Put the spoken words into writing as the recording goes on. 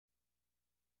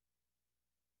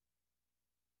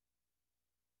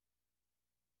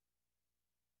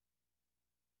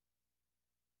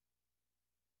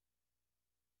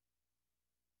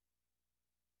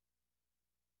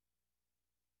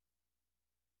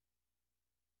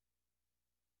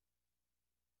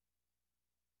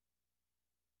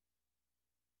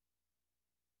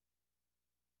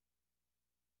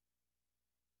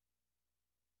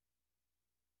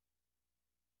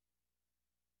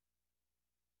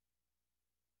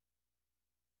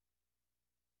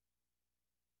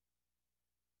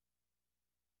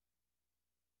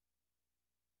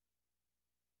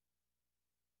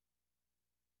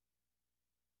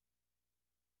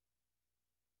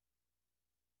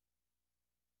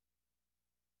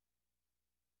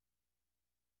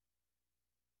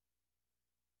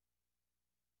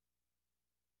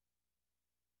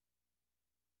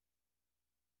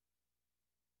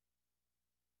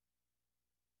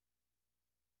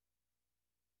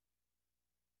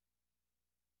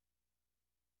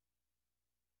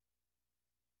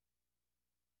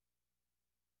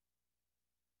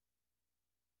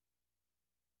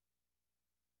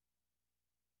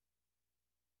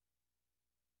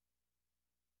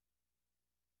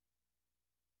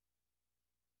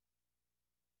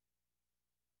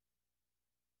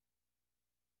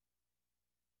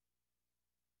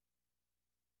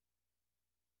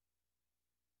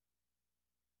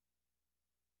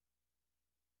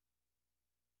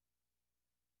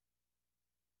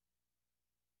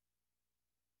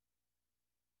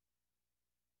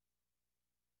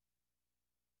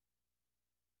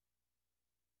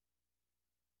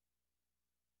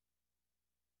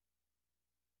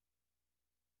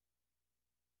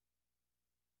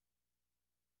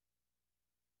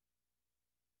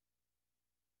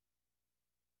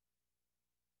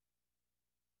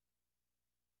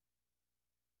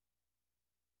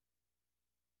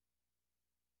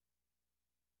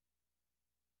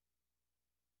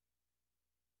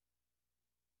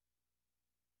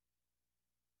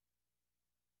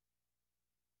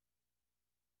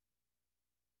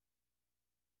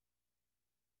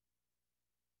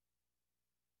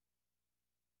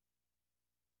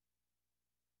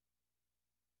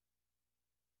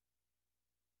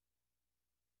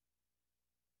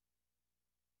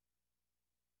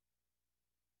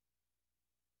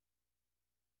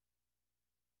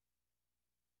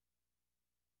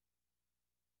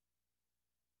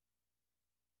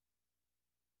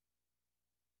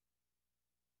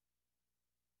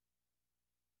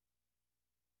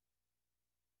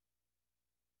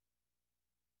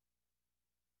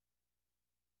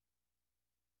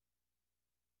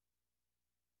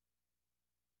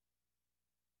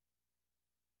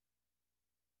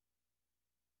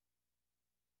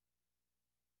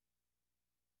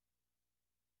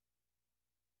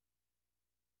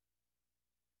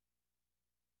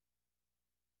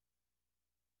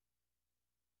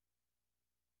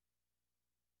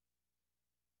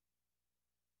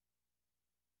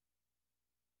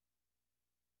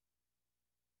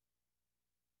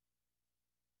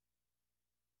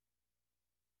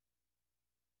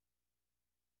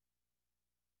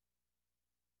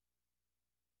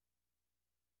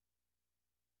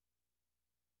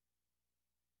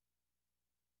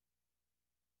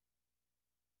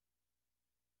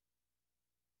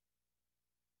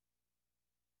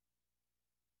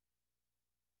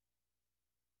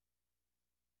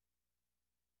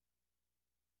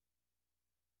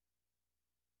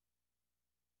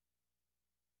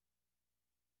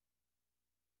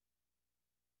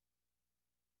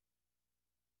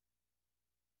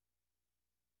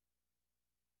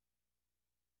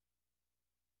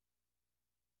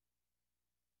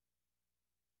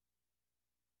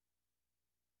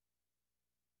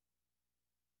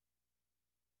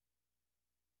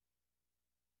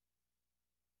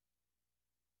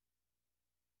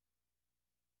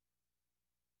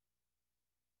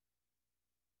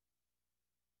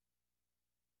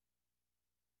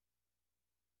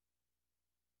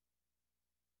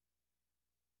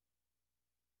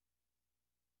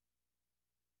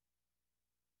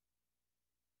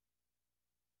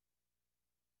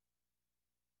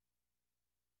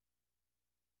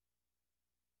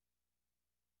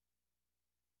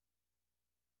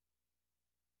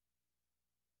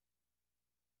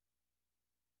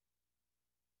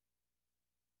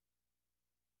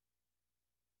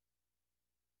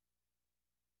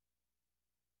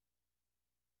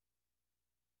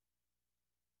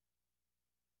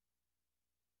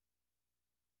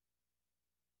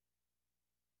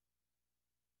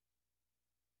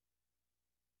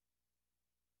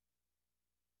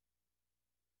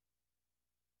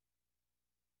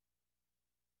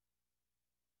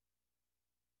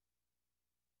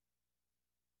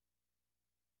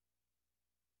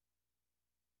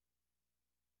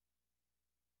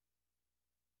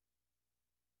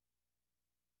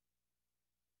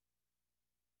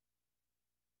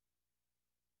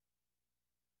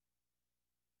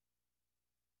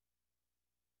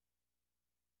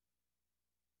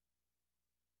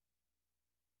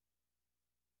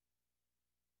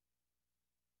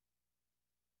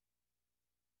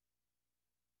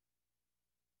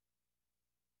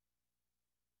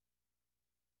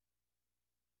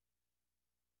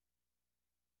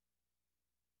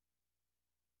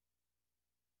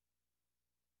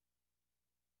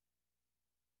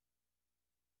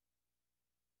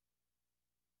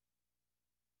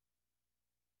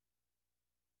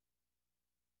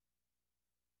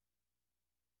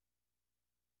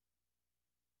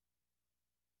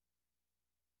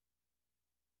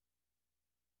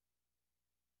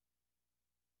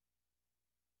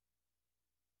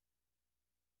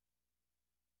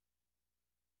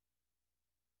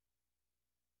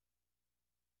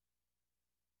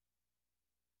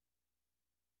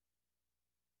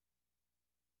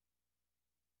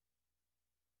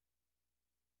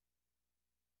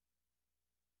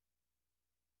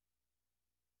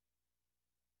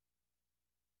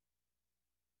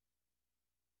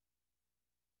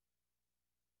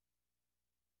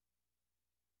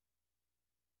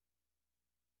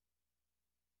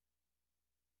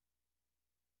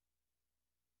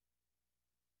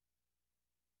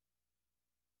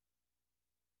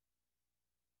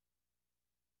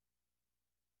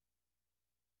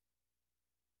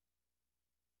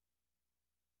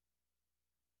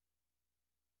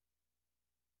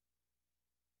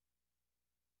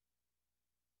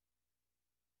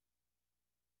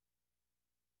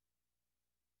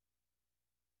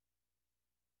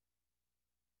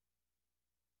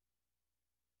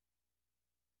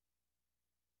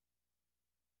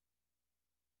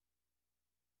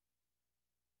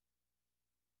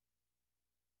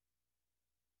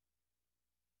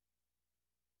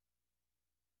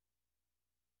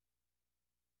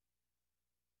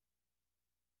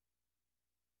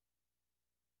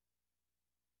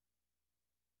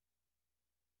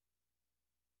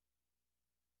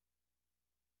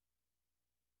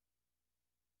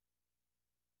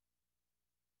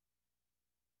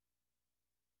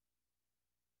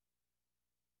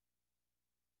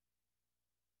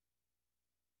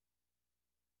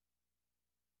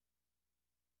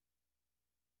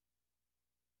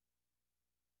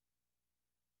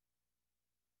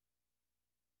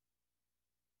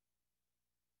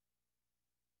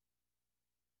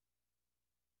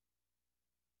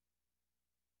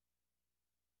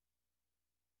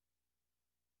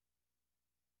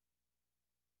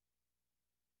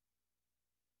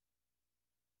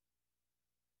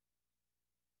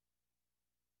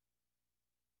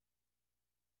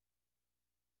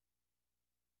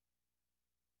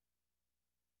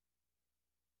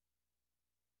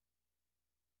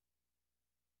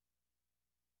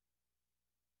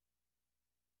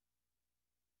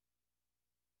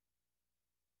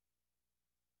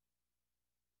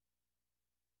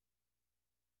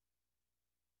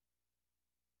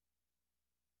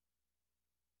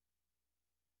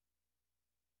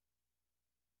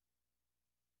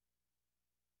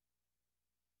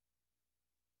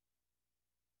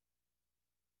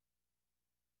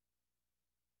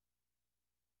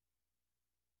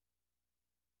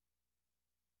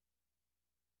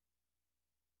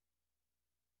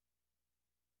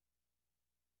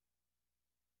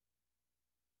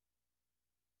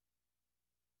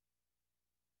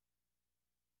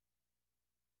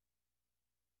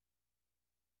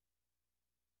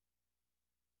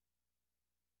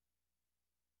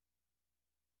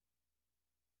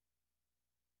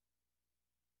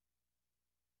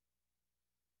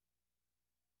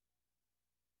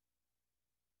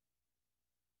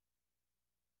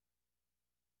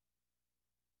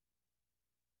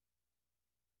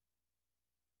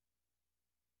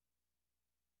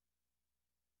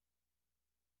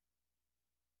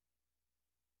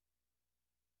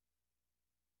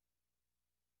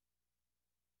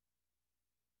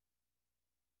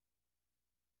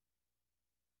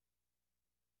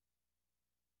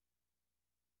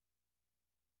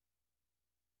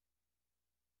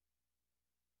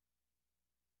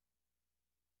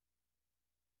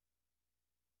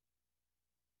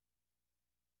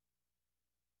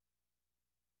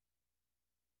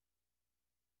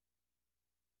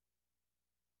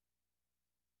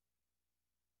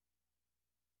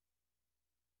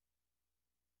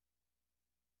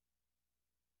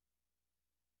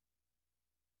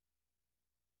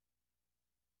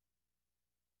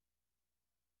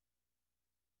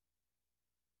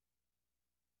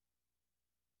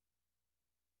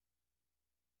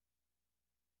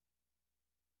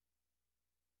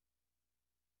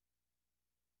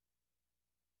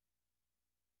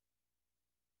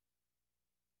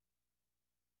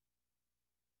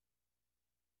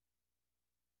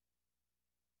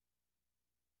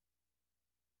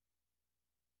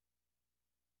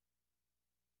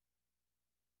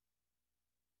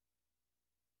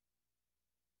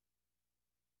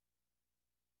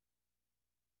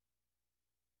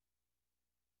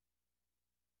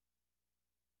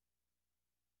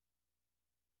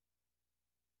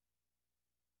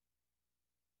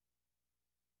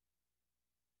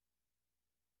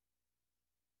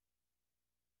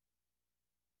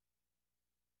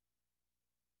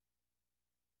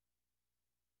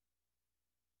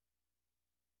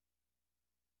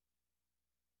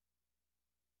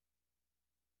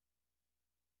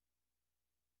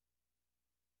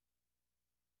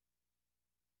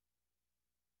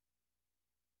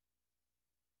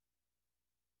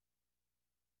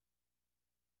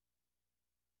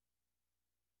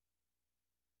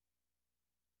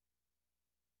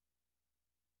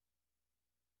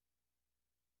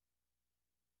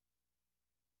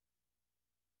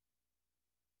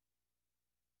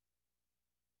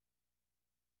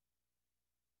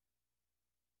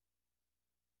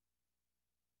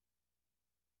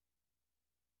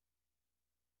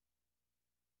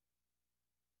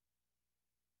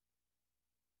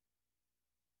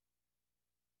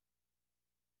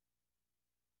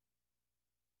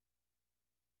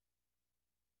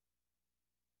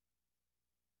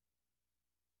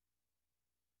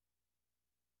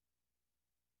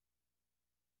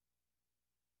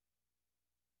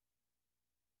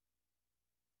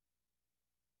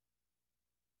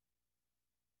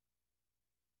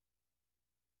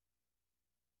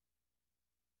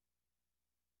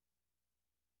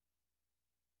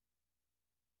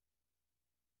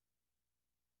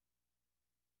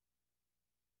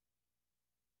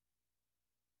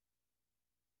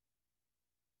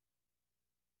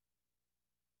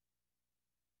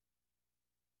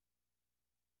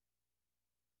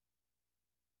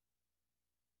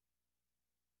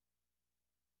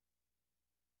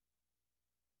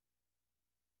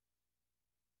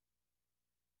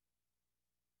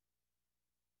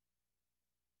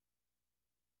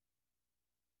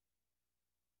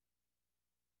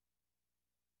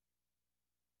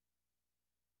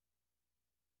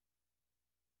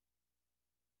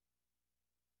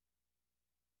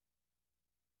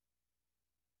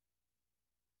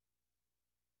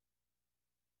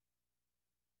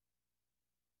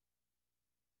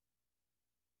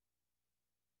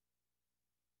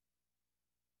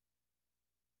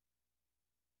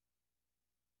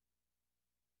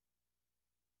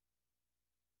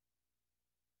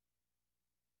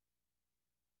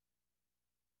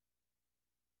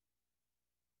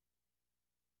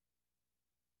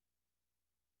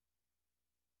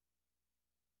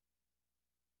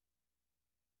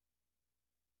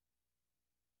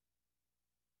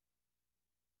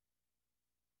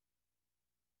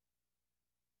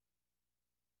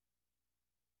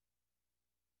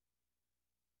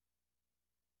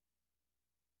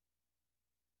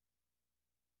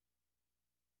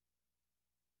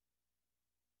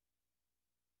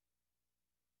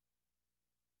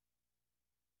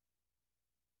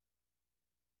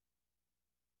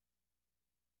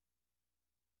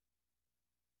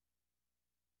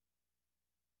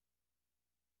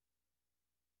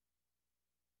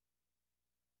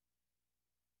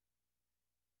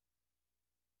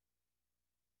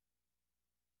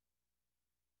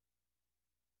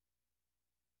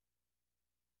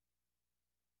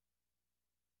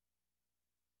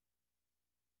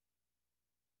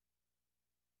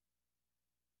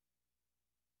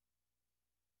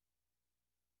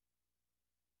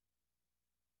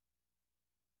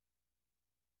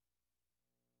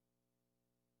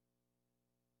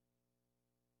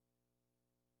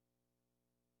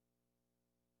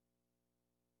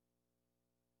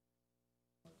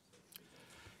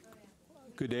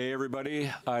Good day,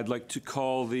 everybody. I'd like to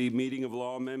call the meeting of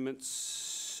law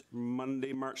amendments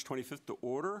Monday, March 25th to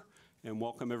order and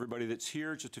welcome everybody that's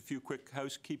here. Just a few quick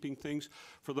housekeeping things.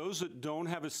 For those that don't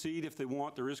have a seat, if they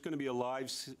want, there is going to be a live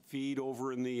feed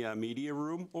over in the media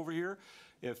room over here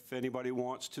if anybody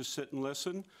wants to sit and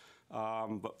listen.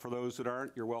 But for those that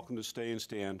aren't, you're welcome to stay and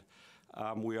stand.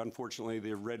 Unfortunately,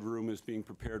 the red room is being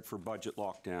prepared for budget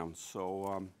lockdown.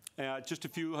 So just a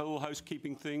few little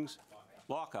housekeeping things.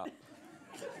 Lock up.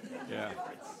 Yeah.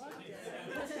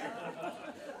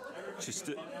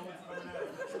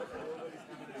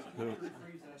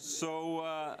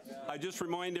 I just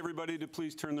remind everybody to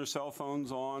please turn their cell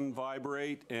phones on,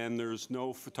 vibrate, and there's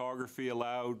no photography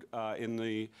allowed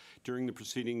during the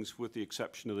proceedings with the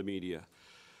exception of the media.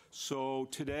 So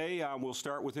today we'll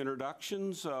start with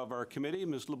introductions of our committee.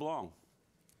 Ms. LeBlanc.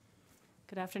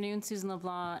 Good afternoon, Susan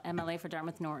LeBlanc, MLA for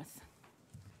Dartmouth North.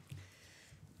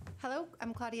 Hello,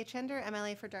 I'm Claudia Chender,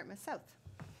 MLA for Dartmouth South.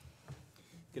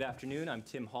 Good afternoon, I'm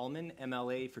Tim Hallman,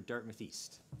 MLA for Dartmouth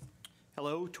East.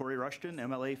 Hello, Tori Rushton,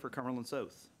 MLA for Cumberland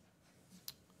South.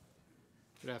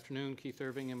 Good afternoon, Keith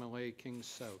Irving, MLA Kings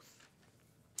South.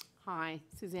 Hi,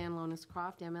 Suzanne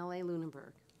Lonis-Croft, MLA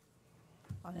Lunenburg.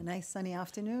 On a nice sunny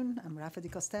afternoon, I'm Rafa Di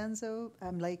Costanzo,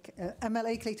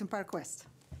 MLA Clayton Park West.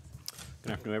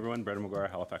 Good afternoon, everyone. Brendan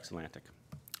McGuire, Halifax Atlantic.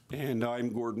 And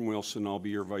I'm Gordon Wilson. I'll be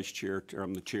your vice chair.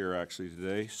 I'm the chair, actually,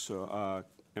 today. So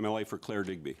MLA for Clare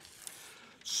Digby.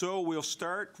 So we'll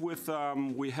start with,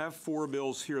 we have 4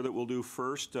 bills here that we'll do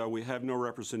first. We have no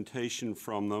representation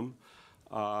from them.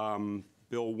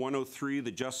 Bill 103,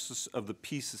 the Justice of the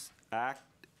Peace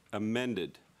Act,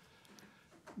 amended.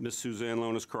 Ms. Suzanne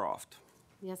Lonis-Croft.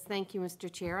 Yes, thank you, Mr.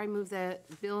 Chair. I move that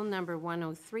Bill number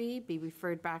 103 be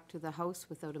referred back to the House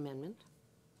without amendment.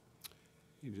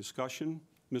 Any discussion?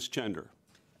 Ms. Chender.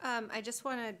 I just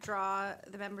want to draw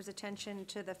the members' attention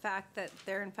to the fact that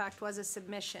there, in fact, was a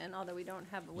submission, although we don't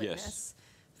have a witness,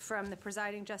 from the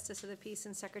Presiding Justice of the Peace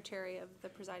and Secretary of the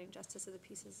Presiding Justice of the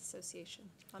Peace's Association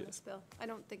on this bill. I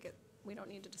don't think we don't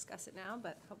need to discuss it now,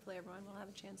 but hopefully everyone will have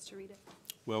a chance to read it.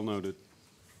 Well noted.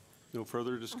 No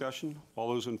further discussion? All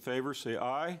those in favor say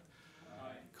aye. Aye.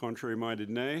 Contrary-minded,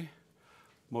 nay.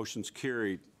 Motion's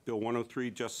carried. Bill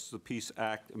 103, Justice of the Peace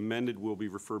Act amended, will be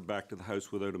referred back to the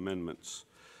House without amendments.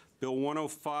 Bill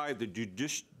 105, the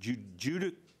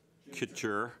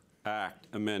Judicature Act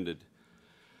amended.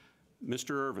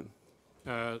 Mr. Irvin.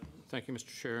 Thank you, Mr.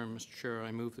 Chair. Mr. Chair,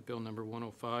 I move that Bill number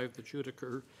 105, the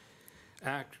Judicature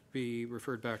Act, be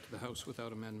referred back to the House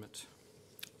without amendment.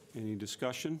 Any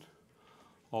discussion?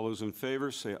 All those in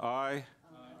favor say aye. Aye.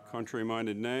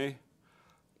 Contrary-minded, nay.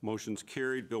 Motion's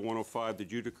carried. Bill 105, the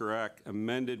Judicature Act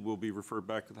amended, will be referred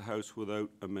back to the House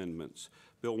without amendments.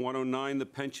 Bill 109, the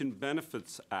Pension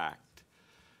Benefits Act.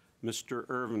 Mr.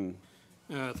 Irvin.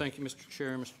 Thank you, Mr.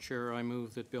 Chair. Mr. Chair, I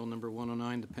move that Bill number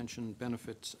 109, the Pension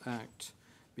Benefits Act,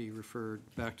 be referred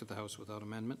back to the House without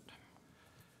amendment.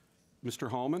 Mr.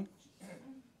 Hallman.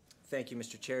 Thank you,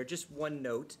 Mr. Chair. Just one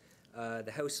note.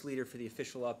 The House Leader for the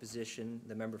Official Opposition,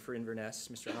 the member for Inverness,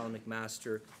 Mr. Alan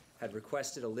McMaster, had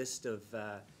requested a list of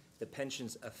the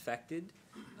pensions affected.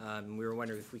 We were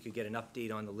wondering if we could get an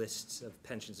update on the lists of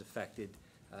pensions affected,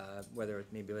 whether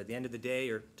maybe by the end of the day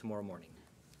or tomorrow morning.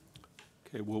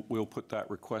 Okay, we'll put that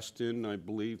request in, I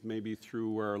believe, maybe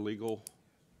through our legal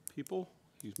people.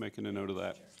 He's making a note of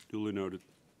that. Duly noted.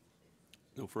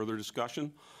 No further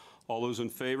discussion. All those in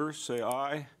favor say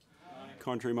aye. Aye.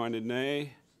 Contrary-minded,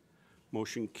 nay.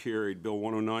 Motion carried. Bill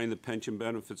 109, the Pension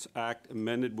Benefits Act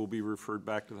amended, will be referred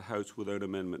back to the House without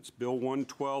amendments. Bill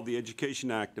 112, the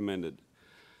Education Act amended.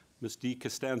 Ms. Di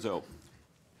Costanzo.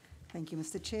 Thank you,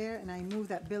 Mr. Chair. And I move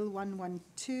that Bill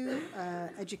 112,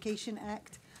 Education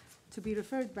Act, to be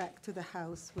referred back to the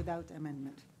House without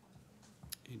amendment.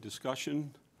 Any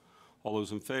discussion? All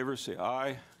those in favor say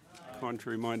aye. Aye.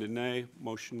 Contrary-minded, nay.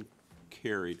 Motion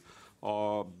carried.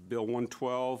 Bill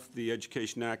 112, the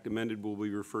Education Act amended, will be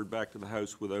referred back to the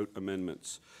House without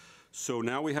amendments. So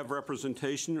now we have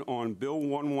representation on Bill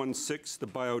 116, the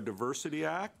Biodiversity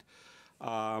Act.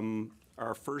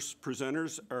 Our first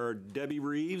presenters are Debbie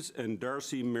Reeves and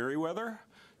Darcy Merriweather.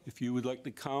 If you would like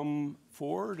to come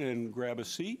forward and grab a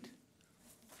seat.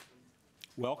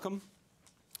 Welcome.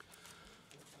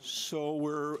 So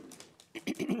we're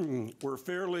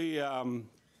fairly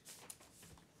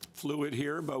fluid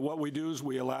here, but what we do is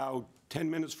we allow 10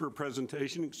 minutes for a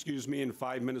presentation, and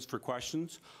 5 minutes for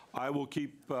questions. I will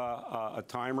keep a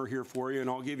timer here for you, and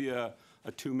I'll give you a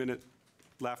 2-minute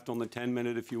left on the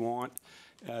 10-minute if you want.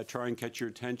 Try and catch your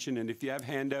attention, and if you have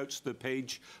handouts, the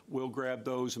page, we'll grab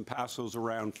those and pass those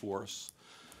around for us.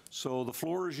 So the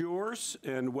floor is yours,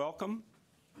 and welcome.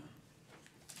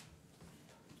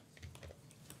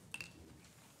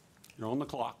 You're on the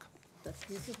clock.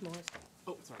 This is Morris.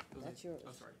 Oh, sorry. That's yours. Oh,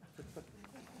 sorry.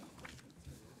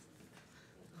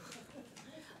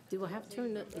 Do I have to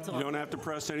turn the, it's You on? don't have to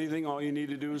press anything. All you need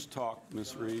to do is talk,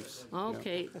 Ms. Reeves.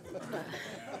 Okay.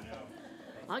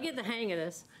 I'll get the hang of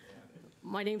this.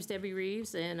 My name's Debbie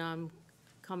Reeves, and I'm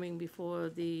coming before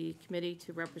the committee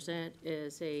to represent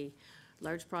as a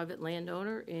large private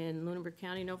landowner in Lunenburg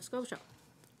County, Nova Scotia.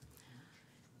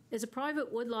 As a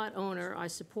private woodlot owner, I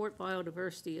support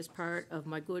biodiversity as part of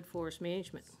my good forest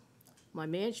management. My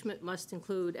management must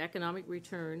include economic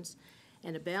returns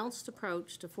and a balanced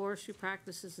approach to forestry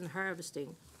practices and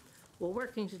harvesting, while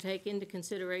working to take into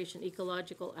consideration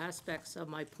ecological aspects of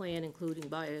my plan, including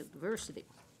biodiversity.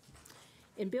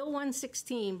 In Bill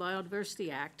 116,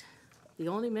 Biodiversity Act, the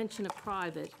only mention of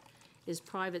private is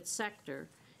private sector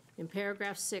in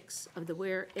paragraph 6 of the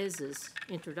whereas's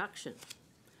introduction.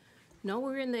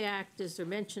 Nowhere in the Act is there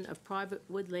mention of private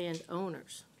woodland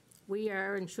owners. We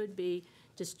are and should be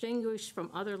distinguished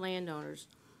from other landowners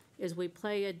as we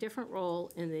play a different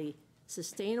role in the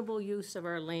sustainable use of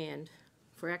our land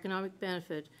for economic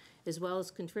benefit, as well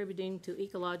as contributing to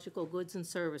ecological goods and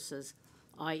services,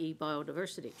 i.e.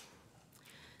 biodiversity.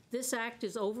 This act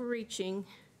is overreaching,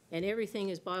 and everything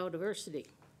is biodiversity.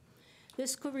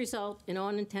 This could result in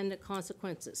unintended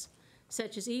consequences,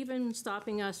 such as even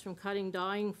stopping us from cutting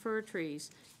dying fir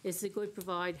trees as they could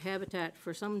provide habitat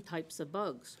for some types of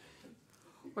bugs,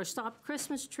 or stop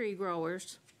Christmas tree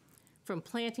growers from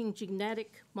planting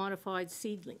genetic modified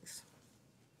seedlings.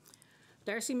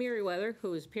 Darcy Merriweather,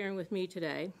 who is appearing with me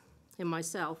today, and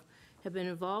myself have been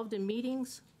involved in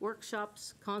meetings,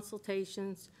 workshops,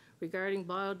 consultations regarding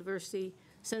biodiversity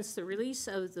since the release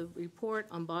of the report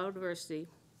on biodiversity,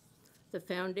 the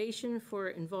Foundation for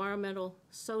Environmental,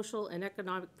 Social, and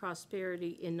Economic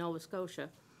Prosperity in Nova Scotia,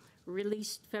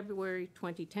 released February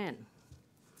 2010.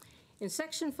 In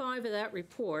Section 5 of that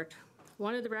report,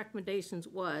 one of the recommendations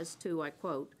was to, I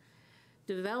quote,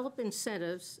 develop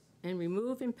incentives and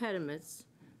remove impediments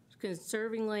to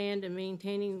conserving land and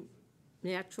maintaining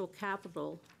natural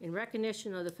capital in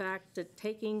recognition of the fact that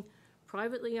taking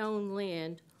privately owned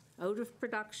land out of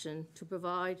production to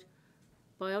provide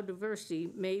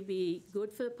biodiversity may be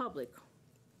good for the public,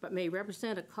 but may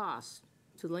represent a cost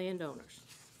to landowners.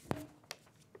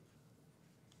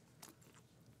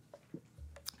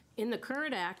 In the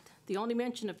current act, the only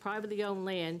mention of privately owned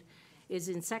land is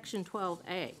in Section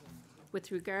 12A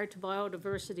with regard to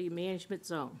biodiversity management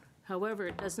zone. However,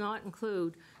 it does not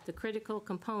include the critical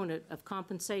component of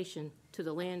compensation to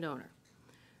the landowner.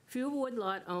 Few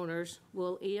woodlot owners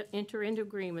will enter into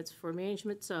agreements for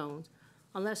management zones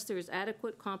unless there is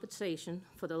adequate compensation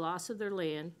for the loss of their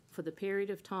land for the period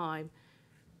of time,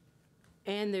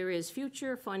 and there is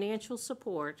future financial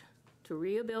support to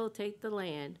rehabilitate the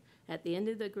land at the end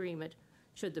of the agreement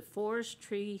should the forest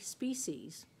tree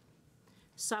species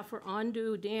suffer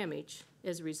undue damage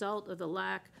as a result of the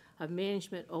lack of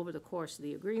management over the course of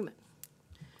the agreement.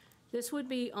 This would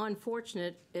be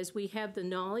unfortunate as we have the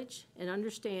knowledge and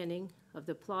understanding of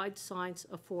the applied science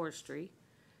of forestry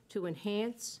to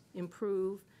enhance,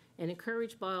 improve, and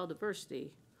encourage biodiversity,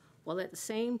 while at the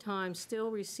same time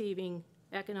still receiving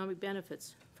economic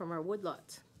benefits from our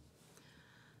woodlots.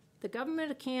 The Government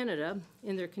of Canada,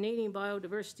 in their Canadian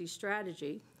Biodiversity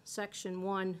Strategy, Section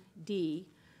 1D,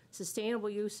 Sustainable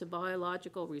Use of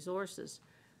Biological Resources,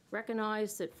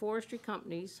 recognize that forestry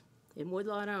companies and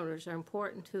woodlot owners are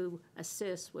important to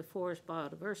assist with forest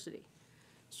biodiversity.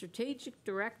 Strategic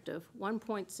Directive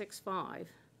 1.65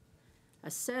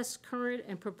 assess current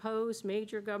and proposed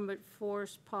major government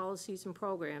forest policies and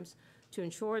programs to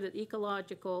ensure that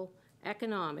ecological,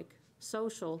 economic,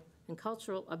 social, and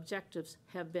cultural objectives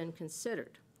have been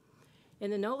considered. In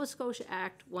the Nova Scotia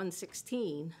Act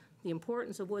 116, the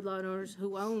importance of woodlot owners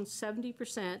who own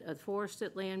 70% of the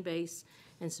forested land base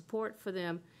and support for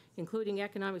them, including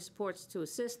economic supports to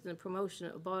assist in the promotion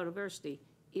of biodiversity,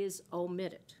 is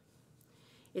omitted.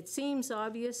 It seems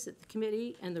obvious that the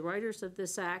committee and the writers of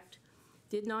this act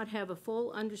did not have a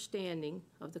full understanding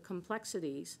of the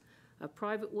complexities of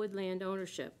private woodland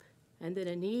ownership and that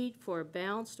a need for a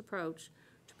balanced approach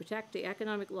to protect the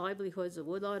economic livelihoods of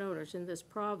woodlot owners in this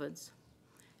province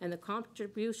and the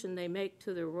contribution they make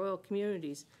to their rural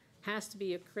communities has to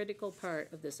be a critical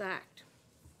part of this act.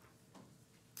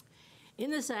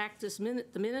 In this act,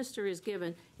 the minister is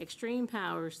given extreme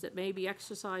powers that may be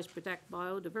exercised to protect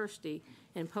biodiversity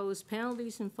and impose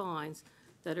penalties and fines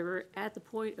that are at the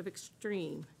point of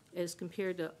extreme as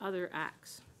compared to other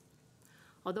acts.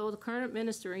 Although the current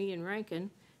minister, Ian Rankin,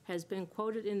 has been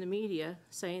quoted in the media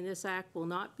saying this act will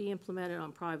not be implemented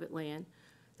on private land,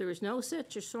 there is no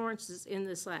such assurances in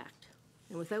this act.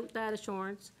 And without that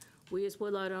assurance, we as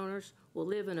woodlot owners will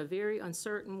live in a very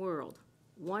uncertain world,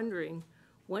 wondering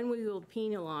when we will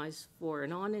penalize for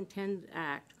an unintended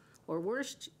act, or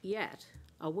worse yet,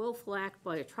 a willful act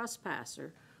by a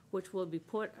trespasser, which will be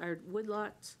put our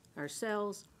woodlots,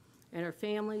 ourselves, and our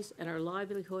families and our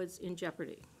livelihoods in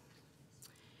jeopardy.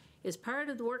 As part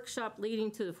of the workshop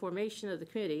leading to the formation of the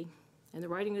committee and the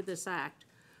writing of this act,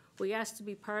 we asked to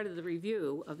be part of the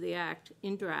review of the act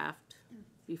in draft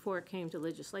before it came to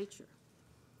legislature.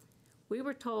 We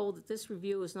were told that this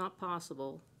review is not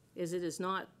possible, as it is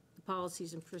not the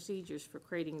policies and procedures for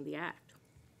creating the act.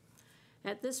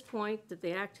 At this point that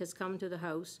the act has come to the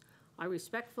House, I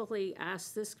respectfully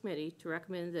ask this committee to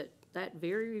recommend that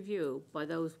very review by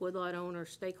those woodlot owner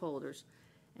stakeholders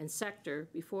and sector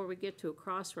before we get to a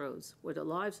crossroads where the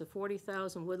lives of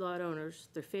 40,000 woodlot owners,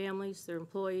 their families, their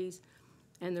employees,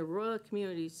 and their rural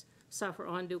communities suffer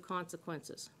undue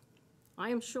consequences. I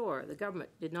am sure the government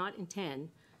did not intend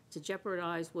to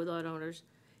jeopardize woodlot owners,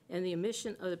 and the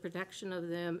omission of the protection of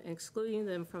them and excluding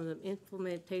them from the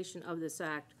implementation of this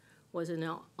act was an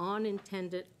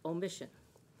unintended omission.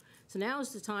 So now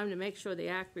is the time to make sure the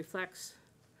act reflects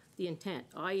the intent,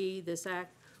 i.e. this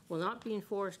act will not be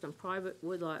enforced on private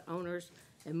woodlot owners,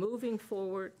 and moving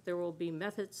forward, there will be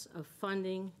methods of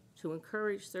funding to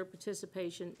encourage their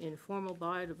participation in formal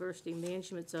biodiversity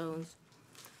management zones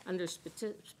under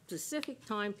specific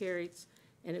time periods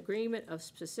and agreement of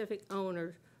specific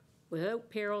owners without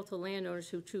peril to landowners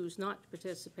who choose not to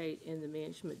participate in the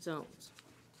management zones.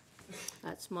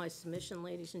 That's my submission,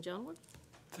 ladies and gentlemen.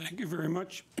 Thank you very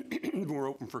much. We're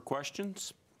open for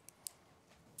questions.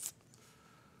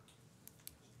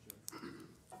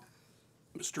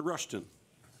 Mr. Rushton.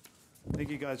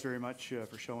 Thank you guys very much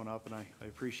for showing up, and I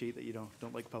appreciate that you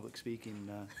don't like public speaking.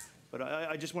 But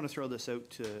I just want to throw this out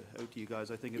to you guys.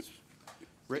 I think it's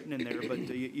written in there, but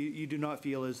you do not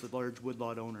feel as the large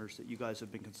woodlot owners that you guys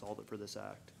have been consulted for this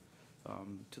act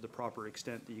to the proper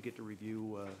extent that you get to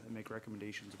review and make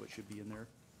recommendations of what should be in there.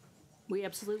 We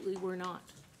absolutely were not.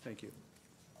 Thank you.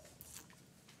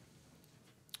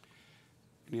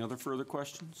 Any other further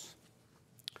questions?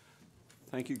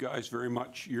 Thank you guys very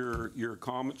much. Your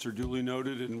comments are duly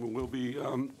noted, and will be,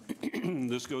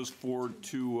 this goes forward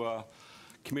to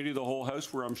Committee of the Whole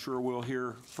House, where I'm sure we'll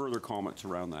hear further comments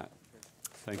around that.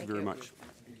 Thank you very much.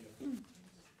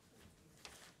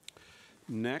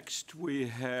 Next, we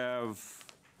have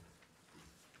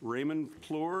Raymond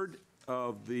Plord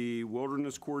of the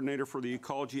Wilderness Coordinator for the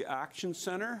Ecology Action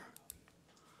Center.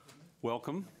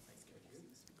 Welcome.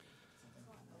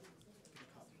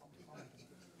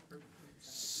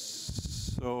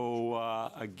 So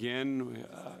again,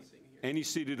 any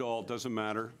seat at all, doesn't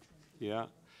matter. Yeah.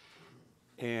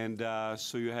 And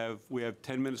so we have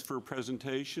 10 minutes for a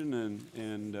presentation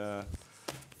and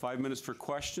 5 minutes for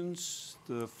questions.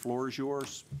 The floor is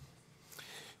yours.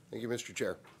 Thank you, Mr.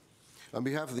 Chair. On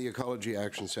behalf of the Ecology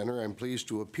Action Center, I'm pleased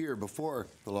to appear before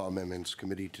the Law Amendments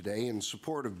Committee today in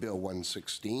support of Bill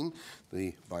 116,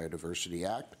 the Biodiversity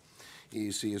Act.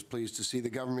 EEC is pleased to see the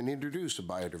government introduce a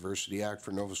Biodiversity Act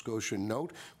for Nova Scotia and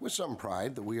note with some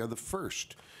pride that we are the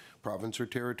first province or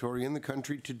territory in the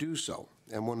country to do so,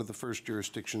 and one of the first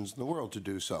jurisdictions in the world to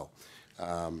do so.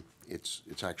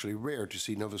 It's actually rare to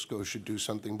see Nova Scotia do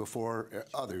something before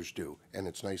others do, and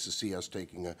it's nice to see us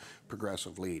taking a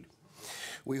progressive lead.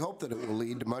 We hope that it will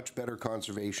lead to much better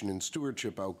conservation and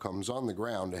stewardship outcomes on the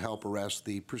ground to help arrest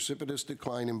the precipitous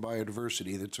decline in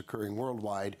biodiversity that's occurring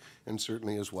worldwide and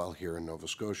certainly as well here in Nova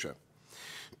Scotia.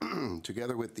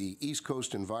 Together with the East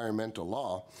Coast Environmental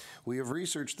Law, we have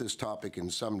researched this topic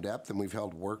in some depth, and we've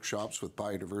held workshops with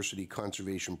biodiversity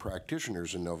conservation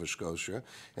practitioners in Nova Scotia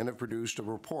and have produced a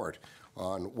report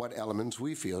on what elements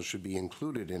we feel should be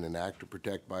included in an act to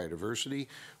protect biodiversity,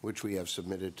 which we have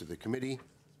submitted to the committee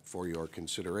for your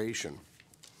consideration.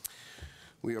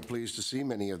 We are pleased to see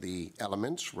many of the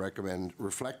elements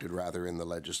reflected in the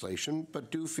legislation, but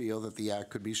do feel that the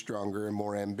Act could be stronger and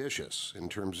more ambitious in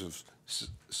terms of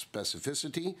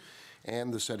specificity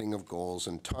and the setting of goals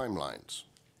and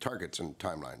targets and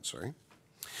timelines, sorry.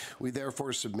 We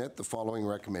therefore submit the following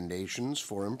recommendations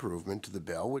for improvement to the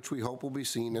bill, which we hope will be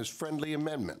seen as friendly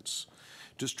amendments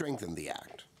to strengthen the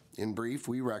Act. In brief,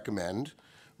 we recommend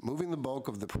moving the bulk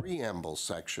of the preamble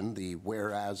section, the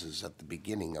whereases at the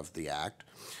beginning of the Act,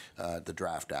 the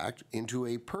draft Act, into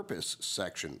a purpose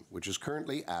section, which is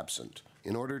currently absent,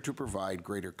 in order to provide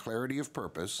greater clarity of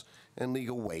purpose and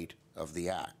legal weight of the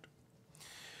Act.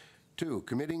 2,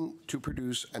 committing to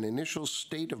produce an initial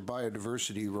State of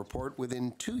Biodiversity report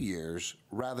within 2 years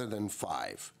rather than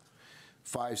 5.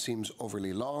 5 seems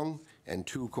overly long and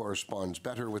 2 corresponds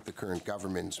better with the current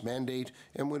government's mandate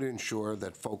and would ensure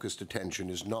that focused attention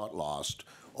is not lost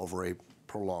over a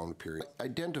prolonged period.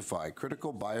 Identify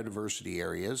critical biodiversity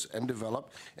areas and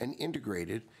develop an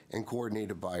integrated and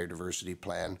coordinated biodiversity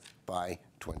plan by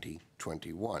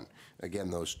 2021. Again,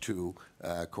 those 2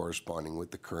 corresponding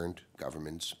with the current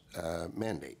government's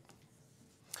mandate.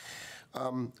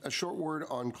 A short word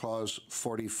on Clause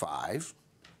 45.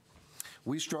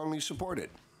 We strongly support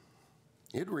it.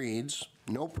 It reads,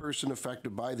 no person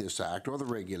affected by this act or the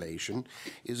regulation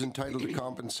is entitled to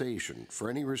compensation for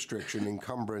any restriction,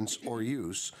 encumbrance, or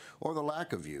use, or the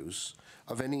lack of use,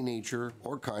 of any nature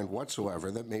or kind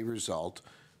whatsoever that may result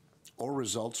or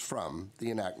results from the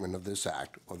enactment of this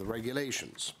act or the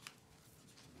regulations.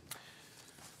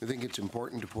 I think it's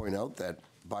important to point out that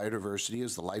biodiversity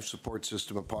is the life support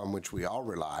system upon which we all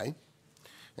rely,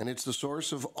 and it's the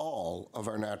source of all of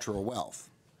our natural wealth.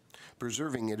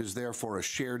 Preserving it is therefore a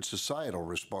shared societal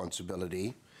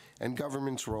responsibility, and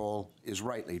government's role is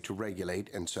rightly to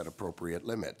regulate and set appropriate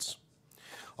limits.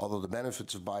 Although the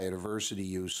benefits of biodiversity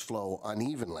use flow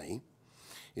unevenly,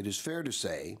 it is fair to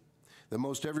say that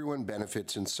most everyone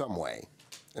benefits in some way,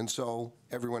 and so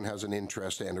everyone has an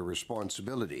interest and a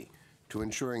responsibility to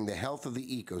ensuring the health of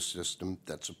the ecosystem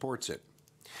that supports it.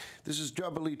 This is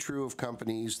doubly true of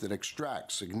companies that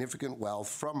extract significant wealth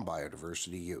from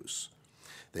biodiversity use.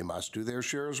 They must do their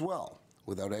share as well,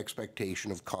 without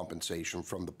expectation of compensation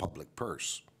from the public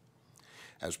purse.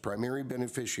 As primary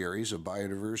beneficiaries of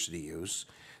biodiversity use,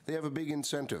 they have a big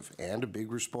incentive and a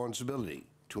big responsibility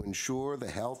to ensure the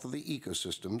health of the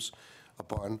ecosystems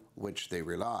upon which they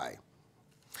rely.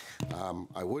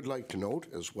 I would like to note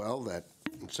as well that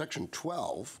in Section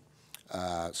 12,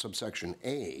 subsection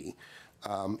A,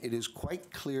 it is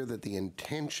quite clear that the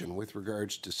intention with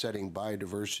regards to setting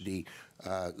biodiversity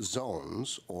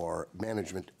zones or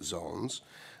management zones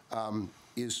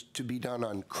is to be done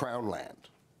on Crown land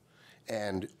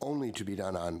and only to be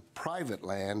done on private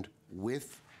land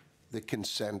with the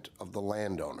consent of the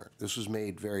landowner. This was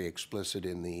made very explicit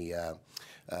in the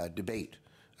debate,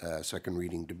 second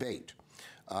reading debate.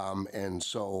 And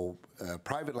so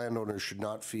private landowners should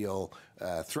not feel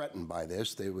threatened by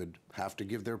this. They would have to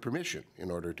give their permission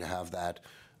in order to have that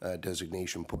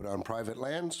designation put on private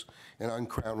lands. And on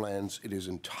Crown lands, it is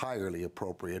entirely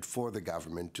appropriate for the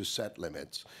government to set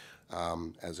limits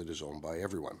as it is owned by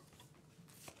everyone.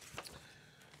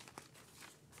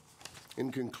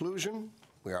 In conclusion,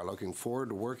 we are looking forward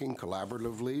to working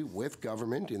collaboratively with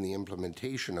government in the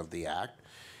implementation of the Act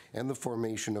and the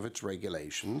formation of its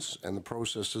regulations and the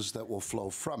processes that will flow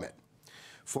from it.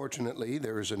 Fortunately,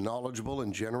 there is a knowledgeable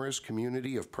and generous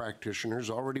community of practitioners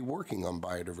already working on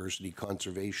biodiversity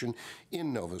conservation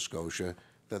in Nova Scotia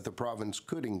that the province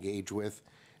could engage with,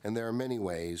 and there are many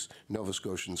ways Nova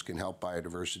Scotians can help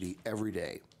biodiversity every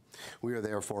day. We are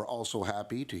therefore also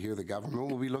happy to hear the government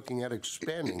will be looking at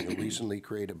expanding the recently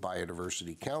created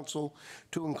Biodiversity Council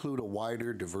to include a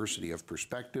wider diversity of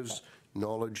perspectives,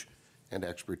 knowledge, and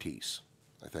expertise.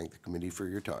 I thank the committee for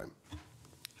your time.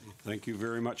 Thank you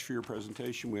very much for your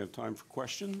presentation. We have time for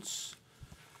questions.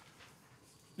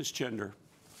 Ms. Chender.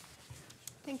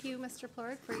 Thank you, Mr.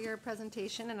 Plord, for your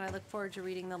presentation, and I look forward to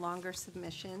reading the longer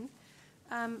submission.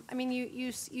 I mean,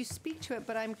 you speak to it,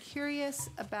 but I'm curious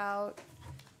about,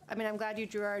 I mean, I'm glad you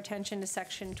drew our attention to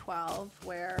Section 12,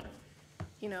 where,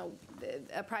 you know,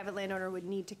 a private landowner would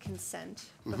need to consent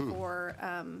before,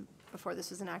 before this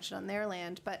was enacted on their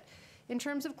land. But in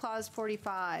terms of Clause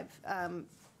 45,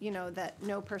 you know, that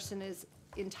no person is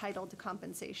entitled to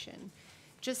compensation,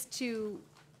 just to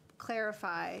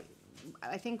clarify,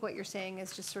 I think what you're saying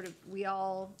is just sort of we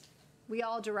all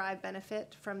derive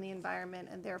benefit from the environment,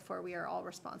 and therefore we are all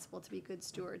responsible to be good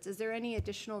stewards. Is there any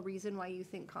additional reason why you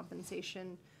think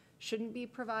compensation shouldn't be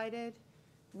provided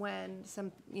when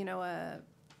some, you know, a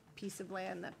piece of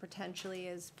land that potentially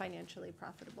is financially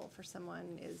profitable for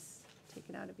someone is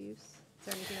taken out of use? Is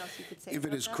there anything else you could say If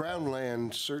it is Crown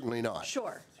land, certainly not.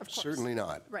 Sure, of course. Certainly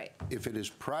not. Right. If it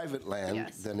is private land,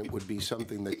 Yes. then it would be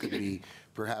something that could be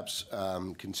perhaps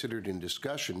considered in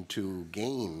discussion to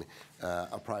gain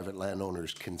a private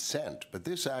landowner's consent. But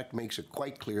this act makes it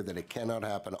quite clear that it cannot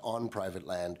happen on private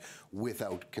land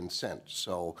without consent.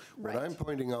 So what Right. I'm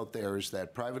pointing out there is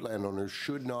that private landowners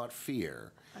should not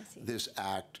fear this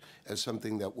act as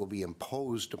something that will be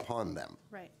imposed upon them.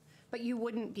 Right. But you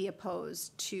wouldn't be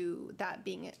opposed to that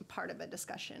being part of a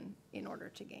discussion in order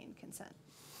to gain consent,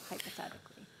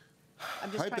 hypothetically?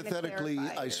 I'm just trying to Hypothetically,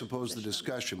 clarify I your suppose the position.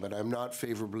 discussion, but I'm not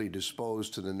favorably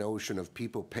disposed to the notion of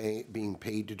people being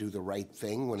paid to do the right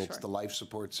thing when it's Sure. the life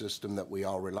support system that we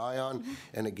all rely on,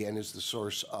 and again, is the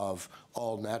source of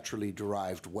all naturally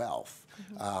derived wealth.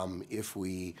 If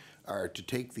we are to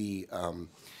take the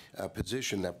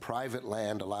position that private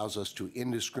land allows us to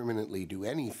indiscriminately do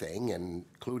anything,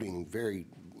 including very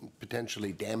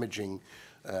potentially damaging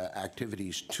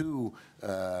activities to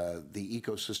the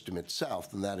ecosystem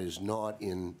itself, then that is not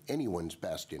in anyone's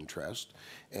best interest.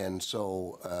 And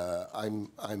so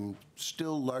I'm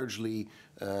still largely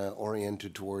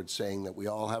oriented towards saying that we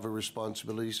all have a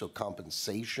responsibility, so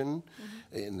compensation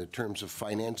in the terms of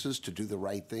finances to do the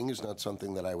right thing is not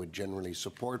something that I would generally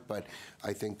support, but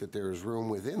I think that there is room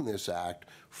within this act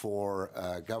for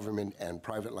government and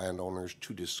private landowners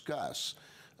to discuss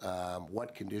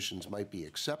what conditions might be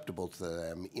acceptable to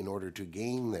them in order to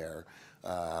gain their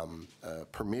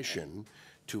permission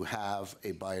to have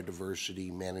a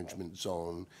biodiversity management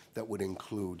zone that would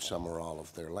include some or all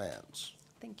of their lands.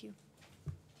 Thank you.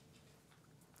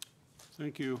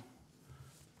 Thank you.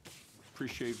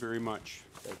 Appreciate very much.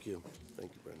 Thank you.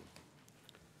 Thank you, Brendan.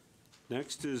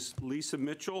 Next is Lisa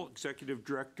Mitchell, Executive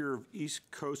Director of East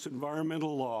Coast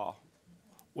Environmental Law.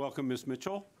 Welcome, Ms.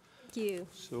 Mitchell. Thank you.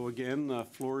 So again, the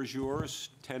floor is yours.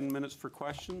 10 minutes for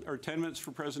question, or 10 minutes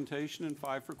for presentation and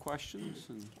 5 for questions.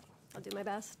 And I'll do my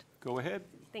best. go ahead.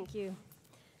 Thank you.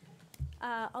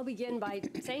 I'll begin by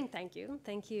saying thank you.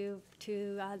 Thank you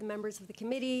to the members of the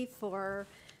committee for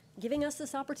giving us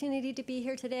this opportunity to be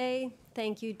here today.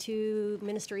 Thank you to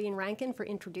Minister Ian Rankin for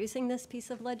introducing this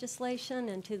piece of legislation,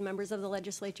 and to the members of the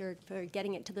legislature for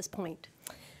getting it to this point.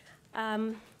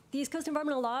 The East Coast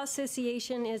Environmental Law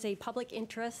Association is a public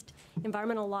interest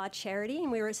environmental law charity, and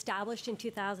we were established in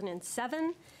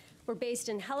 2007. We're based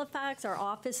in Halifax. Our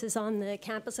office is on the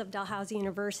campus of Dalhousie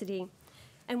University.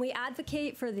 And we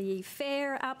advocate for the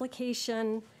fair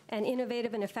application and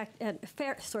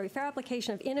fair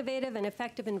application of innovative and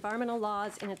effective environmental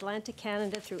laws in Atlantic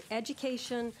Canada through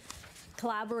education,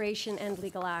 collaboration, and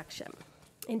legal action.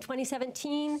 In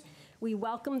 2017, we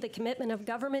welcomed the commitment of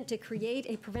government to create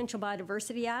a Provincial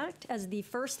Biodiversity Act as the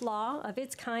first law of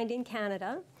its kind in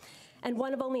Canada, and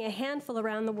one of only a handful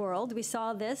around the world. We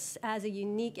saw this as a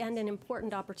unique and an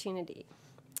important opportunity.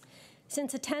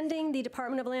 Since attending the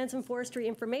Department of Lands and Forestry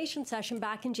information session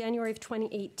back in January of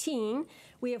 2018,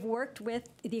 we have worked with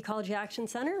the Ecology Action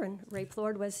Centre, and Ray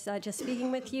Plord was just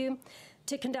speaking with you,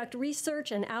 to conduct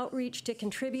research and outreach to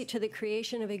contribute to the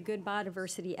creation of a good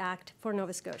Biodiversity Act for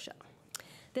Nova Scotia.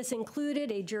 This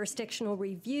included a jurisdictional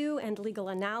review and legal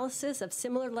analysis of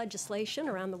similar legislation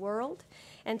around the world,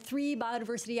 and 3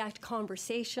 Biodiversity Act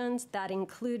conversations that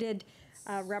included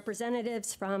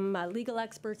representatives from legal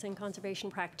experts and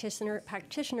conservation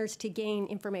practitioners to gain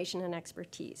information and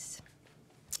expertise.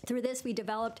 Through this, we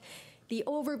developed the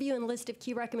overview and list of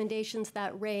key recommendations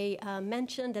that Ray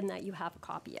mentioned and that you have a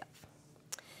copy of.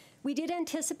 We did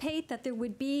anticipate that there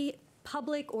would be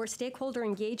public or stakeholder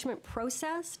engagement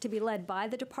process to be led by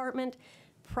the department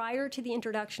prior to the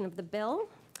introduction of the bill.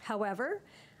 However,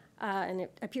 and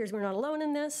it appears we're not alone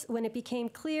in this, when it became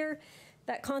clear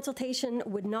that consultation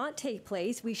would not take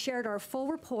place, we shared our full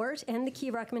report and the key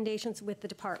recommendations with the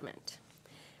department.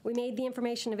 We made the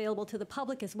information available to the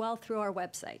public as well through our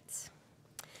websites.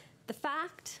 The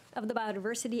fact of the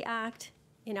Biodiversity Act,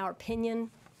 in our opinion,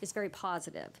 is very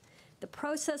positive. The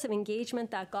process of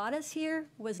engagement that got us here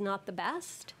was not the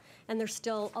best, and there's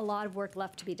still a lot of work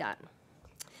left to be done.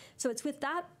 So it's with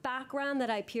that background that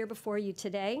I appear before you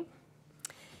today.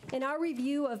 In our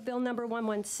review of Bill number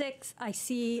 116, I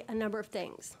see a number of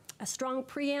things. A strong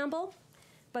preamble,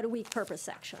 but a weak purpose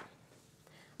section.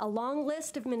 A long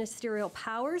list of ministerial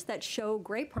powers that show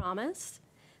great promise,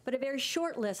 but a very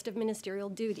short list of ministerial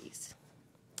duties.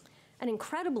 An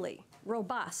incredibly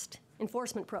robust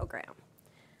enforcement program,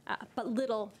 but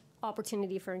little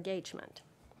opportunity for engagement.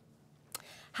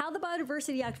 How the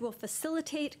Biodiversity Act will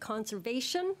facilitate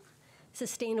conservation,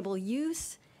 sustainable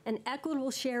use, and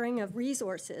equitable sharing of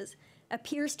resources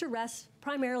appears to rest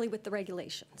primarily with the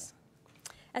regulations.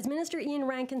 As Minister Ian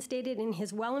Rankin stated in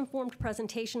his well-informed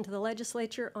presentation to the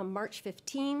legislature on March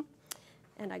 15,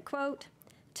 and I quote,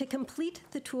 "To complete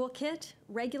the toolkit,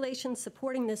 regulations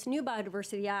supporting this new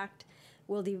Biodiversity Act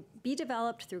will be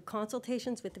developed through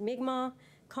consultations with the Mi'kmaq,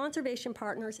 conservation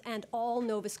partners, and all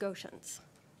Nova Scotians."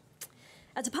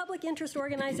 As a public interest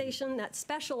organization that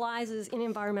specializes in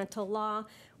environmental law,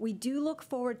 we do look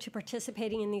forward to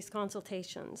participating in these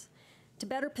consultations to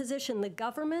better position the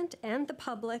government and the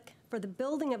public for the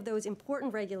building of those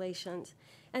important regulations,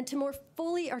 and to more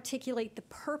fully articulate the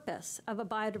purpose of a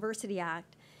Biodiversity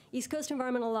Act East Coast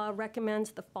Environmental Law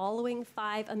recommends the following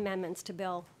 5 amendments to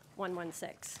Bill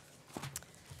 116.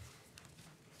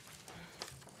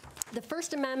 The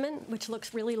first amendment, which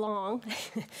looks really long,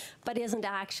 but isn't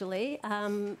actually,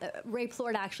 Ray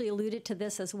Plord actually alluded to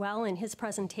this as well in his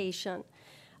presentation.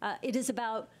 It is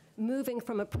about moving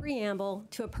from a preamble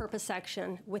to a purpose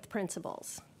section with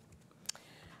principles.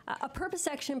 A purpose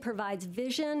section provides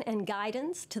vision and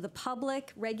guidance to the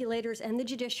public, regulators, and the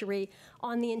judiciary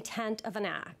on the intent of an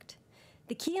act.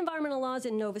 The key environmental laws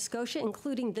in Nova Scotia,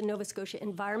 including the Nova Scotia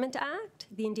Environment Act,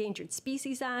 the Endangered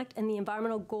Species Act, and the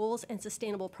Environmental Goals and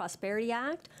Sustainable Prosperity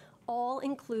Act, all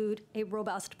include a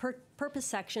robust purpose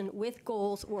section with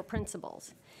goals or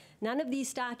principles. None of these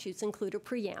statutes include a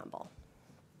preamble.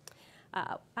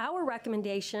 Our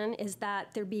recommendation is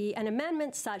that there be an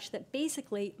amendment such that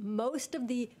basically most of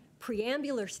the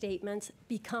preambular statements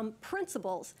become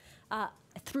principles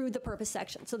through the purpose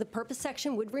section. So the purpose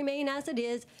section would remain as it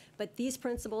is, but these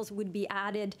principles would be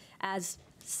added as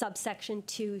subsection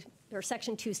 2, or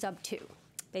section 2 sub 2,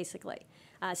 basically,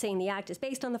 saying the act is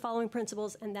based on the following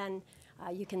principles, and then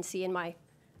you can see in my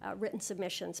written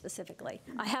submission specifically.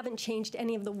 I haven't changed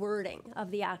any of the wording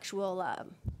of the actual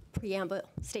preamble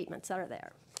statements that are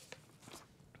there.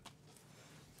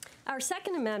 Our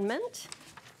second amendment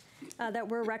that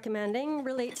we're recommending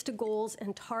relates to goals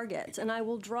and targets, and I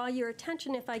will draw your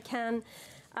attention, if I can,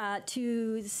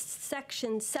 to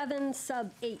section 7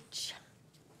 sub H.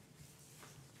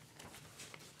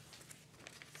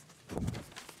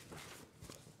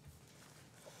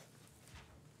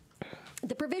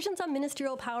 The provisions on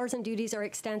ministerial powers and duties are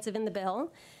extensive in the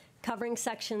bill, covering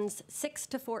sections 6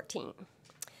 to 14.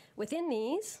 Within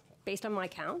these, based on my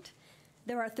count,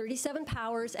 there are 37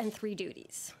 powers and 3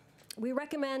 duties. We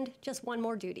recommend just 1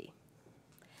 more duty.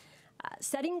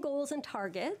 Setting goals and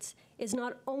targets is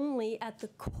not only at the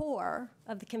core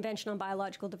of the Convention on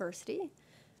Biological Diversity,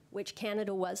 which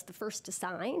Canada was the first to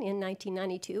sign in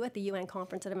 1992 at the UN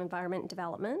Conference on Environment and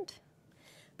Development,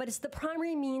 but it's the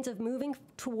primary means of moving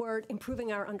toward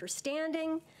improving our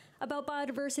understanding about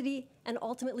biodiversity and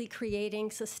ultimately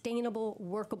creating sustainable,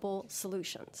 workable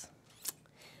solutions.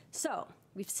 So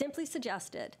we've simply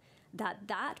suggested that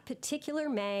that particular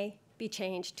may be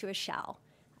changed to a shall.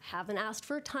 I haven't asked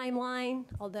for a timeline,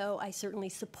 although I certainly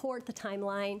support the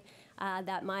timeline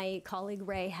that my colleague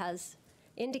Ray has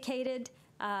indicated.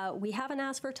 We haven't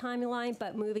asked for a timeline,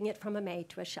 but moving it from a may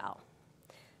to a shall.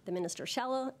 The minister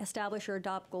shall establish or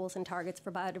adopt goals and targets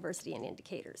for biodiversity and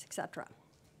indicators, etc.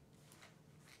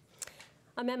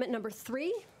 Amendment number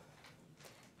 3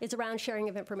 is around sharing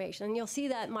of information. And you'll see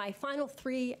that my final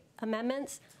 3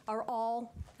 amendments are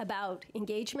all about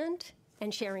engagement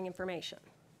and sharing information.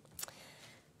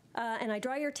 And I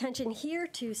draw your attention here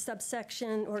to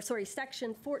section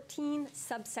 14,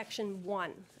 subsection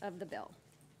 1 of the bill.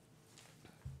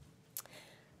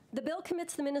 The bill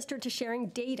commits the minister to sharing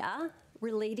data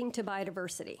relating to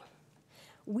biodiversity.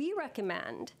 We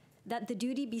recommend that the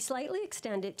duty be slightly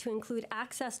extended to include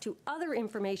access to other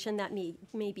information that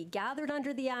may be gathered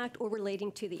under the Act or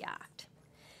relating to the Act.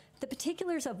 The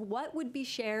particulars of what would be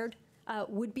shared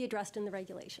would be addressed in the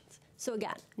regulations. So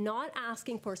again, not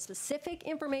asking for specific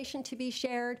information to be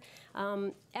shared.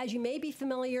 As you may be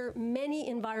familiar, many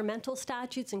environmental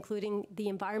statutes, including the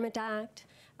Environment Act,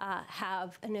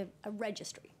 have a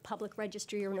registry, public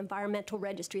registry or an environmental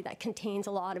registry that contains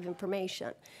a lot of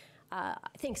information. I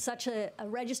think such a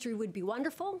registry would be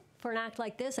wonderful for an act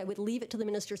like this. I would leave it to the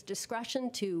minister's discretion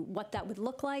to what that would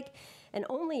look like, and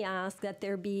only ask that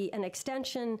there be an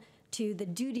extension to the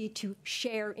duty to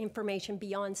share information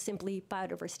beyond simply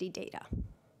biodiversity data.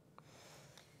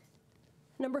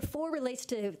 Number 4 relates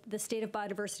to the state of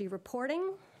biodiversity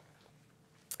reporting,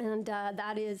 and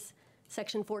that is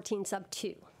section 14 sub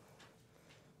 2.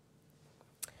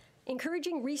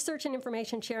 Encouraging research and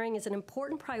information sharing is an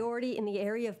important priority in the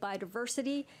area of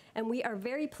biodiversity, and we are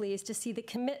very pleased to see the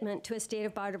commitment to a state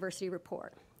of biodiversity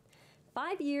report.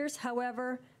 5 years,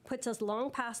 however, puts us long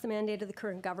past the mandate of the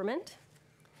current government.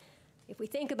 If we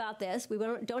think about this, we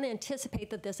don't anticipate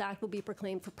that this act will be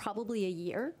proclaimed for probably a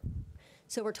year.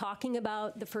 So we're talking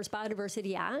about the first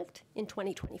Biodiversity Act in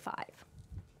 2025.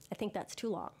 I think that's too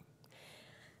long.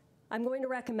 I'm going to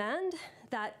recommend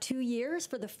that 2 years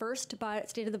for the first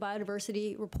State of the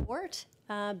Biodiversity Report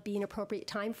be an appropriate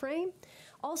time frame.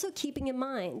 Also keeping in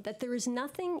mind that there is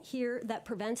nothing here that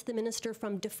prevents the minister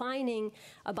from defining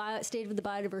a State of the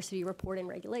Biodiversity Report in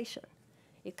regulation.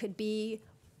 It could be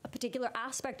a particular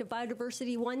aspect of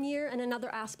biodiversity 1 year and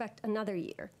another aspect another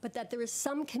year, but that there is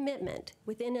some commitment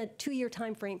within a 2-year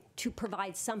time frame to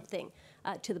provide something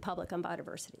to the public on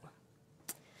biodiversity.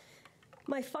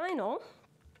 My final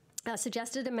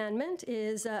suggested amendment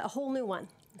is a whole new one.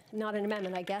 Not an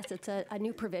amendment, I guess. It's a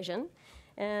new provision.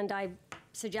 And I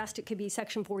suggest it could be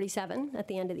Section 47 at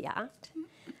the end of the Act.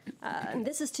 And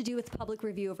this is to do with public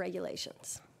review of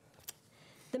regulations.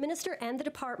 The minister and the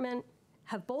department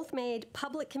have both made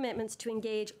public commitments to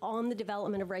engage on the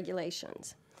development of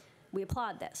regulations. We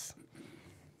applaud this.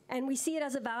 And we see it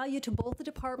as a value to both the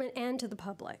department and to the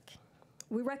public.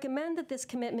 We recommend that this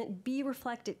commitment be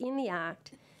reflected in the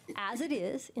Act as it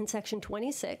is in Section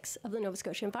 26 of the Nova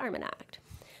Scotia Environment Act.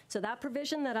 So that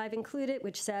provision that I've included,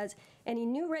 which says any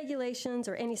new regulations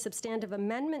or any substantive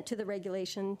amendment to the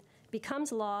regulation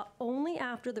becomes law only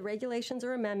after the regulations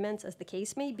or amendments, as the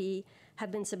case may be,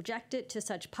 have been subjected to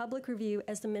such public review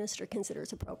as the minister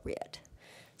considers appropriate.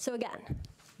 So again,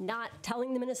 not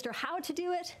telling the minister how to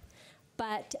do it,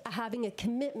 but having a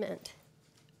commitment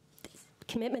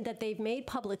that they've made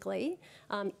publicly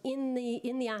in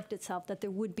the Act itself, that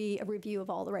there would be a review of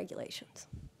all the regulations.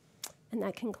 And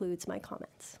that concludes my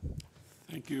comments.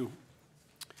 Thank you.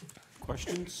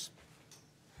 Questions?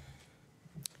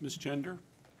 Ms. Gender?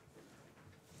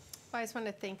 Well, I just want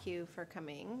to thank you for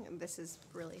coming. This is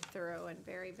really thorough and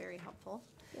very, very helpful.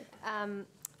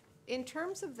 In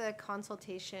terms of the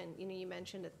consultation, you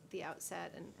mentioned at the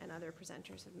outset, and other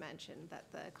presenters have mentioned, that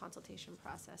the consultation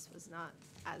process was not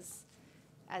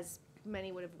as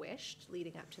many would have wished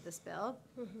leading up to this bill.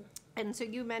 Mm-hmm. And so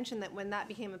you mentioned that when that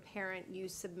became apparent, you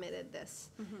submitted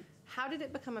this. Mm-hmm. How did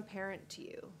it become apparent to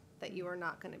you that you were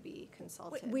not going to be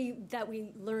consulted? We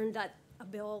learned that a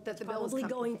bill was probably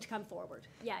going to come forward,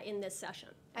 in this session.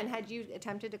 And had you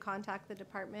attempted to contact the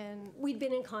department? We'd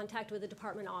been in contact with the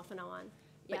department off and on.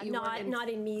 But not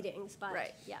in meetings, but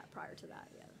right. Prior to that,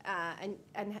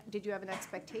 And did you have an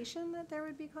expectation that there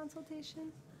would be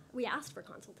consultation? We asked for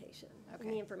consultation in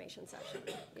the information session,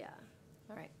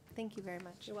 All right, thank you very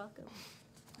much. You're welcome.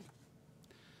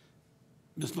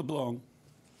 Ms. LeBlanc?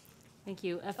 Thank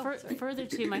you. Further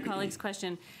to my colleague's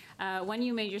question, when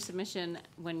you made your submission,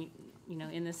 when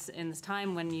in this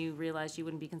time when you realized you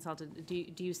wouldn't be consulted,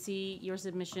 do you see your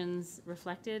submissions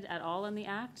reflected at all in the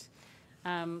Act?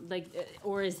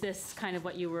 Or is this kind of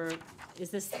what you were?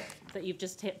 Is this that you've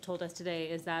just told us today?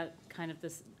 Is that kind of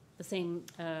the same?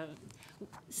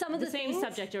 Some of the same things,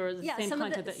 subject or the same content that you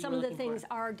were looking for? Some of the things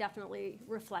are definitely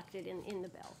reflected in the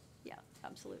bill. Yeah,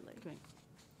 absolutely. Great.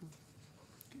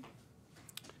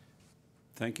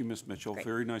 Thank you, Ms. Mitchell. Great.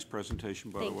 Very nice presentation,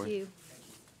 by the way. Thank you.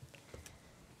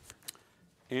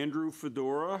 Andrew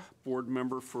Fedora, board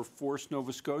member for Forest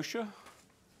Nova Scotia.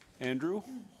 Andrew,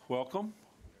 welcome.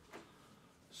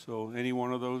 So any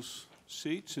one of those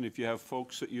seats, and if you have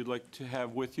folks that you'd like to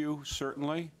have with you,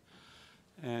 certainly.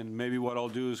 And maybe what I'll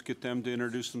do is get them to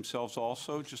introduce themselves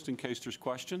also, just in case there's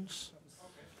questions.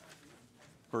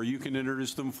 Or you can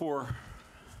introduce them for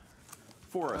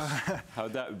us.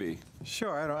 How'd that be?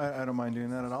 Sure, I don't mind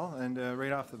doing that at all. And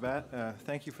right off the bat,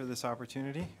 thank you for this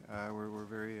opportunity. We're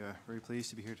very pleased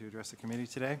to be here to address the committee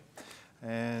today.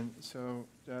 And so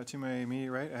to my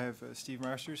immediate right, I have Steve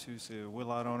Marsters, who's a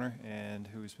woodlot owner and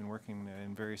who's been working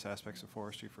in various aspects of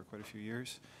forestry for quite a few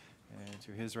years. And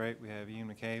to his right, we have Ian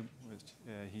McCabe.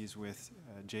 He's with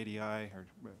JDI, or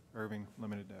Irving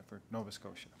Limited for Nova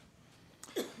Scotia.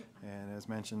 And as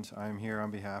mentioned, I'm here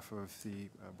on behalf of the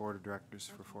Board of Directors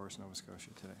for Forest Nova Scotia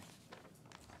today.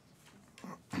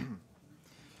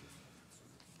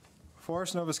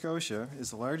 Forest Nova Scotia is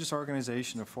the largest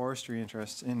organization of forestry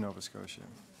interests in Nova Scotia,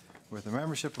 with a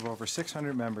membership of over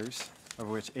 600 members, of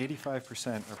which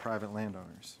 85% are private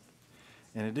landowners.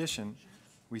 In addition,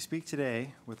 we speak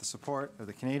today with the support of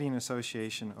the Canadian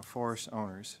Association of Forest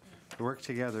Owners, who work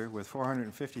together with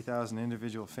 450,000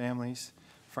 individual families,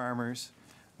 farmers,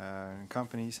 and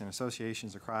companies and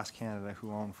associations across Canada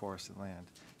who own forested land.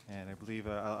 And I believe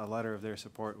a letter of their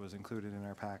support was included in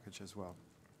our package as well.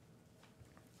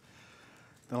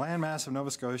 The land mass of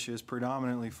Nova Scotia is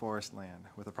predominantly forest land,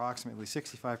 with approximately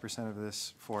 65% of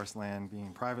this forest land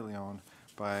being privately owned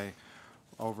by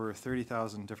over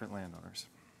 30,000 different landowners.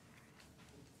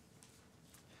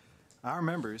 Our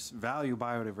members value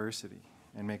biodiversity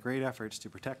and make great efforts to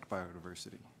protect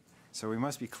biodiversity. So we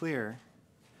must be clear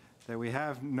that we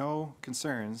have no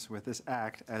concerns with this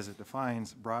act as it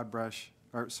defines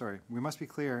we must be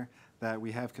clear that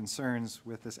we have concerns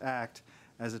with this act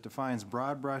as it defines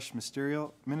broad brush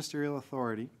ministerial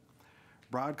authority,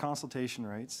 broad consultation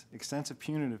rights, extensive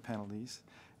punitive penalties,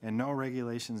 and no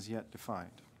regulations yet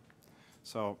defined.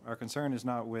 So our concern is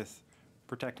not with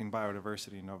protecting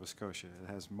biodiversity in Nova Scotia.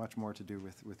 It has much more to do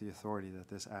with the authority that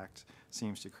this act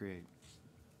seems to create.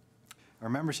 Our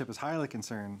membership is highly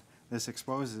concerned this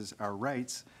exposes our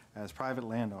rights as private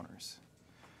landowners.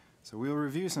 So we will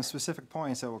review some specific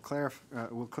points that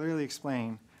will clearly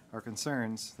explain our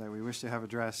concerns that we wish to have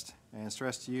addressed and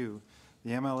stress to you,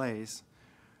 the MLAs,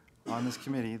 on this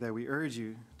committee, that we urge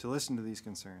you to listen to these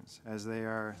concerns, as they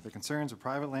are the concerns of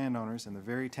private landowners in the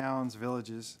very towns,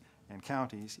 villages, and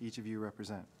counties each of you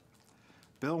represent.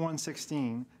 Bill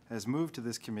 116 has moved to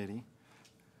this committee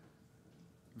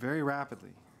very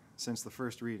rapidly since the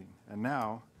first reading, and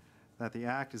now that the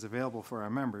Act is available for our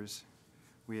members,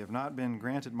 we have not been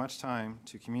granted much time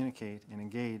to communicate and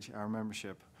engage our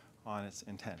membership on its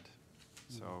intent.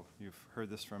 So you've heard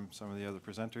this from some of the other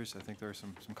presenters. I think there are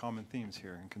some common themes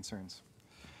here and concerns.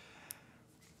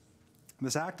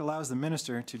 This Act allows the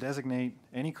minister to designate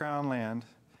any Crown land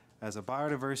as a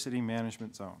biodiversity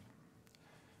management zone.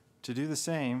 To do the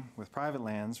same with private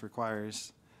lands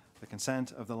requires the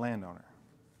consent of the landowner.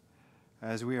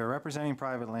 As we are representing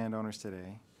private landowners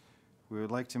today, we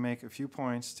would like to make a few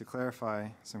points to clarify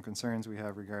some concerns we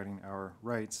have regarding our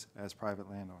rights as private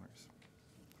landowners.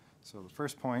 So the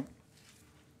first point,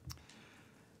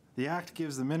 the Act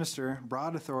gives the minister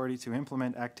broad authority to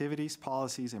implement activities,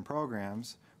 policies, and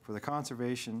programs for the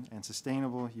conservation and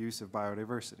sustainable use of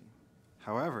biodiversity.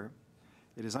 However,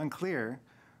 it is unclear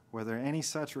whether any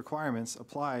such requirements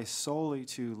apply solely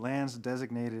to lands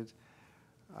designated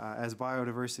as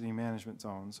biodiversity management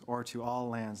zones or to all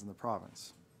lands in the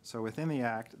province. So within the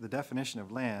Act, the definition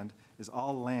of land is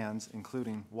all lands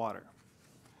including water.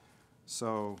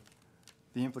 So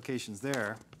the implications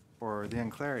there, or the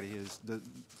unclarity, is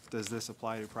does this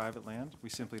apply to private land? We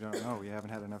simply don't know. We haven't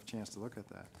had enough chance to look at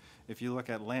that. If you look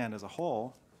at land as a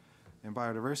whole and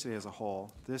biodiversity as a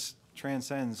whole, this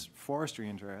transcends forestry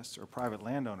interests or private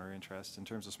landowner interests in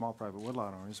terms of small private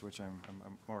woodlot owners, which I'm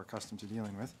more accustomed to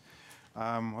dealing with.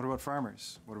 What about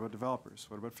farmers? What about developers?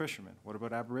 What about fishermen? What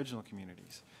about Aboriginal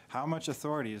communities? How much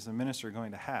authority is the minister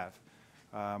going to have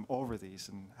over these,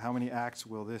 and how many acts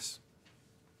will this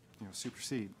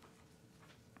supersede?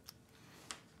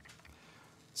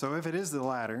 So if it is the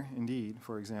latter, indeed,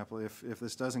 for example, if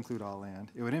this does include all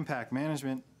land, it would impact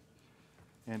management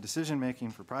and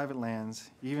decision-making for private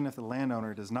lands, even if the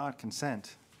landowner does not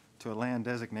consent to a land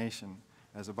designation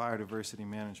as a biodiversity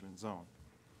management zone.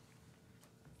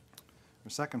 Our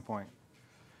second point,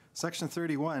 Section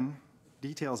 31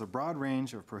 details a broad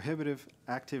range of prohibitive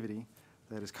activity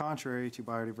that is contrary to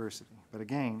biodiversity. But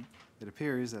again, it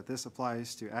appears that this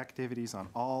applies to activities on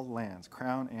all lands,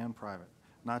 Crown and private,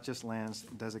 not just lands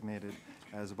designated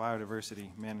as a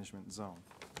biodiversity management zone.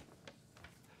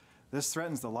 This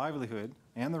threatens the livelihood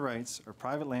and the rights of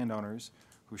private landowners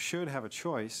who should have a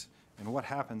choice in what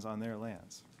happens on their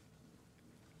lands.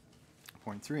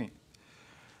 Point 3.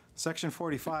 Section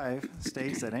 45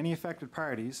 states that any affected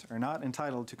parties are not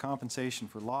entitled to compensation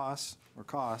for loss or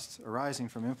costs arising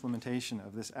from implementation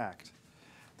of this Act.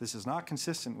 This is not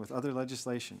consistent with other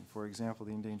legislation, for example,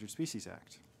 the Endangered Species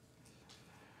Act.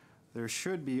 There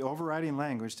should be overriding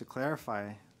language to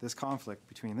clarify this conflict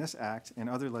between this Act and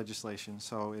other legislation,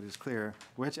 so it is clear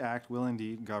which Act will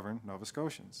indeed govern Nova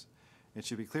Scotians. It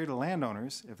should be clear to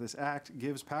landowners if this Act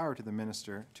gives power to the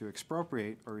minister to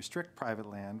expropriate or restrict private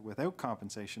land without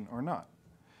compensation or not.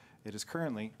 It is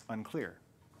currently unclear.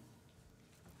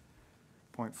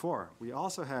 Point 4, we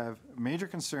also have major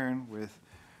concern with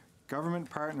government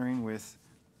partnering with,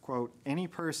 quote, any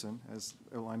person, as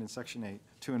outlined in Section 8,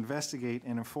 to investigate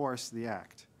and enforce the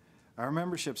Act. Our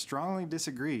membership strongly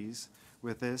disagrees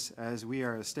with this, as we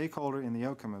are a stakeholder in the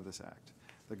outcome of this Act.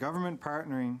 The government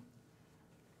partnering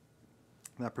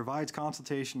that provides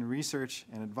consultation, research,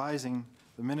 and advising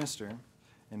the minister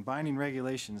in binding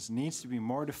regulations needs to be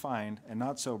more defined and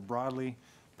not so broadly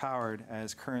powered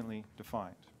as currently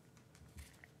defined.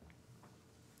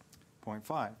 Point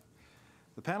 5.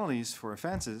 The penalties for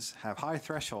offenses have high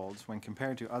thresholds when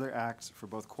compared to other acts for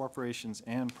both corporations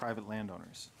and private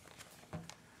landowners.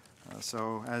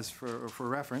 So as for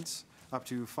reference, up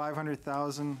to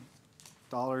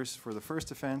 $500,000 for the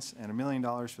first offense and $1 million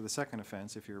for the second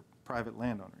offense if you're private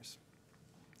landowners,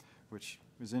 which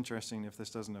is interesting. If this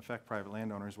doesn't affect private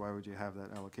landowners, why would you have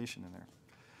that allocation in there?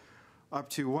 Up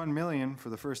to $1 million for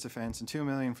the first offense and $2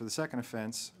 million for the second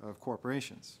offense of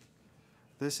corporations.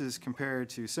 This is compared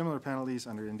to similar penalties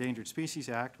under the Endangered Species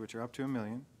Act, which are up to $1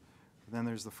 million. Then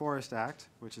there's the Forest Act,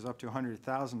 which is up to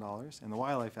 $100,000, and the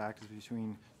Wildlife Act is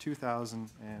between $2,000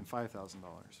 and $5,000.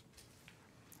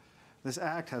 This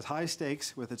act has high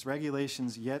stakes with its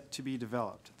regulations yet to be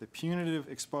developed. The punitive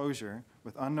exposure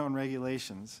with unknown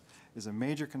regulations is a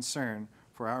major concern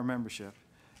for our membership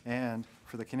and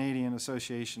for the Canadian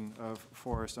Association of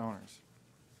Forest Owners.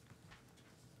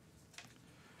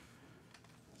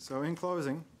 So in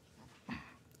closing,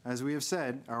 As we have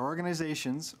said, our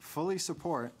organizations fully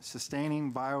support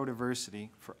sustaining biodiversity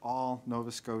for all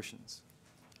Nova Scotians.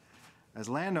 As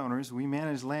landowners, we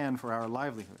manage land for our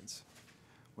livelihoods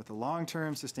with a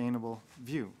long-term sustainable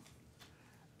view.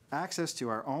 Access to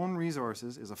our own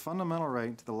resources is a fundamental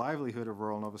right to the livelihood of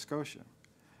rural Nova Scotia.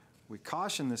 We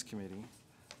caution this committee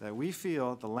that we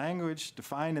feel the language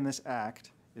defined in this act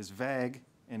is vague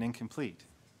and incomplete.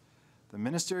 The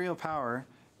ministerial power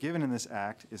given in this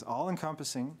act is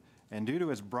all-encompassing, and due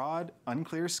to its broad,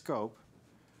 unclear scope,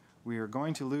 we are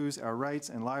going to lose our rights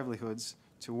and livelihoods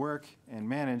to work and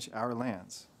manage our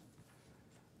lands.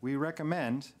 We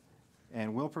recommend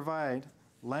and will provide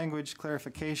language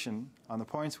clarification on the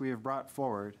points we have brought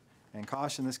forward and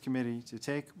caution this committee to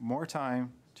take more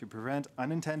time to prevent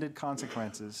unintended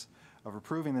consequences of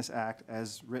approving this act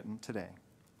as written today.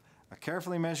 A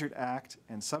carefully measured act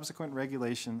and subsequent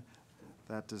regulation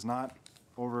that does not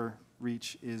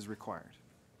overreach is required.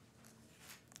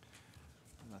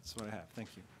 That's what I have.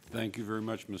 Thank you. Thank you very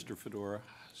much, Mr. Fedora.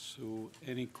 So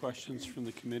any questions from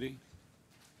the committee?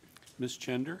 Ms.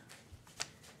 Chender?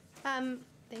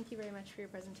 Thank you very much for your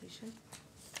presentation,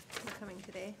 for coming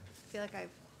today. I feel like I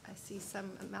see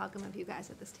some amalgam of you guys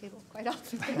at this table quite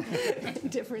often in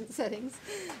different settings.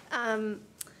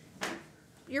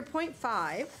 Your point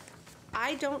 5,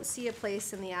 I don't see a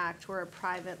place in the Act where a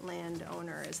private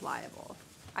landowner is liable.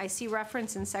 I see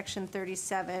reference in section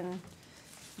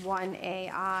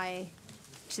 37(1)AI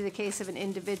to the case of an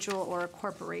individual or a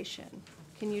corporation.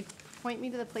 Can you point me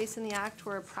to the place in the Act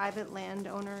where a private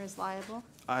landowner is liable?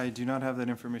 I do not have that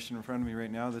information in front of me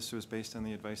right now. This was based on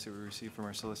the advice that we received from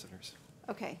our solicitors.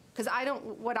 Okay, because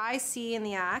what I see in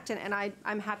the Act, and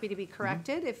I'm happy to be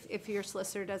corrected if your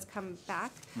solicitor does come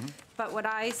back, but what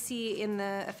I see in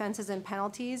the offenses and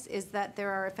penalties is that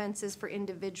there are offenses for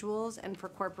individuals and for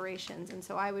corporations, and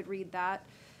so I would read that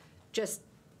just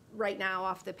right now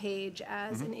off the page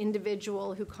as an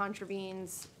individual who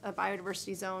contravenes a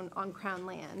biodiversity zone on Crown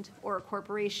land, or a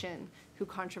corporation who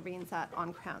contravenes that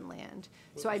on Crown land.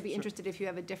 So I'd be interested if you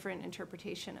have a different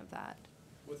interpretation of that.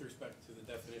 With respect to the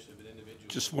definition of an individual.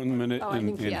 Just 1 minute, I and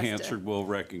think he has to Hansard will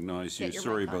recognize you. get your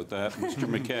Sorry mic on. about that. Mr.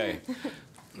 McKay.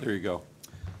 There you go.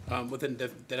 Within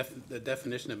the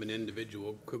definition of an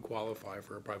individual could qualify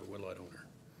for a private woodlot owner.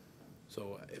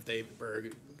 So if they were,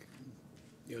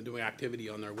 doing activity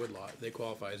on their woodlot, they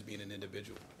qualify as being an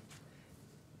individual.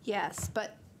 Yes,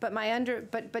 but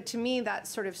to me, that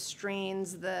sort of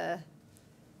strains the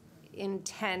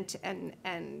intent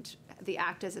and the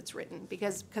Act as it's written,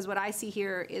 because what I see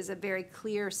here is a very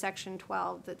clear section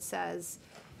 12 that says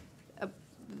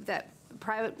that a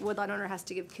private woodlot owner has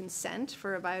to give consent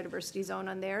for a biodiversity zone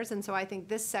on theirs, and so I think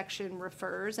this section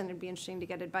refers, and it'd be interesting to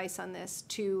get advice on this,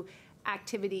 to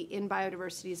activity in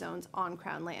biodiversity zones on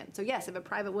Crown land. So yes, if a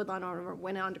private woodlot owner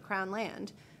went onto Crown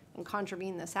land and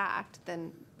contravened this Act,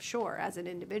 then sure, as an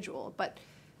individual, but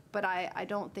I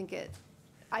don't think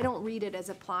I don't read it as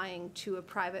applying to a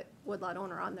private woodlot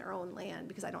owner on their own land,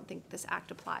 because I don't think this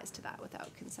Act applies to that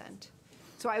without consent.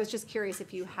 So I was just curious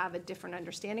if you have a different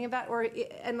understanding of that,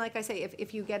 and like I say,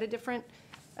 if you get a different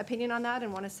opinion on that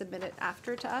and want to submit it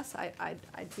after to us, I'd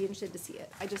be interested to see it.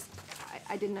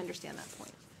 I didn't understand that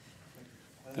point.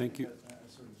 Thank you. That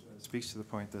sort of speaks to the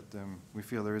point that we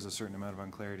feel there is a certain amount of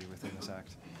unclarity within this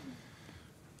Act.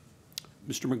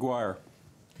 Mr. McGuire.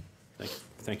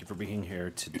 Thank you for being here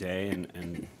today,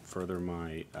 and further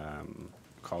my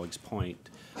colleague's point.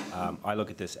 I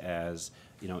look at this as,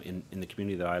 in the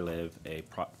community that I live, a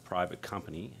private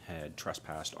company had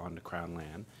trespassed onto Crown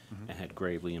land and had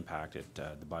gravely impacted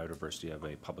the biodiversity of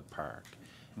a public park.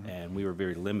 And we were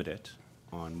very limited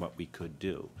on what we could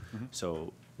do.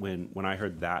 So when I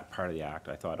heard that part of the Act,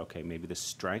 I thought, okay, maybe this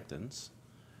strengthens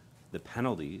the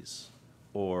penalties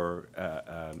or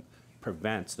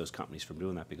prevents those companies from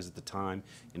doing that, because at the time,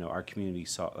 our community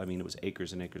saw, it was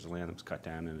acres and acres of land that was cut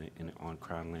down on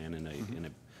Crown land in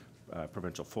a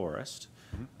provincial forest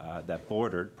that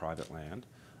bordered private land.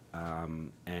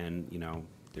 And,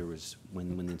 there was,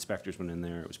 when the inspectors went in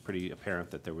there, it was pretty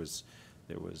apparent that there was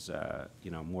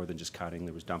more than just cutting,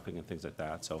 there was dumping and things like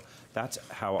that. So that's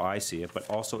how I see it. But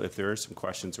also, if there are some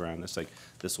questions around this, like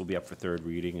this will be up for third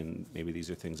reading, and maybe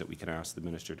these are things that we can ask the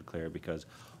minister to clear, because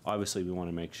obviously we want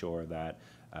to make sure that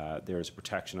there is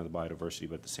protection of the biodiversity,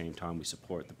 but at the same time we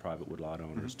support the private woodlot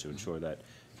owners to ensure that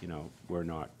we're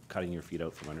not cutting your feet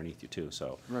out from underneath you too.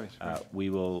 So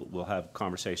we'll have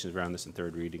conversations around this in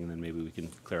third reading, and then maybe we can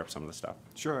clear up some of the stuff.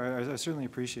 Sure, I certainly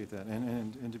appreciate that.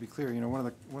 And to be clear,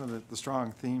 one of the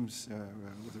strong themes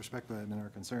with respect to that and our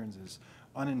concerns is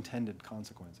unintended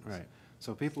consequences. Right.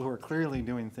 So people who are clearly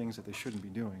doing things that they shouldn't be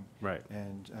doing. Right.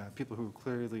 And people who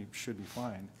clearly should be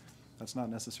fined, that's not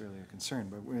necessarily a concern.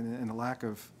 But in the lack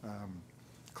of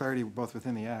clarity both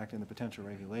within the Act and the potential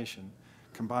regulation,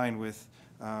 combined with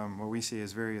what we see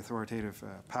as very authoritative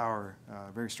power,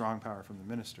 very strong power from the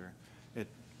minister,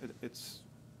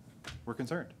 we're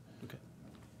concerned. Okay.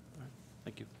 All right.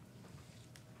 Thank you.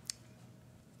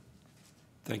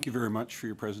 Thank you very much for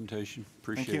your presentation.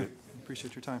 Appreciate it. Thank you.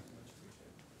 Appreciate your time.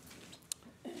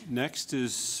 Next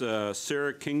is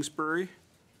Sarah Kingsbury,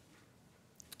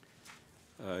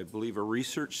 I believe a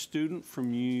research student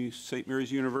from St.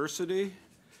 Mary's University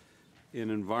in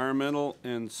environmental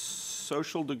and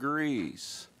social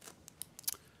degrees.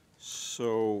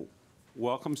 So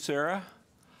welcome, Sarah.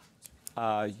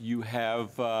 You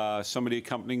have somebody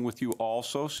accompanying with you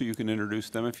also, so you can introduce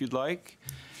them if you'd like.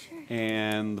 Sure.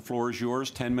 And the floor is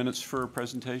yours, 10 minutes for a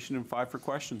presentation and 5 for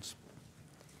questions.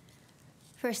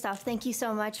 First off, thank you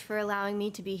so much for allowing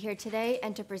me to be here today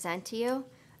and to present to you.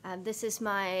 This is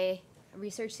my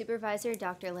research supervisor,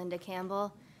 Dr. Linda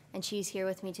Campbell, and she's here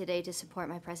with me today to support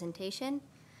my presentation.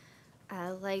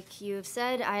 Like you have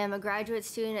said, I am a graduate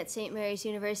student at St. Mary's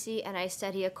University, and I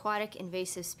study aquatic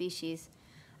invasive species.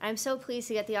 I'm so pleased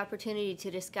to get the opportunity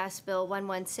to discuss Bill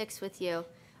 116 with you.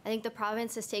 I think the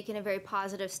province has taken a very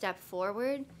positive step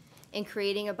forward in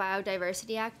creating a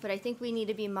Biodiversity Act, but I think we need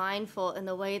to be mindful in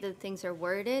the way that things are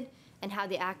worded and how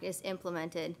the Act is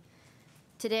implemented.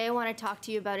 Today, I want to talk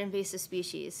to you about invasive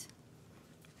species.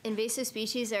 Invasive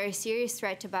species are a serious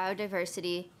threat to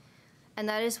biodiversity, and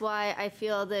that is why I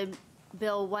feel the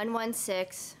Bill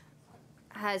 116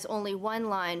 has only one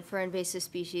line for invasive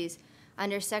species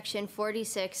under Section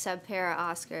 46, subpara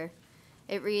Oscar.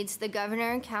 It reads, "The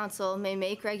Governor and Council may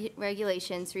make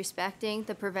regulations respecting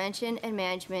the prevention and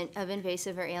management of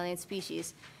invasive or alien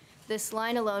species." This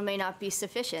line alone may not be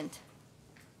sufficient.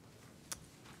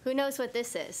 Who knows what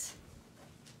this is?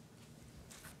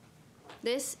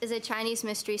 This is a Chinese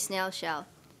mystery snail shell.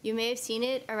 You may have seen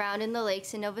it around in the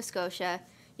lakes in Nova Scotia.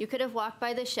 You could have walked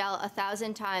by the shell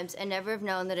 1,000 times and never have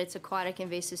known that it's aquatic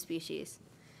invasive species.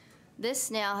 This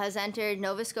snail has entered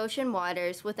Nova Scotian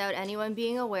waters without anyone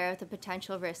being aware of the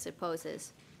potential risks it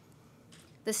poses.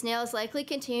 The snail is likely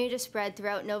continue to spread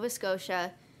throughout Nova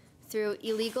Scotia through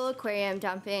illegal aquarium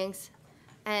dumpings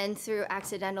and through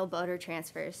accidental boater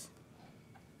transfers.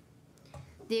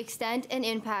 The extent and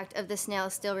impact of the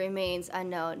snail still remains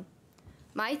unknown.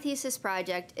 My thesis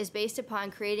project is based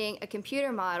upon creating a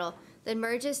computer model that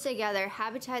merges together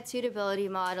habitat suitability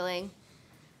modeling,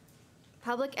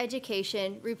 public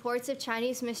education, reports of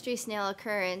Chinese mystery snail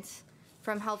occurrence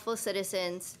from helpful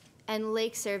citizens, and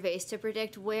lake surveys to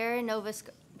predict where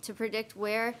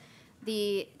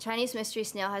the Chinese mystery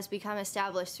snail has become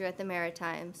established throughout the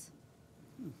Maritimes.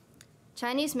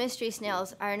 Chinese mystery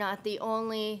snails are not the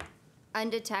only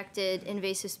undetected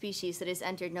invasive species that has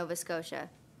entered Nova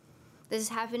Scotia. This is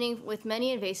happening with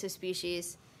many invasive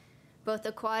species, both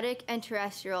aquatic and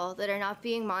terrestrial, that are not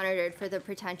being monitored for the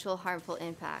potential harmful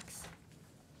impacts.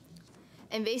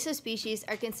 Invasive species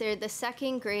are considered the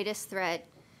second greatest threat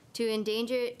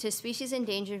to species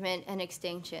endangerment and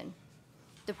extinction.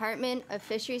 Department of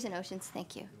Fisheries and Oceans,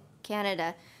 thank you,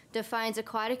 Canada, defines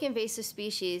aquatic invasive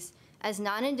species as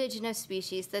non-indigenous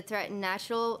species that threaten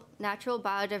natural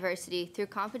biodiversity through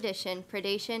competition,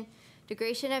 predation,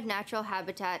 degradation of natural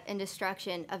habitat, and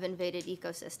destruction of invaded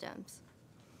ecosystems.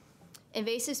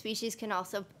 Invasive species can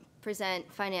also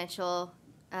present financial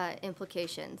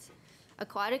implications.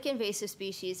 Aquatic invasive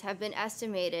species have been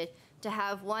estimated to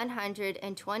have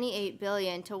 $128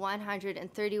 billion to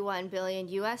 $131 billion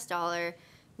US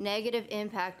negative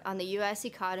impact on the US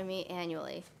economy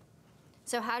annually.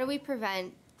 So how do we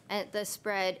prevent the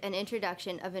spread and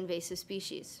introduction of invasive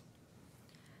species?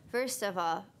 First of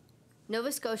all,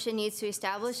 Nova Scotia needs to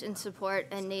establish and support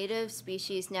a native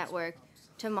species network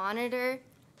to monitor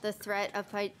the threat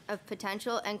of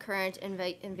potential and current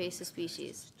invasive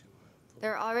species.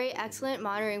 There are already excellent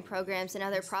monitoring programs in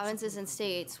other provinces and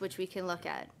states which we can look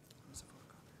at.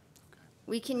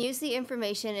 We can use the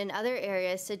information in other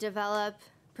areas to develop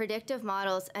predictive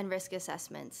models and risk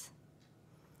assessments.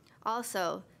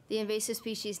 Also, the invasive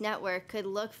species network could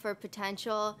look for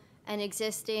potential and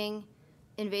existing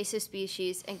invasive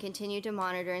species and continue to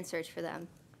monitor and search for them.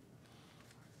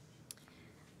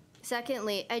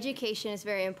 Secondly, education is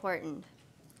very important.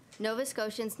 Nova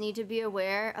Scotians need to be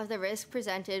aware of the risk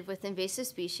presented with invasive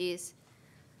species,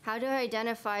 how to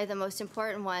identify the most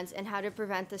important ones, and how to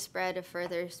prevent the spread of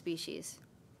further species.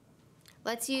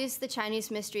 Let's use the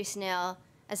Chinese mystery snail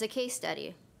as a case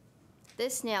study.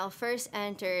 This snail first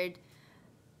entered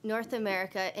North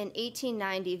America in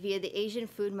 1890 via the Asian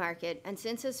food market and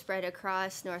since has spread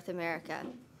across North America.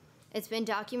 It's been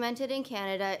documented in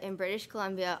Canada, in British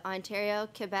Columbia, Ontario,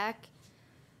 Quebec,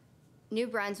 New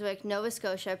Brunswick, Nova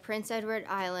Scotia, Prince Edward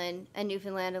Island, and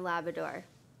Newfoundland and Labrador.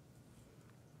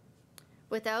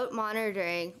 Without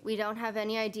monitoring, we don't have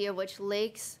any idea which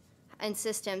lakes and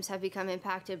systems have become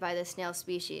impacted by the snail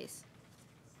species.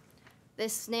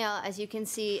 This snail, as you can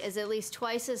see, is at least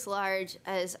twice as large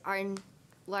as our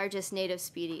largest native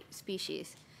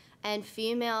species. And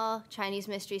female Chinese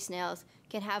mystery snails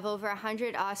can have over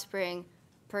 100 offspring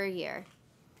per year.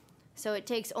 So it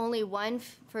takes only one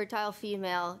fertile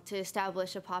female to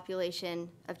establish a population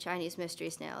of Chinese mystery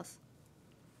snails.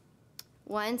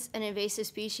 Once an invasive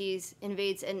species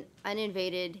invades an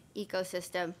uninvaded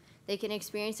ecosystem, they can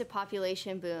experience a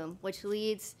population boom, which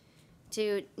leads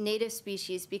to native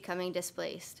species becoming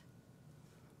displaced.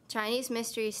 Chinese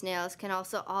mystery snails can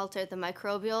also alter the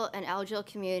microbial and algal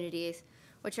communities,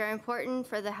 which are important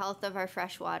for the health of our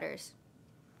freshwaters.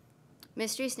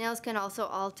 Mystery snails can also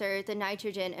alter the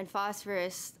nitrogen and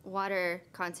phosphorus water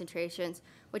concentrations,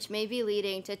 which may be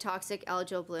leading to toxic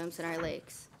algal blooms in our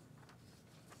lakes.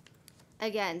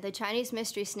 Again, the Chinese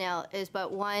mystery snail is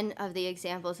but one of the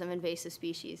examples of invasive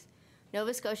species.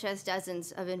 Nova Scotia has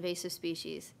dozens of invasive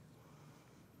species,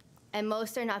 and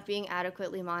most are not being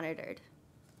adequately monitored.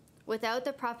 Without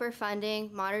the proper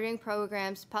funding, monitoring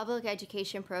programs, public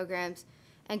education programs,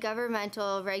 and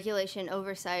governmental regulation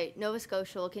oversight, Nova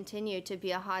Scotia will continue to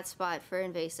be a hotspot for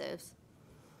invasives.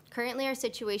 Currently, our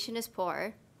situation is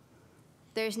poor.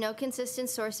 There's no consistent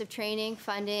source of training,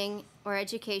 funding, or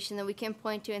education that we can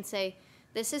point to and say,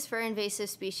 this is for invasive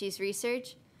species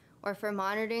research or for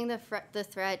monitoring the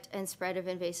threat and spread of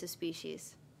invasive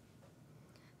species.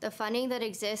 The funding that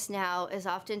exists now is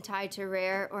often tied to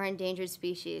rare or endangered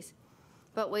species,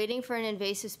 but waiting for an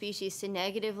invasive species to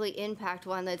negatively impact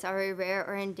one that's already rare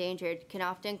or endangered can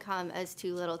often come as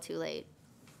too little too late.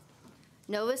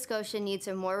 Nova Scotia needs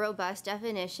a more robust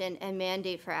definition and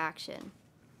mandate for action.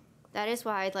 That is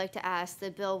why I'd like to ask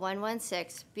that Bill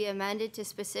 116 be amended to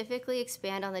specifically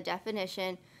expand on the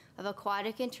definition of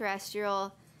aquatic and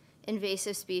terrestrial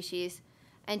invasive species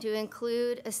and to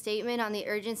include a statement on the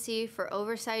urgency for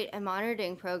oversight and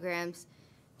monitoring programs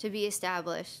to be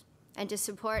established and to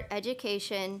support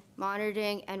education,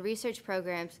 monitoring, and research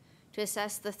programs to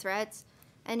assess the threats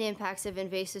and impacts of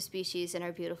invasive species in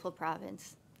our beautiful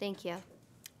province. Thank you.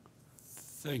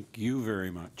 Thank you very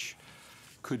much.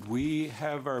 Could we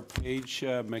have our page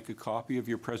make a copy of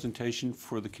your presentation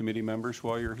for the committee members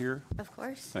while you're here? Of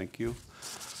course. Thank you.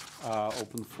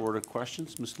 Open the floor to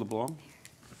questions. Ms. LeBlanc?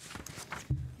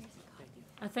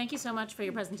 Thank you so much for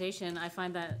your presentation. I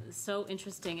find that so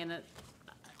interesting, and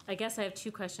I guess I have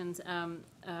two questions. One,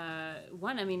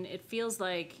 I mean, it feels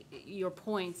like your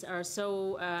points are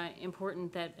so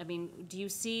important that, I mean, do you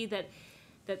see that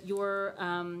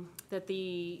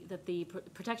the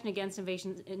protection against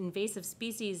invasive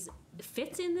species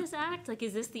fits in this act? Like,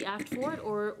 is this the act for it,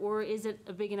 or is it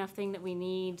a big enough thing that we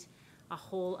need a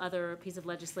whole other piece of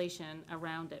legislation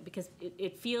around it? Because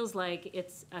it feels like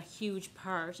it's a huge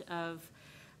part of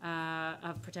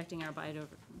protecting our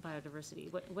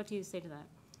biodiversity. What do you say to that?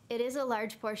 It is a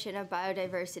large portion of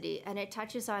biodiversity, and it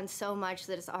touches on so much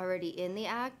that is already in the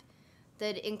Act,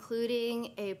 that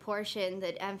including a portion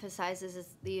that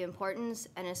emphasizes the importance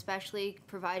and especially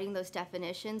providing those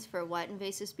definitions for what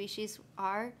invasive species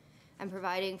are and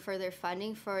providing further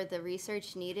funding for the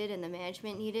research needed and the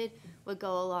management needed would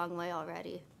go a long way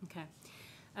already. Okay.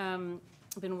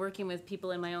 I've been working with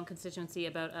people in my own constituency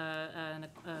about a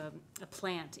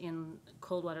plant in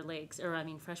cold water lakes, or I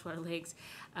mean freshwater lakes,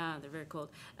 they're very cold,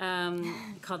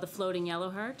 called the floating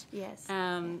yellowheart. Yes.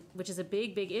 Which is a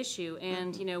big, big issue.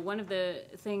 And, you know, one of the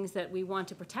things that we want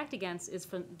to protect against is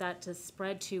for that to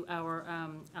spread to our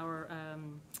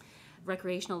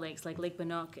recreational lakes like Lake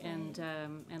Banook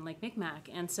and Lake Micmac.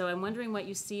 And so I'm wondering what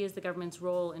you see as the government's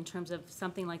role in terms of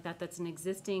something like that that's an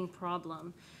existing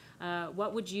problem.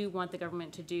 What would you want the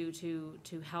government to do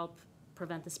to help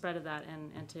prevent the spread of that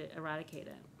and to eradicate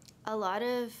it? A lot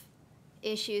of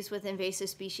issues with invasive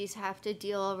species have to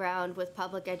deal around with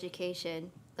public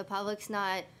education. The public's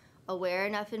not aware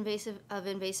enough of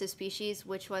invasive species,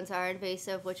 which ones are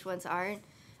invasive, which ones aren't,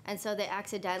 and so they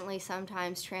accidentally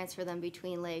sometimes transfer them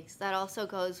between lakes. That also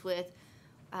goes with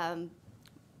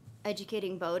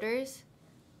educating boaters,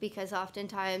 because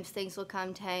oftentimes things will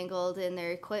come tangled in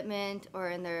their equipment or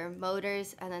in their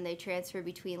motors, and then they transfer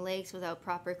between lakes without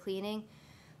proper cleaning.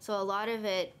 So a lot of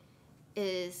it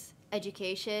is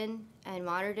education and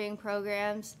monitoring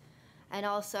programs, and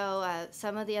also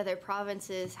some of the other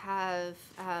provinces have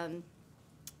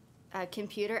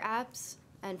computer apps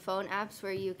and phone apps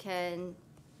where you can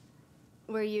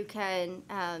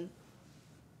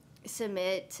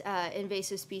submit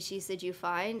invasive species that you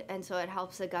find, and so it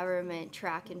helps the government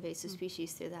track invasive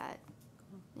species through that.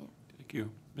 Yeah. Thank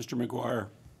you. Mr. McGuire.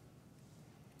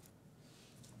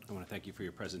 I want to thank you for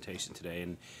your presentation today,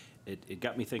 and it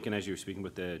got me thinking as you were speaking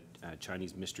about the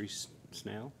Chinese mystery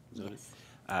snail. Yes.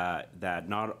 That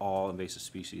not all invasive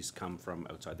species come from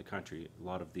outside the country. A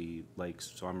lot of the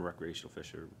lakes, so I'm a recreational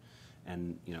fisher,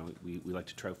 and you know we like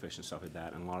to trout fish and stuff like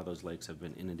that, and a lot of those lakes have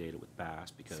been inundated with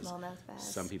bass because Smallmouth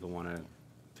bass. Some people want to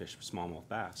fish smallmouth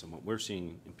bass, and what we're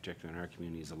seeing in particular in our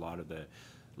community is a lot of the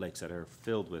lakes that are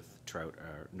filled with trout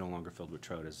are no longer filled with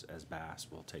trout as bass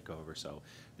will take over. So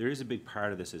there is a big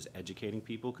part of this is educating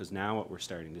people, because now what we're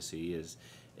starting to see is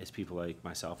people like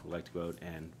myself who like to go out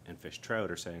and fish trout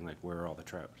are saying, like, where are all the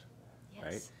trout, Yes.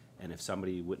 right? And if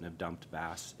somebody wouldn't have dumped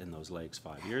bass in those lakes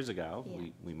 5 years ago,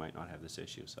 Yeah. we might not have this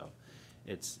issue. So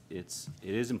it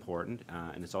is important,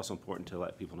 and it's also important to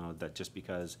let people know that just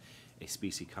because a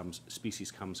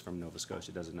species comes from Nova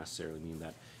Scotia doesn't necessarily mean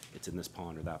that it's in this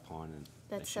pond or that pond. And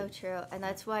That's so true, and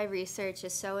that's why research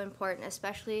is so important,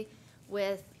 especially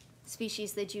with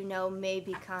species that you know may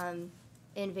become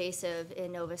invasive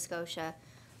in Nova Scotia.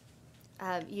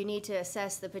 You need to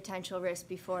assess the potential risk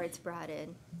before it's brought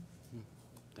in.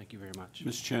 Thank you very much.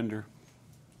 Ms. Chender.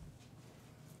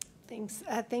 Thanks.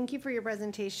 Thank you for your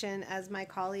presentation. As my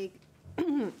colleague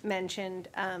mentioned,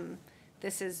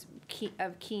 this is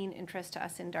of keen interest to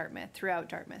us in Dartmouth, throughout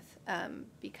Dartmouth,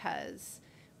 because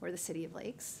we're the city of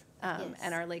lakes, Yes.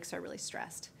 and our lakes are really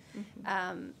stressed.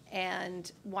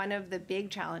 And one of the big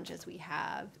challenges we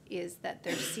have is that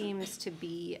there seems to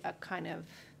be a kind of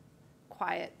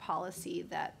quiet policy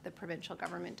that the provincial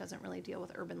government doesn't really deal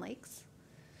with urban lakes.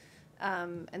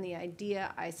 And the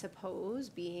idea, I suppose,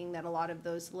 being that a lot of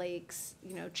those lakes,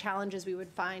 you know, challenges we would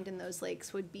find in those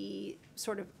lakes would be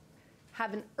sort of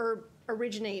have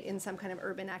originate in some kind of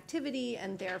urban activity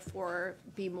and therefore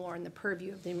be more in the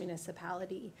purview of the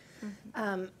municipality.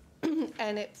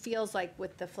 And it feels like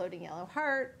with the floating yellow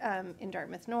heart in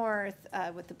Dartmouth North,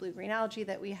 with the blue-green algae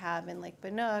that we have in Lake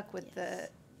Bannock, with the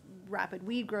rapid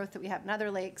weed growth that we have in other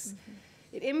lakes,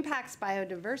 it impacts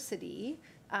biodiversity,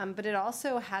 but it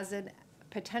also has a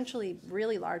potentially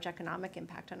really large economic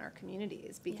impact on our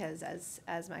communities because,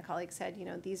 as my colleague said, you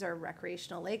know, these are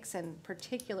recreational lakes, and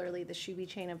particularly the Shuby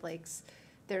chain of lakes,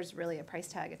 there's really a price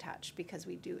tag attached because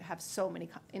we do have so many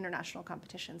international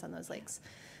competitions on those lakes.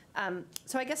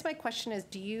 So I guess my question is,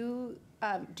 do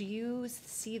you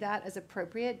see that as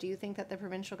appropriate? Do you think that the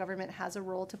provincial government has a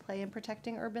role to play in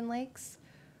protecting urban lakes?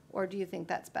 Or do you think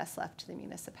that's best left to the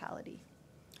municipality?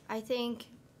 I think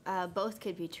both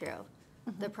could be true.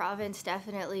 The province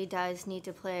definitely does need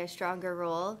to play a stronger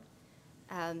role,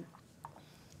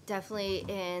 definitely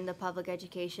in the public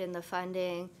education, the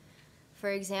funding.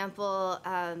 For example,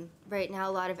 right now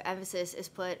a lot of emphasis is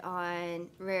put on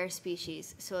rare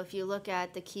species. So if you look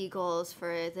at the key goals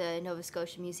for the Nova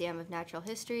Scotia Museum of Natural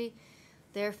History,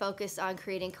 they're focused on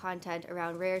creating content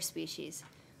around rare species.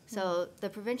 So the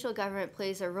provincial government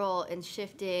plays a role in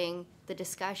shifting the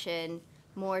discussion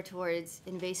more towards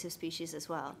invasive species as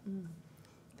well.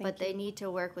 But they need to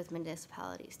work with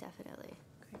municipalities, definitely.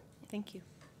 Okay. Thank you.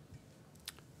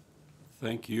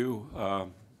 Thank you.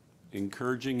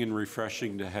 Encouraging and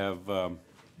refreshing to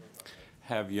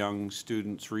have young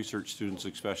students, research students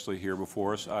especially, here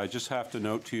before us. I just have to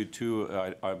note to you too,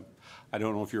 I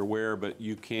don't know if you're aware, but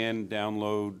you can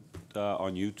download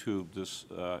on YouTube. This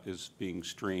is being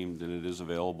streamed, and it is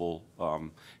available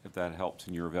if that helps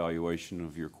in your evaluation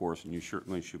of your course, and you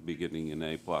certainly should be getting an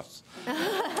A+.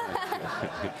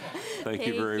 Thank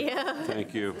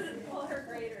you. All her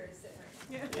graders.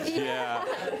 Yeah,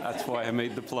 that's why I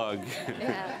made the plug.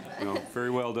 Yeah. You know, very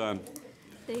well done.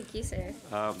 Thank you, sir.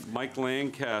 Mike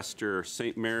Lancaster,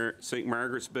 St.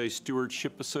 Margaret's Bay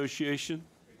Stewardship Association.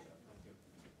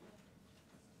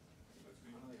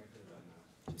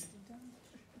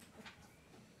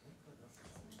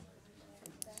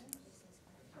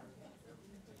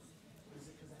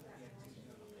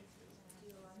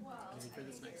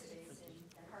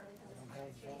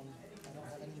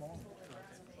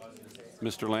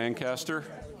 Mr. Lancaster,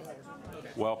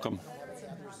 welcome.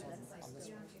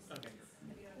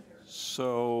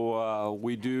 So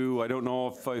we do, I don't know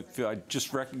if I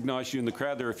just recognized you in the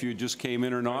crowd there, if you just came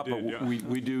in or not, but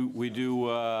we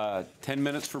do 10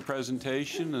 minutes for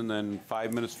presentation and then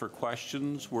 5 minutes for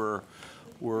questions. We're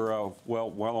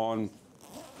well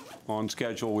on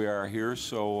schedule we are here,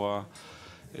 so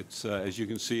it's as you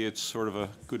can see, it's sort of a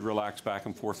good relaxed back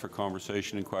and forth for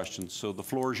conversation and questions. So the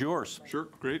floor is yours. Sure,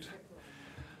 great.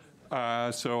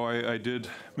 So I did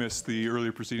miss the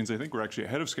earlier proceedings. I think we're actually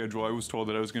ahead of schedule. I was told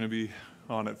that I was going to be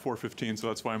on at 4:15, so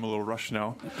that's why I'm a little rushed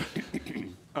now.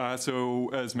 So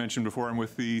as mentioned before, I'm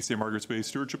with the St. Margaret's Bay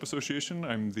Stewardship Association.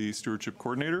 I'm the stewardship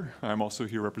coordinator. I'm also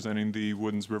here representing the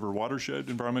Woodens River Watershed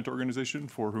Environment Organization,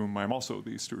 for whom I'm also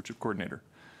the stewardship coordinator.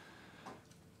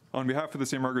 On behalf of the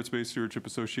St. Margaret's Bay Stewardship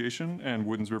Association and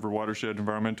Woodens River Watershed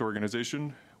Environment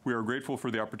Organization, we are grateful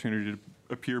for the opportunity to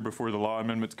appear before the Law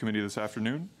Amendments Committee this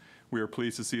afternoon. We are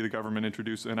pleased to see the government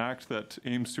introduce an act that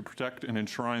aims to protect and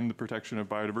enshrine the protection of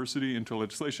biodiversity into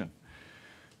legislation.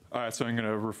 So I'm going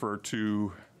to refer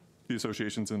to the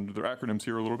associations and their acronyms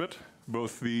here a little bit.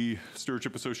 Both the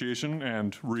Stewardship Association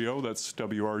and RWEO, that's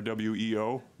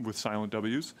WRWEO with silent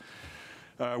W's,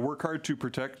 work hard to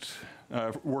protect,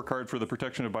 work hard for the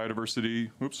protection of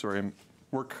biodiversity,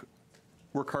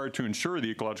 work hard to ensure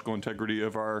the ecological integrity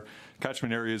of our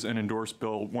catchment areas and endorse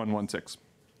Bill 116.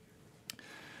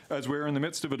 As we are in the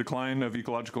midst of a decline of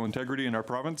ecological integrity in our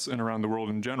province and around the world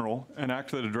in general, an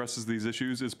act that addresses these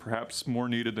issues is perhaps more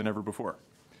needed than ever before.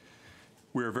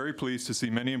 We are very pleased to see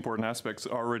many important aspects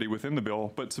already within the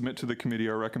bill, but submit to the committee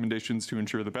our recommendations to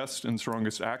ensure the best and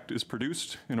strongest act is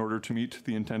produced in order to meet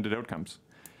the intended outcomes.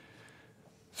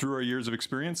 Through our years of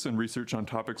experience and research on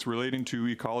topics relating to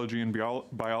ecology and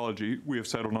biology, we have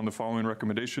settled on the following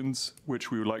recommendations,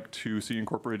 which we would like to see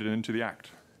incorporated into the act.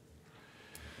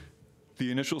 The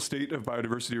initial State of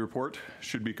Biodiversity report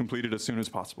should be completed as soon as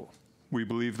possible. We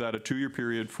believe that a 2-year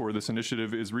period for this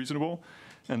initiative is reasonable,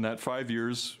 and that 5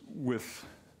 years with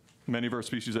many of our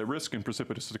species at risk and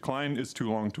precipitous decline is too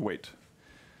long to wait.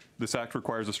 This act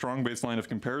requires a strong baseline of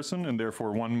comparison, and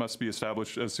therefore one must be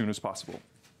established as soon as possible.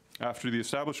 After the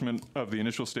establishment of the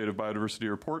initial State of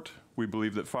Biodiversity report, we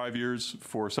believe that 5 years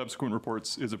for subsequent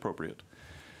reports is appropriate.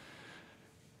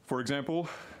 For example,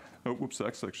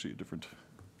 that's actually a different,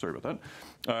 sorry about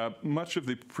that. Much of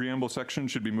the preamble section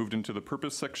should be moved into the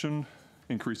purpose section,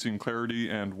 increasing clarity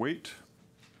and weight.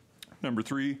 Number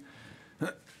 3,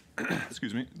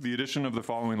 excuse me, the addition of the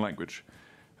following language.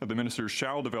 The minister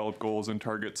shall develop goals and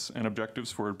targets and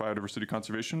objectives for biodiversity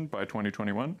conservation by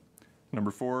 2021. Number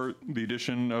 4, the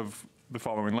addition of the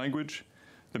following language.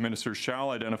 The minister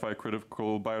shall identify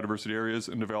critical biodiversity areas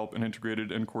and develop an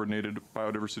integrated and coordinated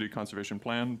biodiversity conservation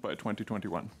plan by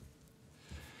 2021.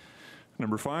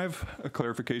 Number 5, a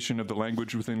clarification of the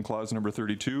language within clause number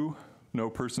 32. No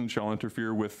person shall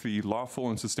interfere with the lawful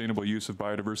and sustainable use of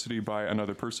biodiversity by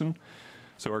another person.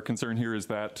 So our concern here is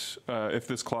that if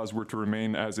this clause were to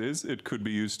remain as is, it could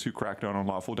be used to crack down on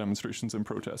lawful demonstrations and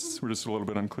protests. We're just a little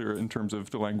bit unclear in terms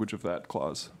of the language of that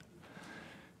clause.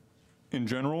 In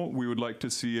general, we would like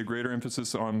to see a greater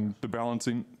emphasis on the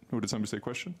balancing. Oh, did somebody say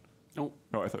question? No.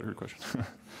 Oh, I thought I heard a question.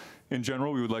 In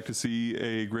general, we would like to see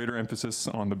a greater emphasis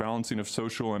on the balancing of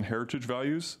social and heritage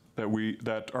values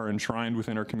that are enshrined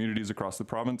within our communities across the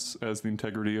province, as the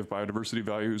integrity of biodiversity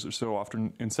values are so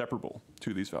often inseparable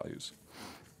to these values.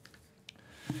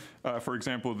 For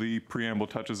example, the preamble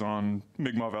touches on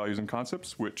Mi'kmaq values and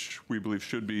concepts, which we believe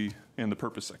should be in the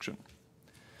purpose section.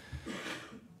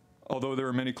 Although there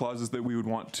are many clauses that we would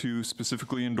want to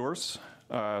specifically endorse,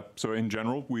 so in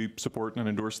general, we support and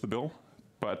endorse the bill.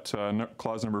 But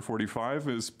clause number 45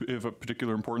 is of a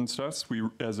particular importance to us.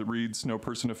 As it reads, no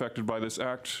person affected by this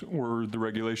act or the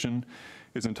regulation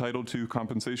is entitled to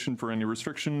compensation for any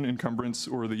restriction, encumbrance,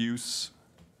 or the use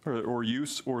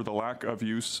or the lack of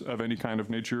use of any kind of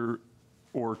nature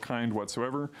or kind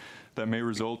whatsoever that may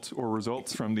result or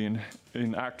results from the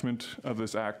enactment of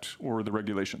this act or the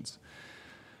regulations.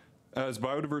 As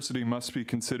biodiversity must be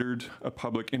considered a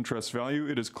public interest value,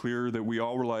 it is clear that we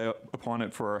all rely upon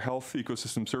it for our health,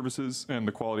 ecosystem services, and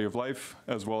the quality of life,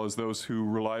 as well as those who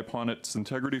rely upon its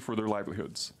integrity for their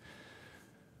livelihoods.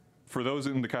 For those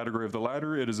in the category of the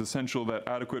latter, it is essential that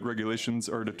adequate regulations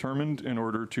are determined in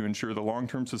order to ensure the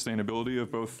long-term sustainability of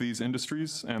both these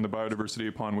industries and the biodiversity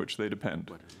upon which they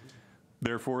depend.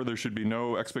 Therefore, there should be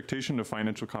no expectation of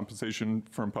financial compensation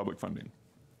from public funding.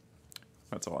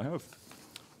 That's all I have.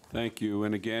 Thank you.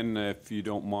 And again, if you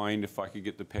don't mind, if I could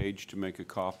get the page to make a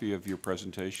copy of your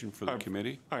presentation for the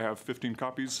committee. I have 15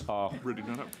 copies ready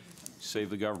done up.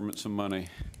 Save the government some money.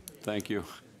 Thank you.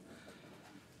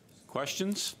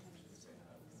 Questions?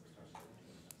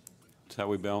 That's how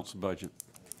we balance the budget.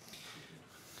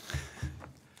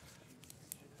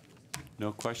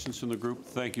 No questions from the group?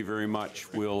 Thank you very much.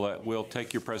 We'll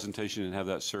take your presentation and have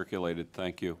that circulated.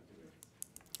 Thank you.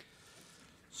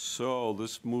 So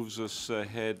this moves us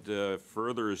ahead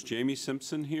further. Is Jamie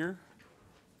Simpson here?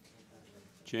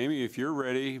 Jamie, if you're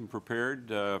ready and prepared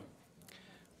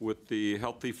with the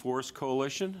Healthy Forest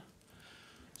Coalition.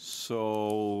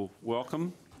 So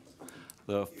welcome.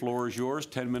 The floor is yours,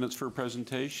 10 minutes for a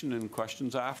presentation and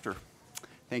questions after.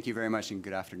 Thank you very much, and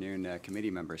good afternoon, committee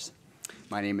members.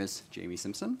 My name is Jamie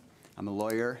Simpson. I'm a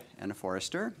lawyer and a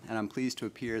forester, and I'm pleased to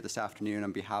appear this afternoon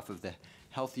on behalf of the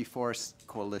Healthy Forest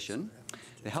Coalition.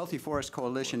 The Healthy Forest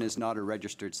Coalition is not a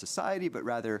registered society, but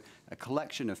rather a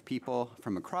collection of people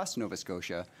from across Nova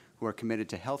Scotia who are committed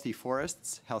to healthy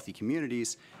forests, healthy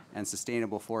communities, and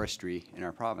sustainable forestry in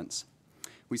our province.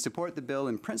 We support the bill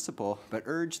in principle, but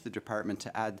urge the department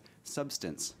to add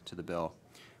substance to the bill.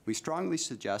 We strongly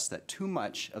suggest that too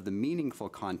much of the meaningful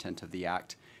content of the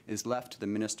Act is left to the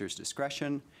minister's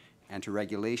discretion and to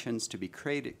regulations to be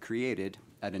created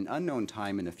at an unknown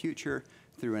time in the future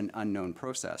through an unknown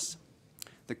process.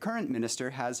 The current minister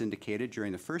has indicated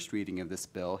during the first reading of this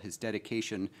bill his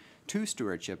dedication to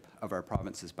stewardship of our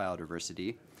province's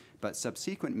biodiversity, but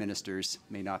subsequent ministers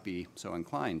may not be so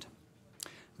inclined.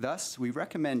 Thus, we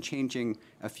recommend changing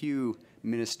a few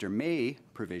minister may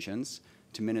provisions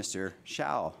to minister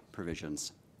shall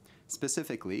provisions.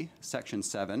 Specifically, Section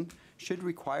 7 should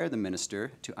require the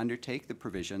minister to undertake the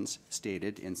provisions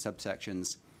stated in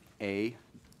subsections A,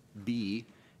 B,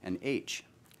 and H.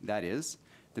 That is,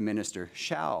 the minister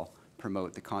shall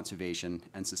promote the conservation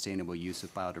and sustainable use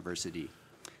of biodiversity.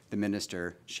 The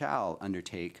minister shall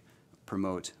undertake,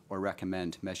 promote, or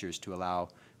recommend measures to allow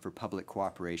for public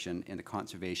cooperation in the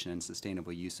conservation and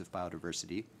sustainable use of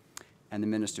biodiversity. And the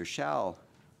minister shall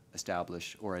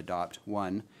establish or adopt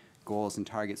 1, goals and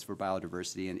targets for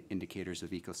biodiversity and indicators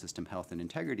of ecosystem health and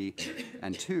integrity,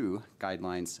 and 2,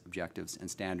 guidelines, objectives,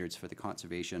 and standards for the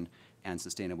conservation and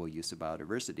sustainable use of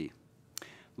biodiversity.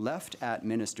 Left at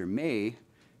minister may,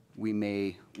 we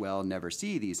may well never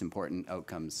see these important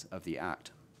outcomes of the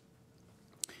Act.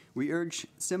 We urge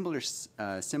similar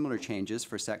changes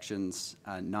for sections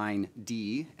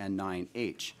 9D and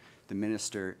 9H. The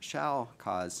minister shall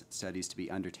cause studies to be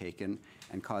undertaken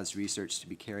and cause research to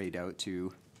be carried out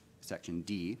to Section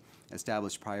D,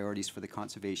 establish priorities for the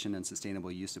conservation and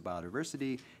sustainable use of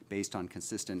biodiversity based on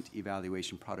consistent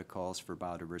evaluation protocols for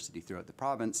biodiversity throughout the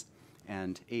province,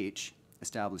 and H,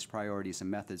 establish priorities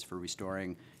and methods for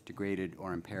restoring degraded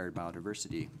or impaired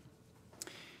biodiversity.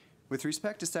 With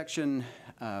respect to Section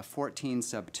 14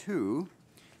 sub 2,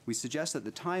 we suggest that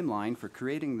the timeline for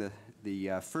creating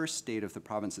the first state of the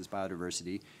province's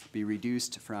biodiversity be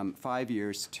reduced from 5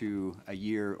 years to a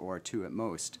year or 2 at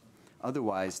most.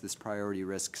 Otherwise, this priority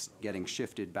risks getting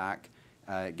shifted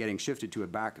to a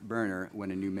back burner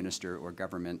when a new minister or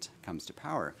government comes to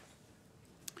power.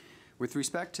 With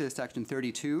respect to Section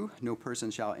 32, no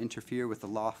person shall interfere with the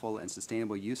lawful and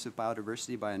sustainable use of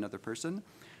biodiversity by another person.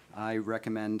 I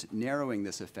recommend narrowing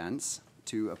this offense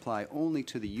to apply only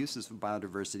to the uses of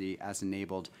biodiversity as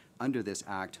enabled under this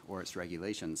Act or its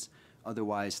regulations.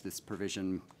 Otherwise, this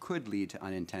provision could lead to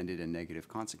unintended and negative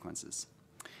consequences.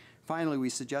 Finally, we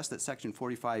suggest that Section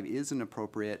 45 is an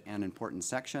appropriate and important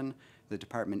section. The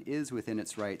department is within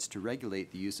its rights to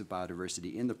regulate the use of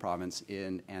biodiversity in the province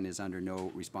and is under no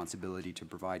responsibility to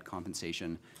provide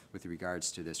compensation with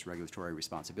regards to this regulatory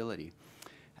responsibility.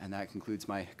 And that concludes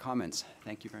my comments.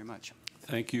 Thank you very much.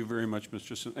 Thank you very much,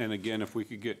 Mr. And again, if we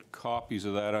could get copies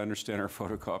of that, I understand our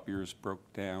photocopiers broke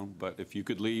down, but if you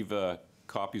could leave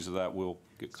copies of that, we'll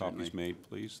get Certainly. copies made,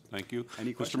 please. Thank you.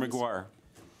 Any Mr. questions? McGuire.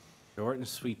 Short and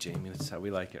sweet, Jamie. That's how we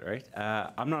like it, right?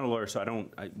 I'm not a lawyer, so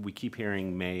we keep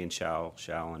hearing may and shall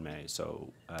and may.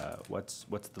 So what's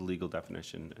the legal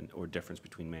definition or difference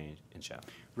between may and shall?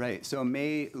 Right. So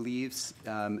may leaves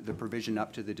the provision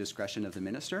up to the discretion of the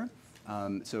minister.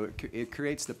 So it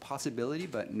creates the possibility,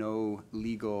 but no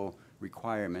legal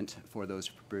requirement for those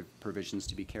provisions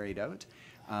to be carried out.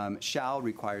 Shall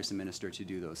requires the minister to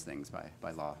do those things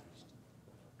by law.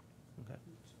 Okay.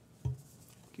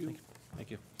 Thank you.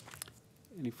 Thank you.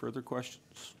 Any further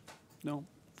questions? No.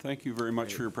 Thank you very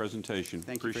much for your presentation.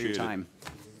 Thank you Appreciate for your time.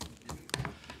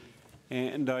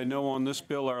 And I know on this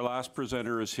bill, our last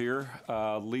presenter is here,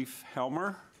 Leif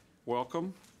Helmer.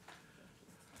 Welcome.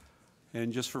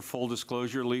 And just for full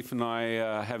disclosure, Leif and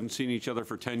I haven't seen each other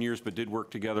for 10 years, but did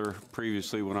work together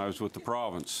previously when I was with the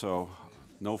province. So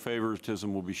no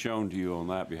favoritism will be shown to you on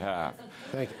that behalf.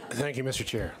 Thank you, Mr.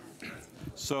 Chair.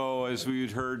 So as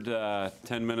we'd heard,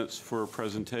 10 minutes for a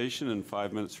presentation and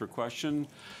 5 minutes for question.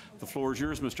 The floor is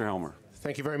yours, Mr. Helmer.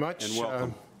 Thank you very much. And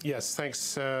welcome. Yes,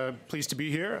 thanks. Pleased to be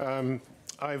here.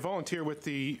 I volunteer with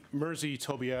the Mersey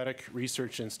Tobiatic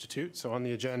Research Institute. So on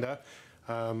the agenda,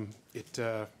 it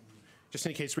just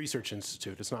indicates Research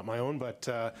Institute. It's not my own, but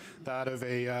that of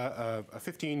a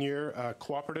 15-year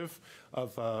cooperative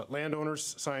of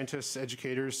landowners, scientists,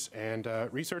 educators, and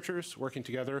researchers working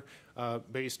together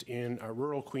based in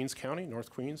rural Queens County, North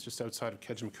Queens, just outside of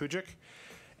Kejimkujik.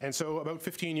 And so about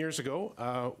 15 years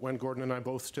ago, when Gordon and I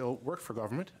both still worked for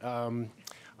government,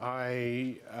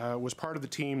 I was part of the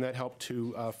team that helped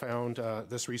to found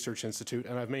this research institute,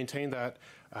 and I've maintained that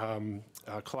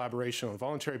collaboration on a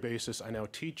voluntary basis. I now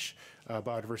teach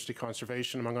biodiversity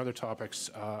conservation, among other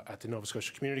topics, at the Nova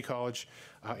Scotia Community College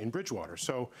in Bridgewater.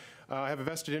 So I have a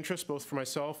vested interest, both for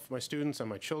myself, my students, and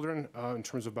my children, in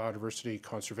terms of biodiversity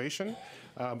conservation,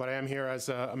 but I am here as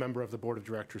a member of the Board of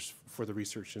Directors for the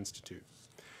Research Institute.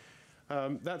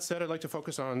 That said, I'd like to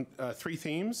focus on three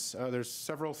themes. There's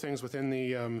several things within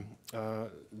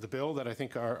the bill that I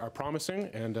think are promising,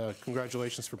 and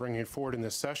congratulations for bringing it forward in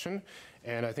this session.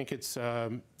 And I think it's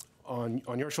on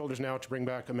your shoulders now to bring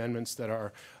back amendments that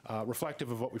are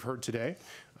reflective of what we've heard today.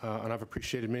 And I've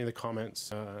appreciated many of the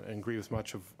comments and agree with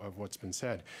much of what's been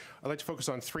said. I'd like to focus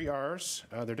on three R's.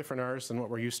 They're different R's than what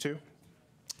we're used to.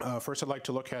 First, I'd like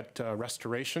to look at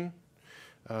restoration,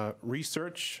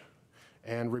 research,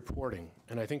 and reporting.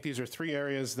 And I think these are three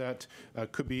areas that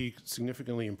could be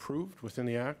significantly improved within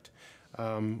the Act.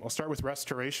 I'll start with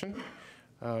restoration.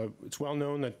 It's well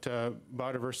known that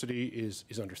biodiversity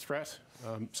is under threat.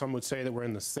 Some would say that we're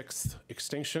in the 6th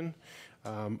extinction.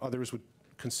 Others would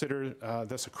consider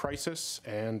this a crisis,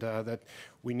 and that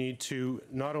we need to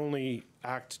not only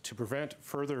act to prevent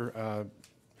further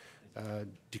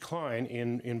decline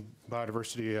in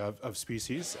biodiversity of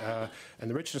species and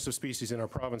the richness of species in our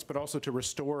province, but also to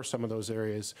restore some of those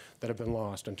areas that have been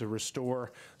lost and to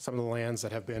restore some of the lands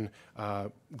that have been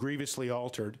grievously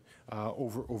altered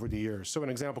over the years. So an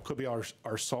example could be our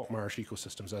salt marsh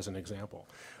ecosystems as an example,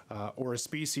 or a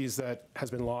species that has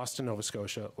been lost in Nova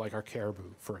Scotia, like our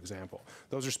caribou, for example.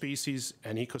 Those are species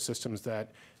and ecosystems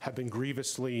that have been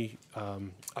grievously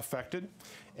affected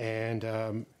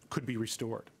and could be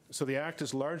restored. So the Act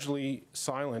is largely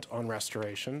silent on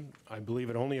restoration. I believe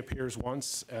it only appears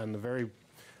once in the very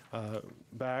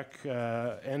back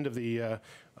end of the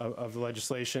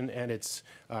legislation, and it's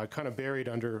kind of buried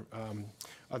under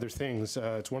other things.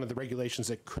 It's one of the regulations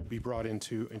that could be brought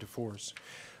into force.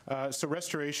 So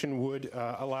restoration would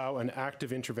allow an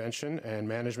active intervention and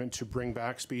management to bring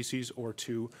back species or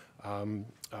to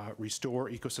restore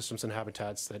ecosystems and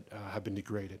habitats that have been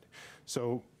degraded.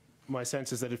 So my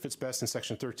sense is that it fits best in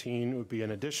Section 13. It would be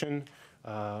an addition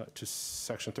to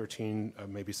Section 13,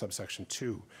 maybe subsection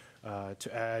 2,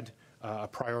 to add a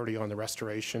priority on the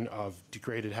restoration of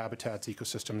degraded habitats,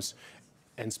 ecosystems,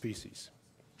 and species.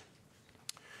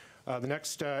 The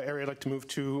next area I'd like to move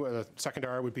to, second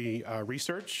R, would be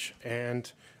research. And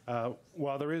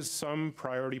while there is some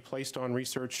priority placed on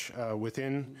research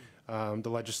within the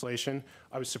legislation,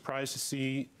 I was surprised to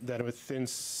see that within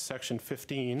Section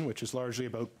 15, which is largely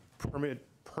about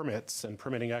permits and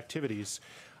permitting activities,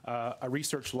 a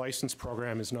research license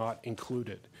program is not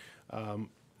included.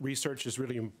 Research is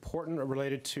really important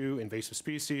related to invasive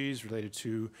species, related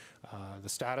to the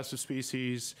status of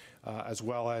species, as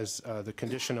well as the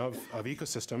condition of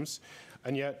ecosystems.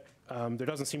 And yet, there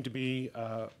doesn't seem to be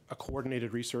a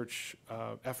coordinated research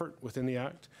effort within the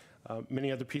Act.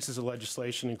 Many other pieces of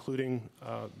legislation, including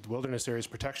the Wilderness Areas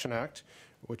Protection Act,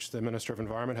 which the Minister of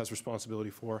Environment has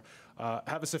responsibility for,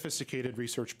 have a sophisticated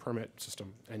research permit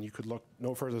system. And you could look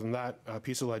no further than that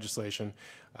piece of legislation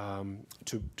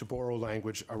to borrow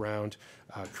language around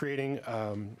creating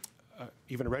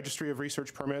even a registry of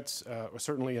research permits, or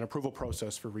certainly an approval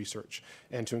process for research,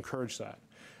 and to encourage that.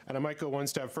 And I might go one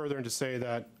step further and to say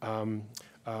that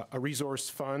a resource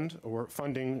fund or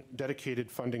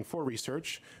dedicated funding for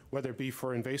research, whether it be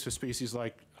for invasive species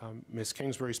like Ms.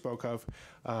 Kingsbury spoke of,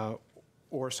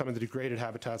 or some of the degraded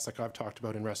habitats like I've talked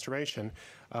about in restoration,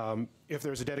 if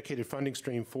there's a dedicated funding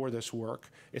stream for this work,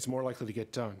 it's more likely to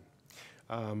get done.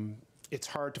 It's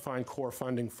hard to find core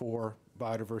funding for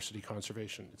biodiversity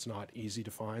conservation. It's not easy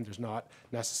to find. There's not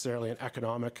necessarily an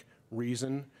economic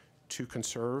reason to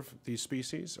conserve these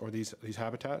species or these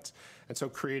habitats. And so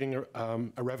creating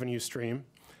a revenue stream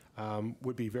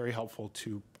would be very helpful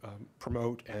to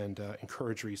promote and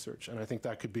encourage research. And I think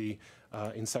that could be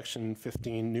in Section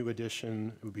 15, new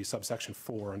edition, it would be subsection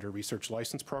 4 under Research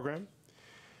License Program.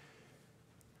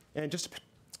 And just to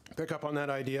pick up on that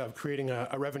idea of creating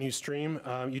a revenue stream,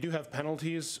 you do have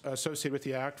penalties associated with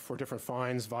the Act for different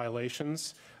fines,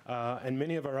 violations, and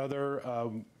many of our other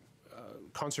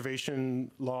conservation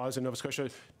laws in Nova Scotia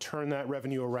turn that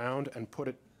revenue around and put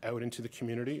it out into the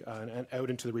community and out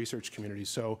into the research community.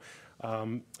 So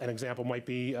an example might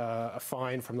be a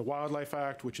fine from the Wildlife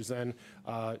Act, which is then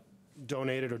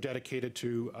donated or dedicated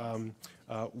to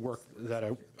work that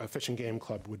a fish and game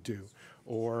club would do,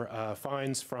 or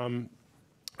fines from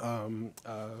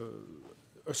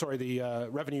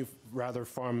revenue rather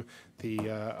from the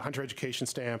hunter education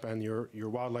stamp and your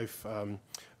wildlife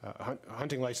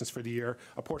hunting license for the year,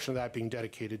 a portion of that being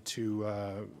dedicated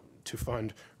to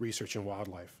fund research in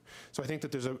wildlife. So I think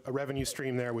that there's a revenue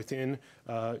stream there within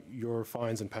your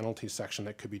fines and penalties section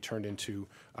that could be turned into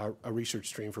a research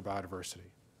stream for biodiversity.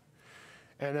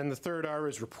 And then the third R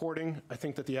is reporting. I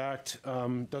think that the Act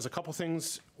does a couple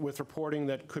things with reporting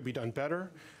that could be done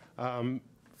better.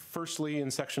 Firstly, in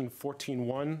section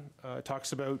 14.1, it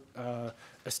talks about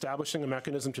establishing a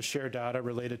mechanism to share data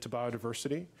related to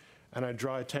biodiversity. And I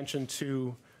draw attention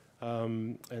to,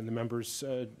 and the members'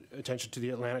 attention to the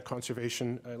Atlantic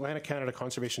Canada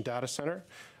Conservation Data Center.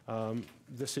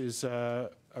 This is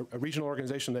a regional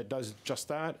organization that does just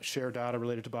that, share data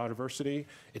related to biodiversity.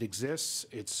 It exists.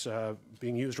 It's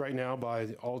being used right now by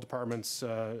all departments,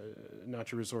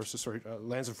 natural resources,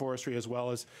 lands and forestry, as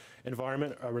well as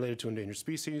environment related to endangered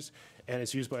species, and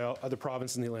it's used by other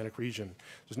provinces in the Atlantic region.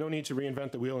 There's no need to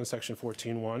reinvent the wheel in section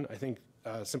 14.1. I think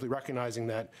simply recognizing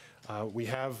that we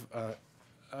have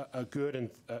a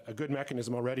good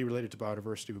mechanism already related to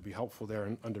biodiversity would be helpful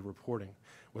there under reporting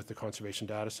with the Conservation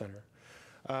Data Center.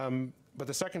 But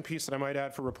the second piece that I might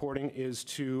add for reporting is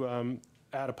to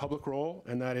add a public role,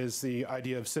 and that is the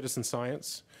idea of citizen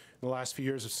science. In the last few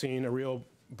years, I've seen a real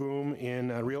boom in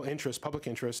real interest, public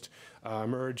interest,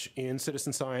 emerge in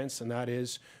citizen science, and that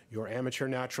is your amateur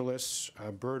naturalists,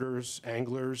 birders,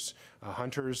 anglers,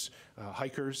 hunters,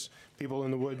 hikers, people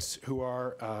in the woods who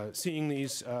are seeing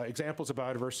these examples of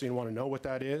biodiversity and want to know what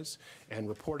that is and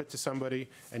report it to somebody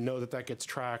and know that that gets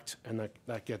tracked and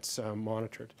that gets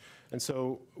monitored. And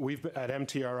so we've, at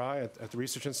MTRI, at the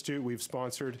Research Institute, we've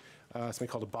sponsored something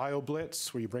called a Bio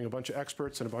Blitz, where you bring a bunch of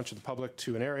experts and a bunch of the public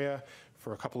to an area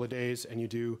for a couple of days, and you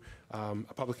do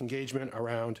a public engagement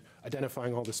around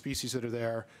identifying all the species that are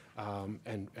there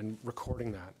and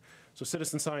recording that. So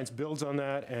citizen science builds on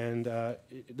that, and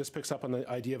this picks up on the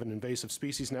idea of an invasive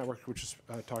species network, which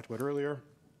was talked about earlier.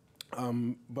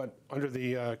 But under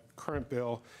the current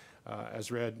bill,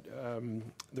 as read,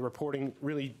 the reporting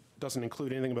really doesn't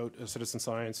include anything about citizen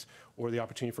science or the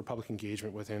opportunity for public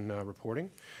engagement within reporting.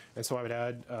 And so I would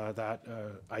add that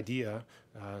idea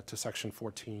to section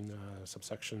 14,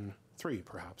 subsection 3,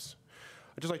 perhaps.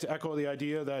 I'd just like to echo the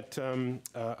idea that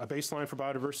a baseline for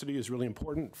biodiversity is really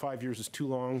important. 5 years is too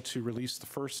long to release the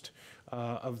first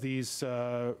of these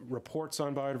reports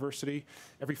on biodiversity.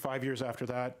 Every 5 years after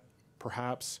that,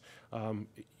 perhaps,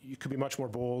 you could be much more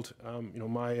bold. You know,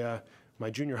 my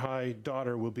junior high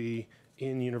daughter will be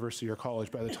in university or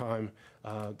college by the time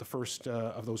the first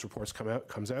of those reports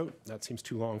comes out. That seems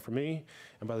too long for me.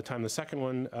 And by the time the second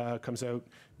one comes out,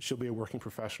 she'll be a working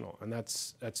professional. And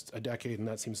that's a decade, and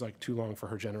that seems like too long for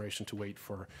her generation to wait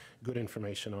for good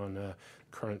information on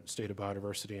current state of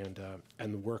biodiversity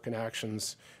and the work and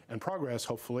actions and progress,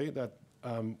 hopefully, that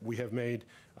we have made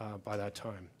by that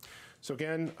time. So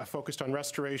again, I focused on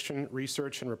restoration,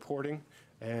 research, and reporting.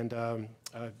 And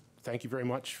thank you very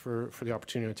much for the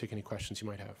opportunity to take any questions you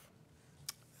might have.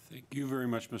 Thank you very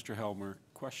much, Mr. Helmer.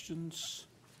 Questions?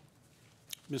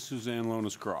 Ms. Suzanne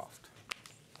Lonis-Croft.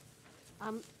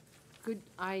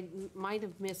 I might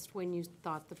have missed when you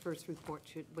thought the first report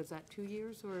was that 2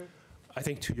 years or? I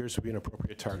think 2 years would be an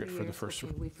appropriate target for the first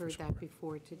report. Okay, we've heard that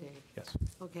before today. Yes.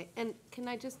 Okay, and can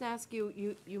I just ask you,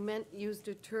 you used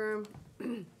a term,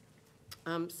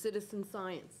 citizen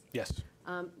science. Yes.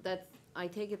 I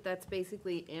take it that's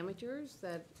basically amateurs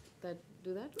that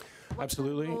do that?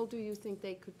 Absolutely. What role do you think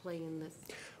they could play in this?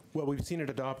 Well, we've seen it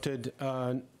adopted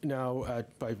now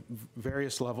by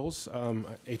various levels.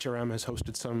 HRM has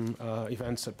hosted some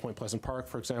events at Point Pleasant Park,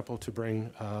 for example, to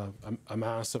bring a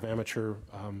mass of amateur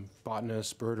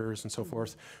botanists, birders, and so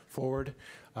forth forward.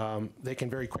 They can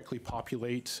very quickly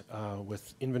populate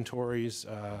with inventories,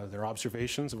 their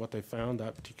observations of what they found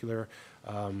that particular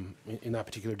in that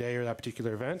particular day or that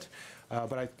particular event.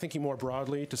 But I'm thinking more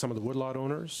broadly to some of the woodlot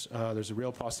owners. There's a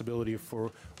real possibility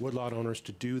for woodlot owners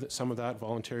to do some of that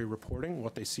voluntary reporting,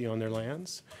 what they see on their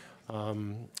lands.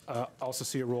 Also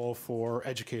see a role for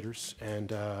educators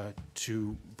and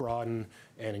to broaden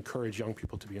and encourage young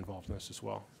people to be involved in this as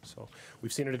well. So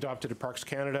we've seen it adopted at Parks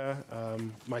Canada.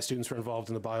 My students were involved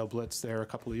in the Bio Blitz there a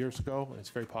couple of years ago, and it's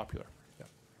very popular. Yeah.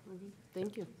 Mm-hmm.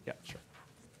 Thank you. Yeah, sure.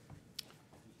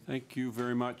 Thank you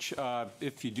very much.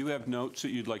 If you do have notes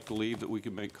that you'd like to leave that we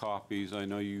can make copies, I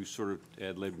know you sort of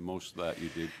ad-libbed most of that you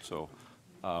did, so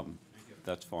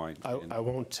that's fine. I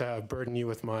won't burden you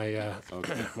with my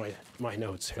my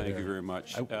notes here. Thank you very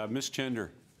much. Ms.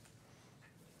 Chender.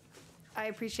 I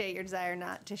appreciate your desire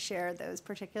not to share those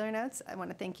particular notes. I want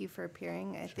to thank you for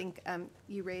appearing. I think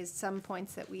you raised some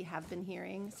points that we have been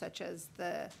hearing, such as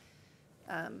the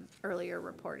earlier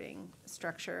reporting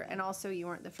structure. And also, you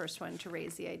weren't the first one to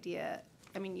raise the idea,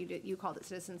 I mean, you called it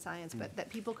citizen science, but that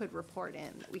people could report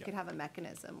in, that we could have a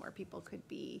mechanism where people could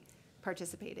be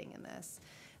participating in this.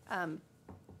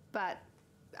 But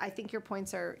I think your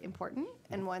points are important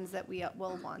and ones that we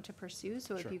will want to pursue.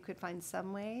 So if you could find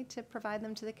some way to provide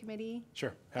them to the committee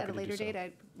Sure, at happy a to do later so.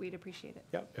 date, we'd appreciate it.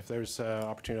 Yeah, if there's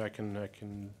opportunity, I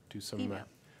can do some Email.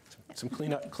 some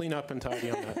clean up and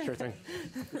tidy on that. Sure thing.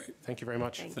 Thank you very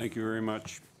much. Thank you very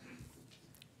much.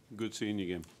 Good seeing you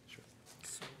again. Sure.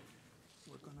 So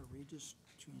we're going to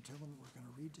tell them we're going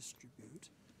to redistribute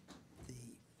the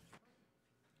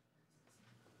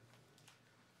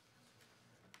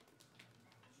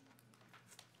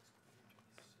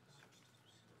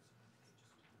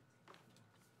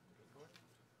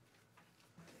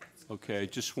Okay, I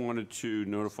just wanted to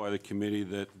notify the committee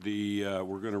that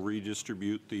we're going to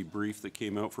redistribute the brief that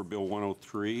came out for Bill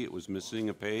 103. It was missing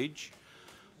a page.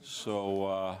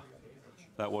 So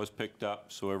that was picked up,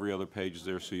 so every other page is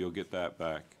there, so you'll get that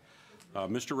back.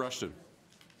 Mr. Rushton.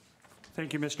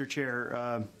 Thank you, Mr.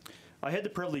 Chair. I had the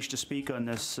privilege to speak on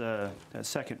this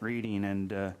second reading,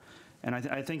 and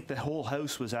I think the whole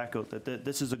House was echoed that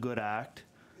this is a good act.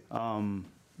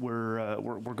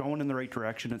 We're going in the right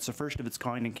direction. It's the first of its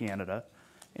kind in Canada,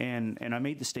 and I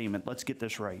made the statement, let's get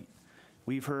this right.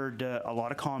 We've heard a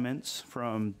lot of comments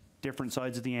from different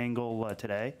sides of the angle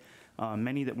today,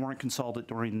 many that weren't consulted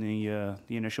during the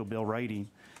initial bill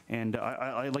writing, and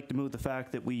I'd like to move the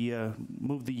fact that we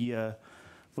move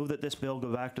that this bill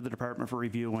go back to the department for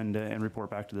review and report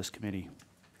back to this committee.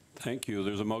 Thank you.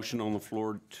 There's a motion on the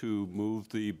floor to move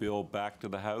the bill back to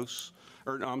the House,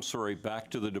 or I'm sorry,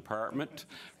 back to the department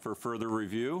for further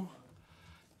review.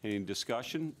 Any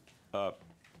discussion?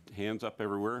 Hands up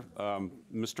everywhere.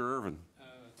 Mr. Irvin.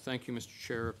 Thank you, Mr.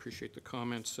 Chair. Appreciate the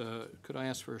comments. Could I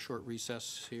ask for a short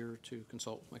recess here to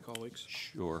consult with my colleagues?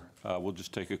 Sure. We'll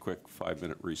just take a quick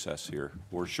 5-minute recess here,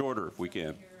 or shorter if we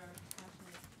can.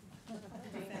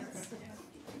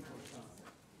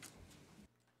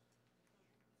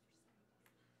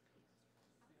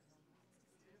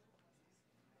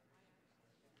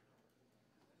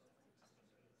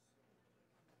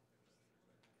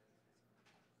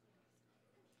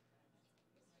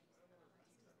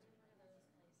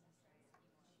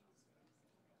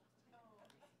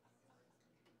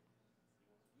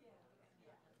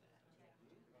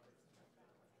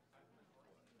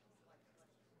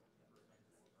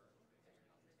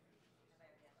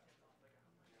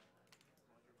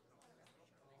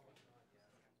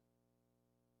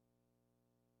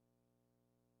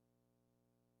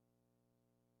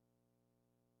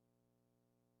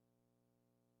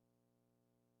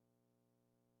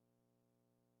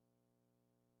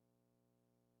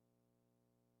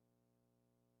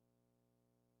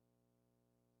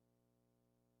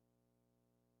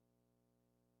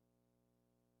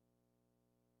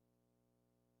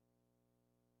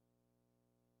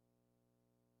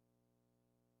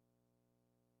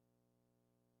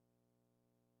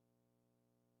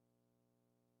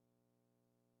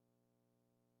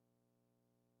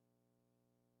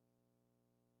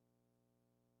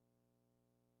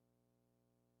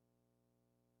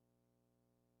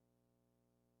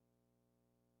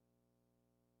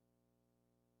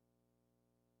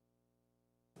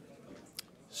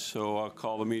 So I'll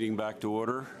call the meeting back to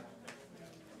order.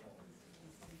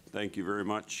 Thank you very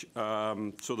much.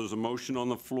 So there's a motion on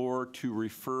the floor to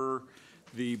refer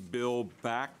the bill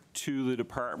back to the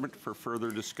department for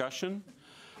further discussion.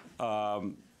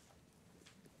 Mr.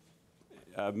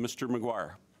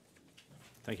 McGuire.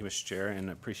 Thank you, Mr. Chair, and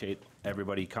appreciate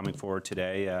everybody coming forward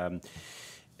today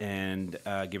and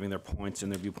giving their points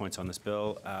and their viewpoints on this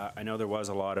bill. I know there was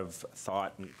a lot of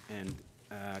thought and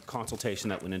consultation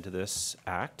that went into this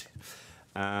act.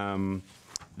 The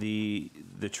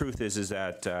truth is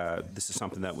that this is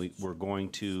something that we're going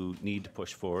to need to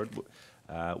push forward.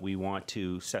 We want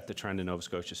to set the trend in Nova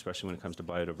Scotia, especially when it comes to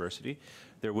biodiversity.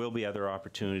 There will be other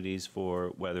opportunities for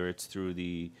whether it's through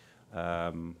the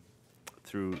the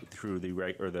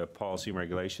policy and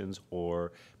regulations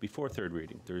or before third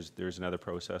reading. There's another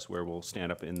process where we'll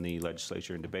stand up in the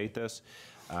legislature and debate this.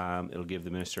 It'll give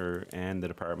the minister and the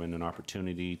department an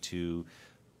opportunity to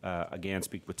again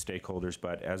speak with stakeholders,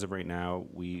 but as of right now,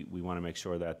 we want to make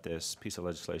sure that this piece of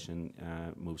legislation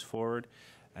moves forward,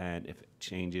 and if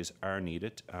changes are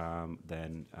needed,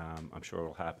 then I'm sure it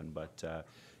will happen. But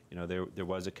you know, there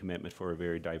was a commitment for a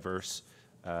very diverse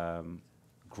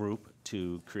group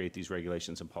to create these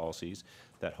regulations and policies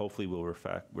that hopefully will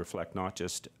reflect not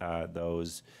just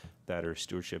those that are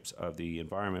stewardships of the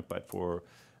environment, but for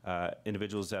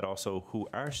individuals that also who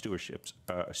are stewards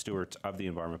of the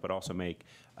environment, but also make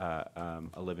a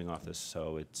living off this.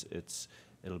 So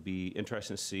it'll be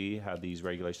interesting to see how these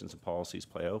regulations and policies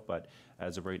play out. But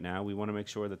as of right now, we want to make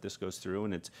sure that this goes through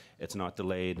and it's not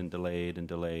delayed and delayed and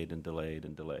delayed and delayed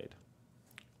and delayed.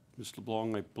 Ms.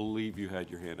 LeBlanc, I believe you had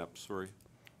your hand up. Sorry.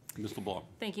 Ms. LeBlanc.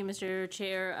 Thank you, Mr.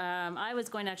 Chair. I was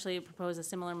going to actually propose a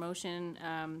similar motion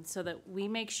so that we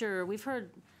make sure, we've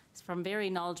heard from very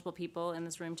knowledgeable people in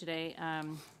this room today,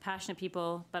 passionate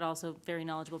people, but also very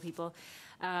knowledgeable people,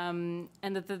 and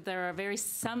that there are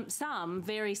some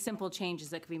very simple changes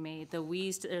that could be made. The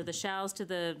we's or the shalls to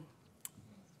the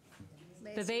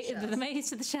mays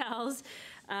to the shalls.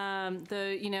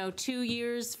 The 2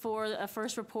 years for a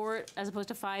first report as opposed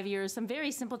to 5 years. Some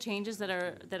very simple changes that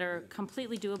are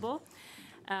completely doable.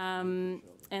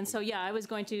 And so, yeah, I was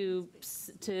going to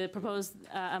propose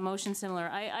a motion similar.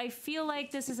 I feel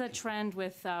like this is a trend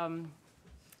with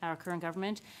our current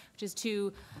government, which is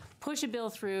to push a bill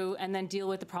through and then deal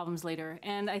with the problems later.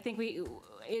 And I think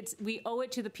we owe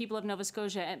it to the people of Nova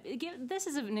Scotia. And again, this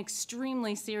is an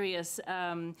extremely serious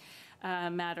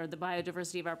matter, the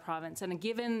biodiversity of our province. And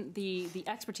given the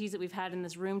expertise that we've had in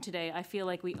this room today, I feel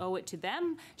like we owe it to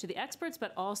them, to the experts,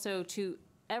 but also to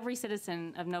every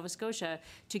citizen of Nova Scotia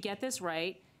to get this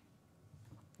right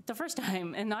the first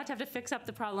time and not to have to fix up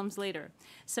the problems later.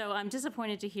 So I'm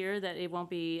disappointed to hear that it won't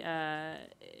be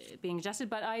being adjusted,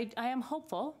 but I am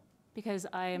hopeful, because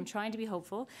I am trying to be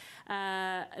hopeful,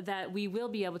 that we will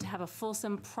be able to have a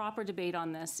fulsome, proper debate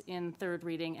on this in third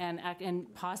reading, and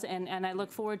I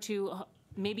look forward to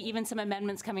maybe even some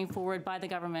amendments coming forward by the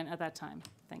government at that time.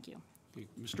 Thank you.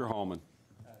 Mr. Hallman.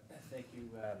 Thank you,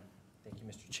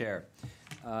 Mr. Chair.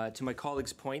 To my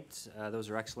colleagues' points, those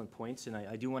are excellent points, and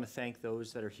I do want to thank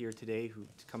those that are here today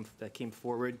that came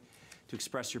forward to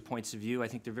express your points of view. I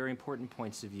think they're very important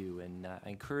points of view, and I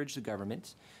encourage the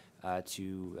government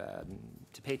to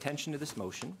pay attention to this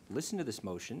motion, listen to this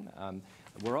motion.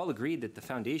 We're all agreed that the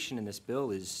foundation in this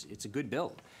bill it's a good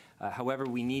bill. However,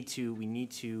 we need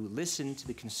to listen to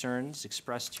the concerns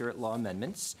expressed here at Law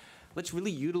Amendments. Let's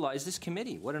really utilize this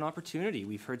committee. What an opportunity.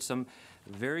 We've heard some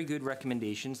very good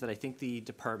recommendations that I think the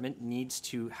department needs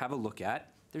to have a look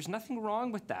at. There's nothing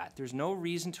wrong with that. There's no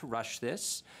reason to rush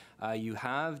this. You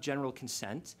have general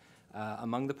consent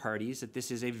among the parties that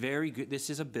this is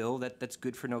a bill that's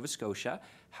good for Nova Scotia.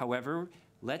 However,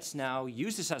 let's now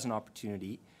use this as an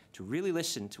opportunity to really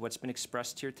listen to what's been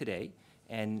expressed here today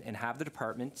and have the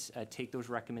department take those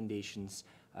recommendations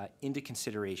into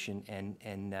consideration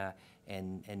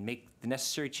and make the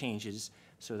necessary changes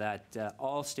so that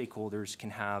all stakeholders can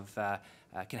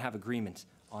have agreement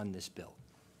on this bill.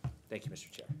 Thank you,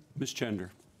 Mr. Chair. Ms.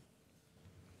 Chender.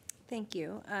 Thank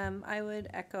you. I would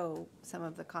echo some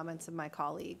of the comments of my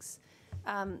colleagues.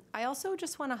 I also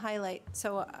just want to highlight,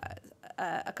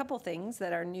 a couple things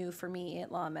that are new for me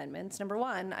at Law Amendments. Number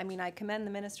one, I commend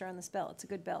the minister on this bill. It's a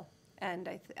good bill.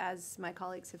 And as my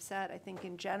colleagues have said, I think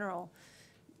in general,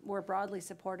 we're broadly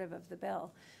supportive of the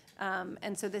bill.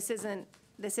 And so this isn't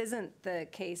the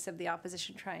case of the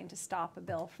opposition trying to stop a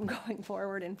bill from going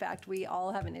forward. In fact, we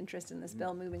all have an interest in this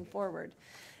bill moving forward.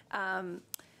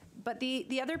 But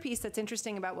the other piece that's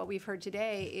interesting about what we've heard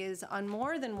today is on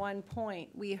more than one point,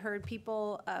 we heard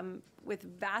people with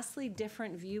vastly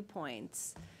different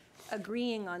viewpoints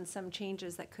agreeing on some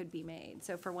changes that could be made.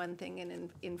 So for one thing, in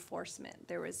enforcement,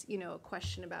 there was a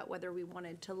question about whether we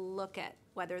wanted to look at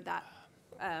whether that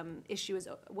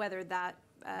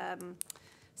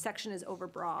section is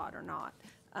overbroad or not.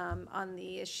 On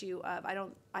the issue of,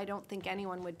 I don't think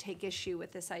anyone would take issue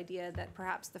with this idea that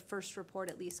perhaps the first report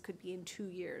at least could be in 2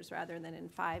 years rather than in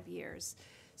 5 years.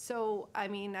 So,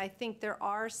 I think there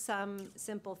are some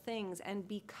simple things, and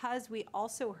because we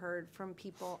also heard from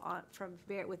people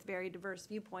with very diverse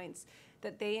viewpoints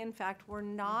that they in fact were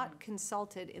not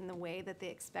consulted in the way that they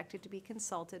expected to be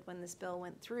consulted when this bill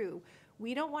went through,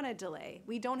 we don't want to delay.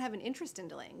 We don't have an interest in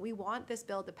delaying. We want this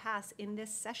bill to pass in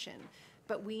this session.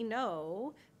 But we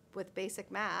know, with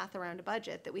basic math around a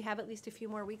budget, that we have at least a few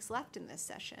more weeks left in this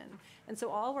session. And so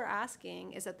all we're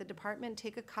asking is that the department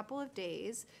take a couple of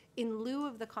days in lieu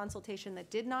of the consultation that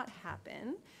did not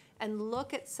happen and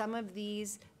look at some of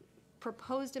these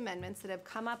proposed amendments that have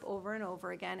come up over and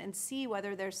over again and see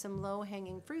whether there's some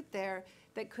low-hanging fruit there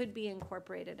that could be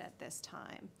incorporated at this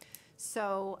time.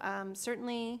 So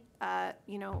certainly,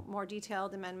 more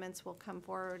detailed amendments will come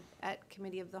forward at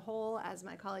Committee of the Whole, as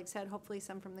my colleague said, hopefully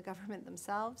some from the government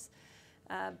themselves.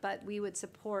 But we would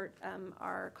support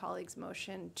our colleague's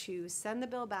motion to send the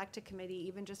bill back to committee,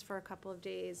 even just for a couple of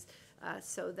days,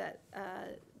 so that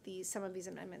some of these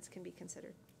amendments can be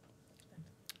considered.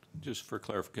 Just for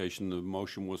clarification, the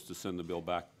motion was to send the bill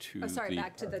back to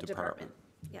back to the department.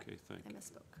 Yeah, Okay, thank I you.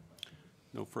 misspoke.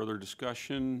 No further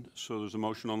discussion, so there's a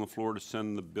motion on the floor to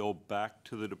send the bill back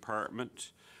to the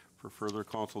department for further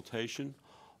consultation.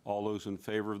 All those in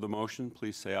favor of the motion,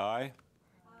 please say aye. Aye.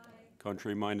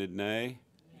 Contrary-minded, nay.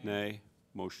 Nay.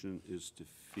 Motion is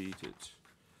defeated.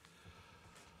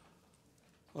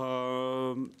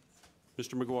 Mr.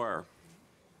 McGuire.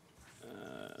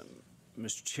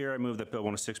 Mr. Chair, I move that Bill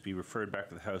 106 be referred back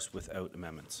to the House without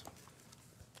amendments.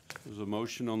 There's a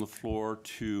motion on the floor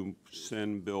to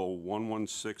send Bill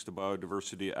 116, the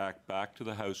Biodiversity Act, back to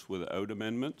the House without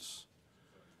amendments.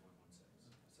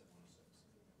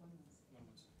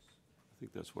 I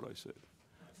think that's what I said.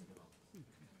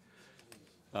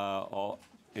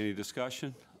 Any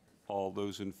discussion? All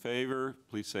those in favor,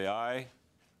 please say aye.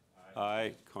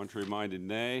 Aye. Contrary-minded,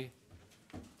 nay.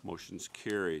 Motion's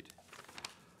carried.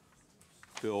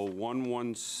 Bill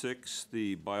 116,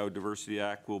 the Biodiversity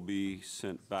Act, will be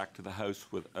sent back to the House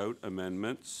without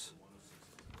amendments.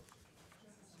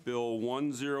 Bill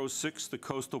 106, the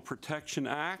Coastal Protection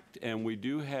Act, and we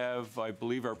do have, I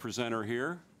believe, our presenter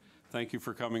here. Thank you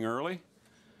for coming early.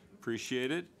 Appreciate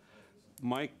it.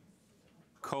 Mike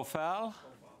Kofal?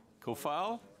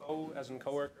 Kofal? Oh, as in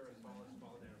coworker.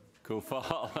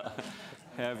 Kofal.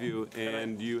 Have you,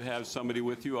 and you have somebody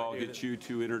with you. I'll get you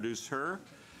to introduce her.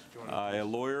 A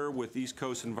lawyer with East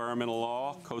Coast Environmental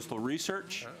Law, Coastal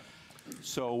Research.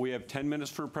 So we have 10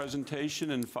 minutes for a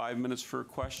presentation and 5 minutes for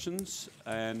questions,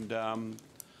 and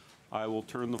I will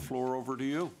turn the floor over to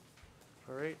you.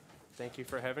 All right. Thank you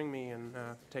for having me and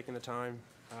taking the time.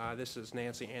 This is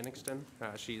Nancy Anningston.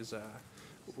 She's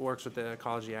works with the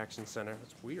Ecology Action Center.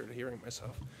 It's weird hearing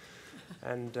myself.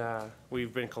 And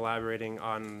we've been collaborating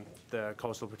on the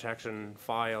coastal protection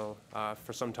file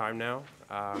for some time now.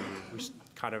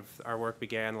 Our work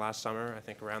began last summer, I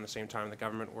think around the same time the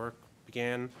government work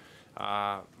began.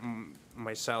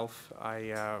 Myself,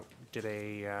 I did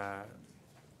a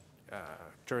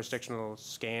jurisdictional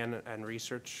scan and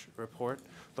research report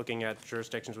looking at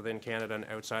jurisdictions within Canada and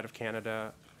outside of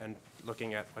Canada and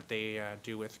looking at what they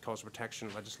do with coastal protection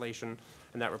legislation.